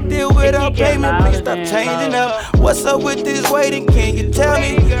 yeah, evicted without payment. Please stop changing up. What's up with this waiting? Can you tell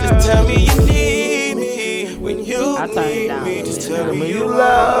me? Just tell me you need me when you I turned it need down. me. Just tell me you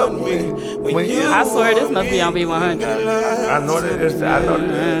love me when you. I swear this must be on B100. I know that it's, I know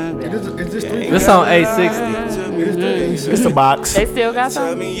that Is this 3? This on 860. it's the box. They still got Tell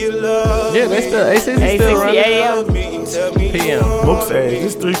some? me you love Yeah, they still 860 still 860 running. AM. me. Tell me PM. Book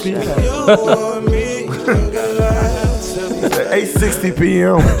says it's 3 p.m. you me. It's at 8:60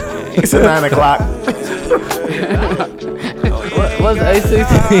 p.m. It's at 9 o'clock. What's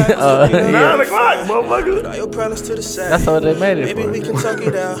 860? 9 o'clock, motherfucker. Your problems to the side. That's what they made it Maybe for. we can talk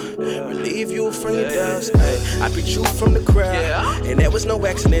it out. Relieve you from your doubts. I picked you from the crowd, and there was no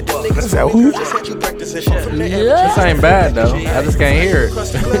accident. Them niggas that from the who? girl just had you practicing shit from the This ain't bad though. I just can't hear it. across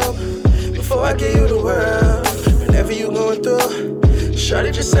the globe. Before I give you the world, whenever you going through,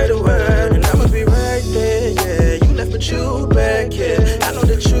 shawty just say the word, and I'ma be right there. Yeah, you left, but you back here. I know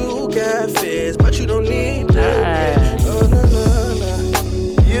that you got fears, but you don't need that. Oh, no, no, no.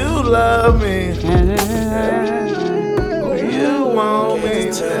 You love me. You want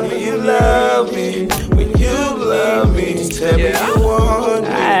me. Tell me you love me. When you love me, just tell me you want me.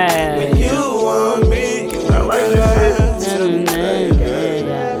 When you want me, I like this shit.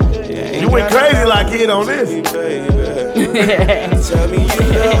 You went crazy like kid on this. tell me you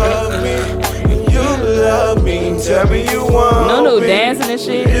love me. When you love me, tell me you want Nunu me. dancing and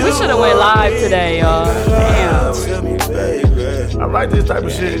shit. We should have went live today, y'all. Damn. Tell me, baby. I like this type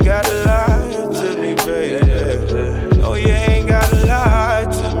of shit. You gotta lie to me, baby. No, you ain't gotta lie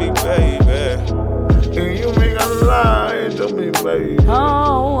to me, baby. And you ain't gotta lie to me, baby.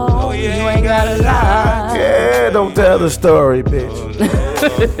 Oh, you ain't gotta lie. Yeah, don't tell the story, bitch.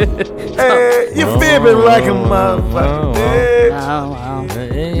 Hey, you fibbing like a motherfucker, bitch.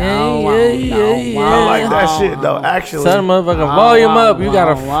 I like that shit though. Actually, Tell the motherfucking volume up. You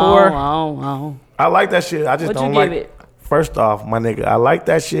got a 4. I like that shit. I just What'd don't you like. give it? First off, my nigga, I like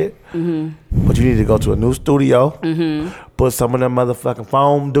that shit. But you need to go to a new studio. Put some of them motherfucking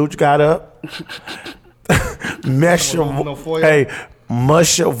foam dudes got up. Mesh them. No foil? Hey,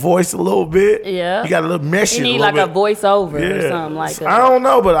 mush your voice a little bit. Yeah. You got a little mesh. You it need little like a bit. voiceover or something like that. I don't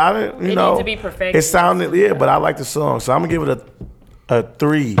know, but I didn't. You It know, needs to be perfected. It sounded but I like the song, so I'm gonna give it a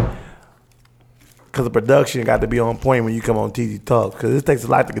 3. Cause the production got to be on point when you come on TZ Talk. Cause it takes a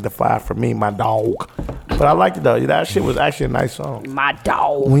lot to get the 5 from me, my dog. But I liked it though. That shit was actually a nice song. My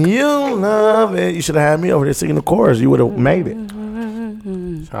dog. When you love it, you should have had me over there singing the chorus. You would have made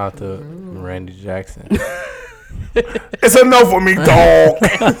it. Shout out to Randy Jackson. It's a no for me, dog.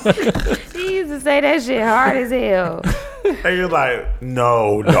 He used to say that shit hard as hell. And you're like,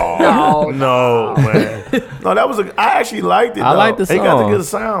 no, dog. No, man. No, that was I actually liked it. I though. like the song. It got the good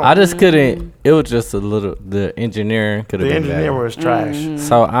sound. I just couldn't. It was just a little. The engineering could have the been engineer better. was trash.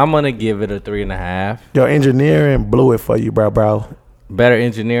 So I'm gonna give it a 3.5. Your engineering blew it for you, bro. Better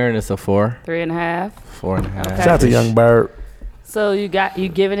engineering is a 4. 3.5. 4.5. Okay. Shout out to Young Bird. So you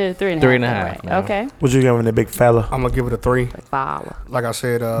giving it a 3.5. 3.5, Right. man. Okay. What you giving the big fella? I'm gonna give it a 3. Follow. Like I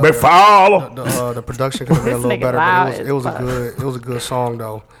said, Big fella. the production could have been a This little nigga better, loud but as it was a fuck. good song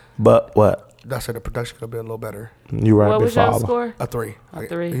though. But what? That's it. The production could have been a little better. You right, What big was your fella. score? A 3. A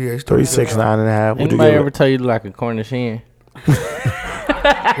 3. Yeah, he's 3, 6, 9.5. What you Anybody give ever it? tell you you look like a Cornish hen?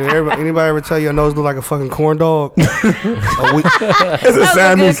 Anybody ever tell your nose look like a fucking corn dog? It's a That was a good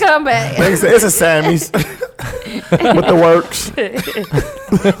Sammy's. comeback. Like I said, it's a Sammy's. With the works.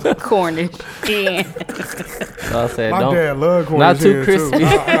 Cornish. Yeah. So I said, My don't. dad loved corn. Not too crispy.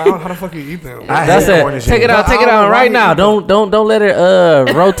 How the fuck you eat them? I That's hate it. Cornish Take it hen. out. Take it out right now. Don't let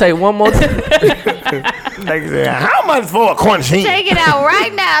it rotate one more time. Like I said, how much for a Cornish hen? Take it out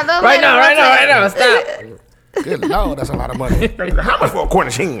right now. Don't Right let it now. rotate. Stop. Good lord, that's a lot of money. How much for a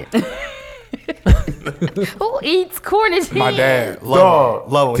Cornish hen? Who eats Cornish hen? My dad, Dog.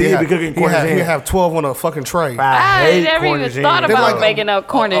 love him. He be cooking Cornish hen. He have 12 on a fucking tray. I hate never even Cornish hen. thought They about like- making a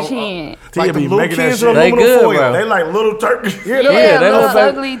Cornish hen. Tia Like be the little making that kids shit. in They aluminum good, foil. bro. They like little turkeys. Yeah, they little don't-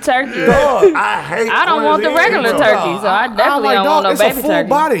 ugly turkey. Dog, I hate I don't want the Cornish hen, regular bro. turkey, so I definitely like, don't dog, want no it's baby a full turkey.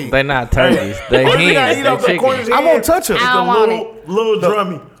 body. They not turkeys. They What if you gotta hens. eat They off the Cornish chickens. hen? I won't touch it. I don't want it. Little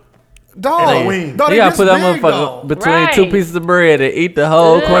drummy. Dog, And a wing. dog, You they gotta this put that big, motherfucker though. between Right. 2 pieces of bread and eat the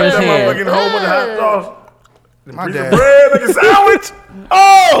whole Cornish That hen. motherfucking whole bunch of hot sauce. My Piece of dad. bread like a sandwich.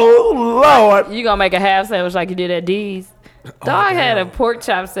 Oh, Lord. You gonna make a half sandwich like you did at D's? Dog had a pork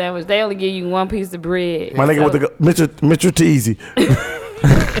chop sandwich. They only give you 1 piece of bread. My nigga with the Mr. Teasy.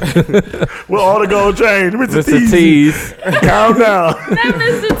 With all the gold chains. Mr. Mr. Teasy. T's. Calm down. Mr.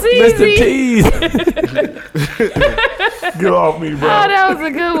 Mr. Teasy. T's. Get off me, bro. Oh, that was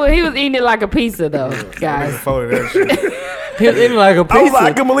a good one. He was eating it like a pizza, though, guys. Folded that shit. He was eating like a I was like, I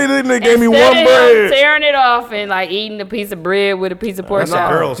pizza. couldn't believe it. They gave me Instead one of him bread. tearing it off and like eating a piece of bread with a piece of pork That's a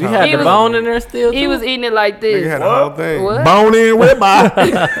chop. girl's You house. had He the was- bone in there still, He too? was eating it like Nigga this. had the whole thing. What? Bone in with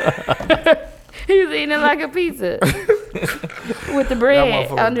my. He was eating it like a pizza with the bread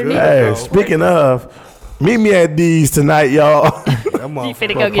motherfucker underneath. good. Hey, speaking of, meet me at these tonight, y'all. That You motherfucker.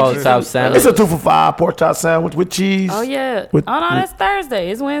 finna go get Pork you chop some. It's sandwich. a 2 for $5 pork chop sandwich with cheese. Oh yeah. With- Oh no, that's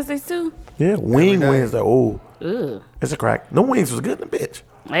Thursday. It's Wednesdays too. Yeah, wing day. Wednesday. Oh, Ugh. it's a crack. No wings was good in the bitch.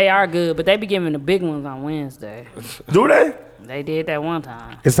 They are good, but they be giving the big ones on Wednesday. Do they? They did that one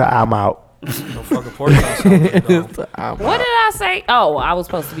time. It's a I'm out. No fucking pork chop sandwich, dog. What did I say? Oh, I was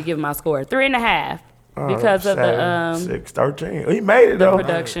supposed to be giving my score 3.5 because of the 6, 13. He made it though.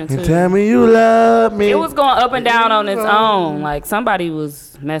 production You too. tell me you love me. It was going up and down on its own. Like somebody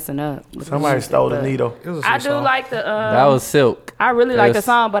was messing up. with the Somebody music, stole the but needle. It was a I sweet do song. like the. That was Silk. I really like the Yes.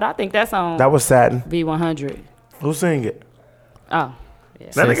 song, but I think that's on That was satin. V100. Who sing it? Oh,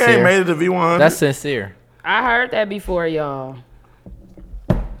 That nigga Sincere. ain't made it to V100. That's sincere. I heard that before, y'all.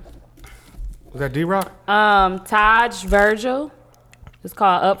 Was that D-Rock? Taj Virgil. It's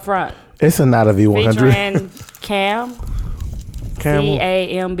called Up Front. It's a not a V100. Featuring Cam. Camel.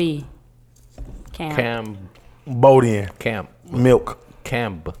 C-A-M-B. Cam. Bodian. Camp. Milk.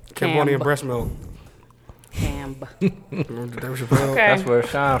 Camp. Cambodian breast milk. Cam. Remember Dave Chappelle? Okay. That's where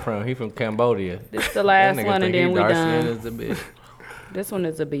Sean from. He from Cambodia. This the last That nigga one, and think he then we dark-skinned done. as a bitch. This one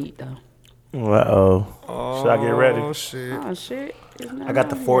is a beat, though. Uh-oh. Should I get ready? Oh, shit. Oh, shit. It's not I got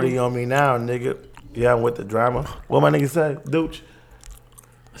the on 40 on me now, nigga. Yeah, I'm with the drama. What my nigga say? Dooch.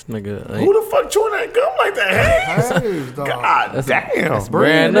 This nigga. Who the fuck chewing that gum like that? Hey, Hey, dog. God damn.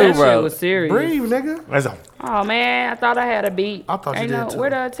 brand That new, shit bro. was serious. Breathe, nigga. That's a Oh, man. I thought I had a beat. I thought you Ain't did, no, too. Where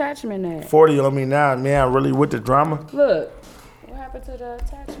the attachment at? 40 on me now, man. I'm really with the drama. Look. What happened to the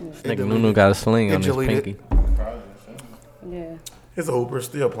attachment? Nigga Nunu got a sling on his deleted. pinky. Yeah. It's a Hooper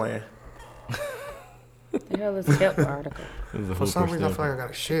still playing. The hell is help article? For some reason, I feel like I got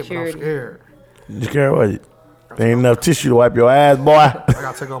a shit, but I'm Security. scared. You care what? There ain't enough tissue to wipe your ass, boy. I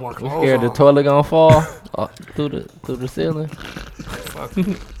gotta take all my clothes Scared the off. toilet gonna fall through the ceiling. Fuck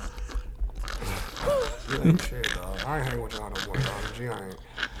you. You ain't shit, dog. I ain't hanging with y'all no more, dog. G, I ain't.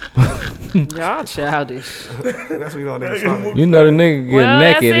 Y'all childish. That's what you know, niggas talking. You know the nigga get Well,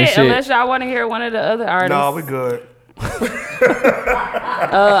 that's naked and it. shit. Unless y'all want to hear one of the other artists. No, we good.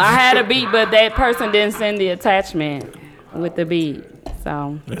 I had a beat, but that person didn't send the attachment with the beat.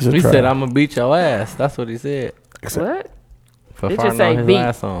 So He said, "I'm gonna beat your ass." That's what he said. what? For It just farting say on his beat.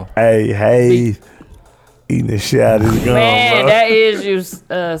 last song. Hey, eating the shit out of his gum, Man, bro. that is you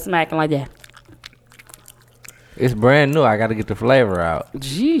smacking like that. It's brand new. I got to get the flavor out.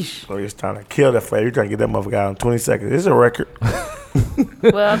 Jeesh. So he's trying to kill that flavor. You're trying to get that motherfucker out in 20 seconds. It's a record.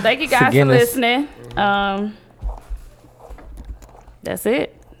 Well, thank you guys for Guinness. listening. That's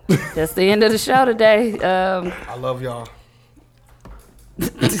it. That's the end of the show today. I love y'all. I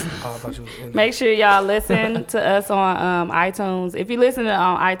thought you was in. Make sure y'all listen to us on iTunes. If you listen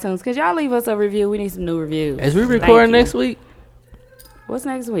on iTunes, could y'all leave us a review? We need some new reviews. Is we Thank recording you. next week? What's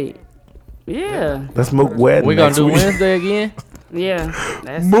next week? Yeah. Let's Mook wedding We gonna next do week. Wednesday again? Yeah.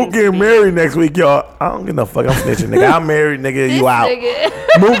 That's Mook getting married next week, y'all. I don't give no fuck. I'm snitching, nigga. I'm married, nigga. You out.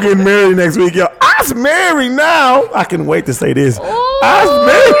 Mook getting married next week, y'all. I's married now. I can wait to say this. I's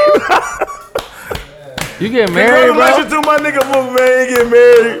married. You getting married, bro? Congratulations to my nigga Mook, man. He getting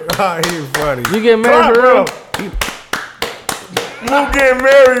married. He's funny. You getting Clap, married, bro? Mook getting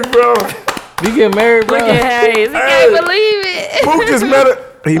married, bro. You getting married, bro? Look at Hayes. He can't believe it. Mook just met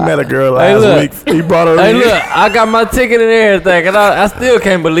a. He met a girl Hey, last look. week. He brought her Hey, in. look, I got my ticket and everything, and I still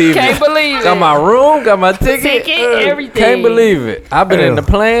can't believe Can't it. believe Got it. my room, got my ticket. Everything. Can't believe it. I've been in the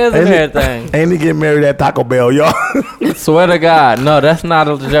plans and everything. And he getting married at Taco Bell, y'all. Swear to God, no, that's not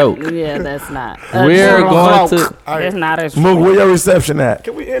a joke. Yeah, that's not. We're going to. That's not a Mook, where your reception at?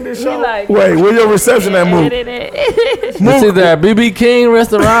 Can we end this He show? like, Wait, where your reception at, Mook? It's It's either at BB King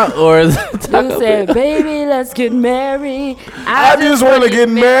restaurant or is it You Taco said, baby, let's get married. I just want to get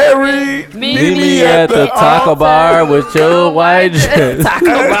married. Meet me at the taco bar with your white dress. Taco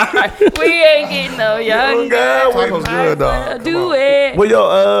bar. We ain't getting no younger. Taco's good, dog. Do it.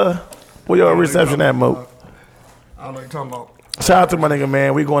 Where your reception at, Mook? I don't know what you're talking about. Shout out to my nigga,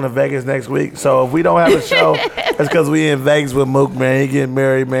 man. We going to Vegas next week. So if we don't have a show, that's because we in Vegas with Mook, man. He getting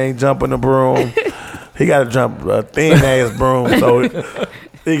married, man. He jumping the broom. He got to jump a thin ass broom so he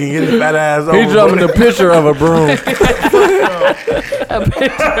can get his fat ass over. He jumping the picture of a broom.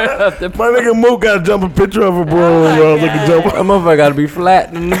 My nigga Mook got to jump a picture of a broom, bro. So he can jump. That motherfucker got to be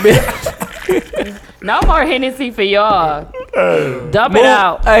flat in the bitch. No more Hennessy for y'all. Dump it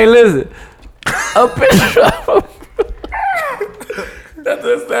out. Hey, listen. A picture of a That's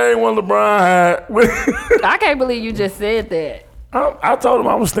the same one LeBron had. I can't believe you just said that. I told him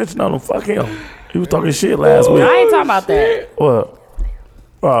I was snitching on him. Fuck him. He was talking shit last week. I ain't talking about that. What?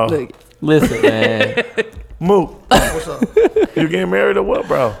 Oh, Listen, man. Mook. What's up? You getting married or what,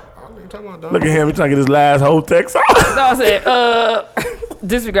 bro? What you talking about, dog? Look at him. He trying to get his last whole text off. So I said,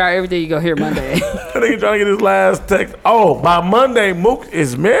 disregard everything you go hear Monday. That nigga trying to get his last text. Oh, by Monday, Mook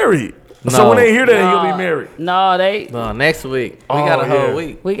is married. So No. when they hear that, he'll be married. No, No, next week. We Oh, got a whole yeah.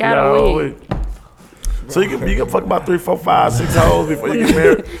 week. we got a week. So you can fuck about 3, 4, 5, 6 hoes before you get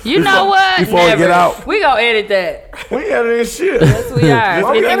married. You know what? Before we get out. We gonna edit that. We ain't editing this shit. Yes, we are.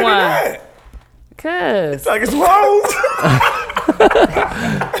 Why we editing 51. that? Cause. Like it's hoes.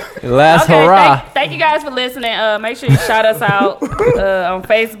 Last Okay, hurrah. thank you guys for listening. Make sure you shout us out on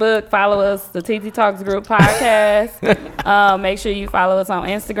Facebook. Follow us, the TZ Talks Group podcast. Make sure you follow us on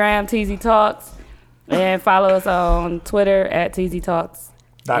Instagram, TZ Talks, and follow us on Twitter at TZ Talks.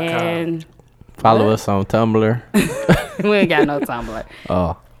 .com. And Follow us on Tumblr. we ain't got no Tumblr.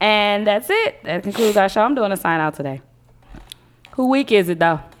 Oh. And that's it. That concludes our show. I'm doing a sign out today. Who week is it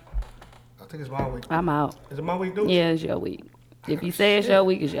though? I think it's my week. I'm out. Is it my week, dude? Yeah, it's your week. If you say it's your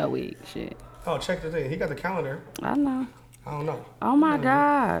week, it's your week. Shit. Oh, check the thing. He got the calendar. I know. I don't know. Oh my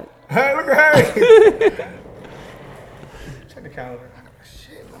God. Hey, look at Hey. Check the calendar.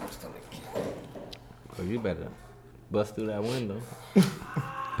 Shit, my stomach. Well, you better bust through that window.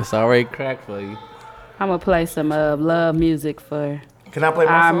 It's already cracked for you. I'm gonna play some love music for Can I play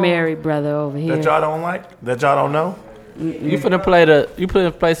my our song? married brother over here. That y'all don't like? That y'all don't know? You finna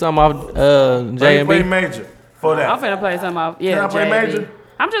play something off Play J&B? major for that. I'm finna play some off. Yeah, Can I play J&B. Major?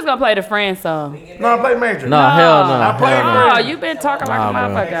 I'm just gonna play the friend song. No, play major. No, hell no. I play Hell no. Oh, you been talking like a Nah,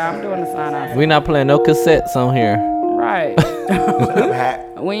 bro. motherfucker. I'm doing the sign off. We not playing no cassettes on here. Right.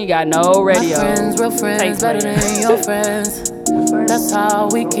 Hat. We ain't got no radio. Friends, real friends, Tape better player. than your friends. That's how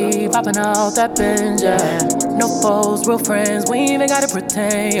we keep popping out that binge, yeah. No foes, real friends, we ain't even gotta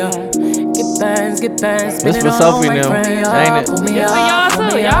pretend, yeah. Get bands, This spin it for on Sophie my now, friend, ain't it? Pull me This for up, y'all pull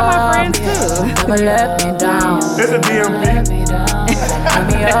too. me Y'all my up. friends too. Never let me down. It's a DMV. Pull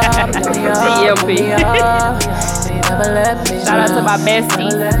me up, pull me up, pull me up. Never let me down. Shout out to my bestie.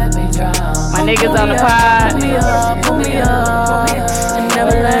 Never let me drown. My niggas on the pod. Pull me up, pull me up, and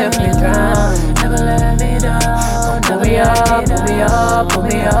never let me drown. Never let me down. Pull me up, pull me up, pull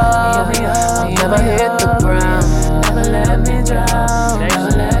me up. I'll never hit the ground. Never let me drown.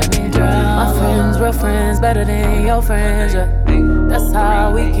 Never let me drown. My friends, real friends, better than your friends. Yeah. That's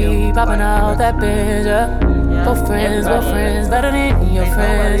how we keep popping out that binge. Yeah. Both friends, real friends, better than your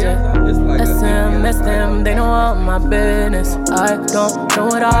friends. Yeah. That's them, they know all my business. I don't know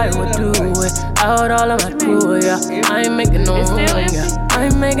what I would do without all of my crew. Yeah, I ain't making no moves. Yeah, I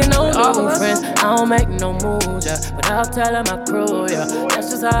ain't making no new friends. I don't make no moves. Yeah, without telling my crew. Yeah, that's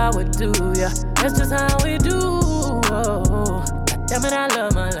just how we do. Yeah, that's just how we do. Oh, damn it, I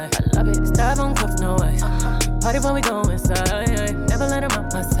love my life. I love it. Stop on cuff, no way. Party when we go inside. Never let them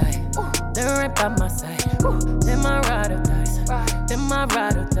out my sight. They're right by my side. They're my ride or die. They're my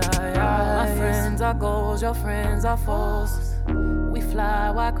ride or die. My friends are goals, your friends are foes. We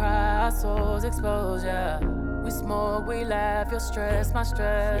fly, why cry, our souls exposed, yeah. We smoke, we laugh, your stress, my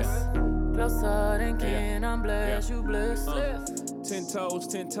stress. Closer than kin, I'm blessed, you blessed. 10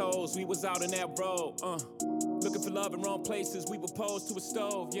 toes, we was out in that road, looking for love in wrong places, we were posed to a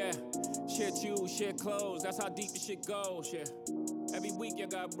stove, yeah. Share shoes, share clothes, that's how deep the shit goes, yeah. Every week y'all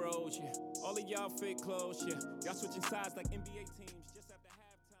got bros, yeah. All of y'all fake clothes, yeah. Y'all switching sides like NBA teams just after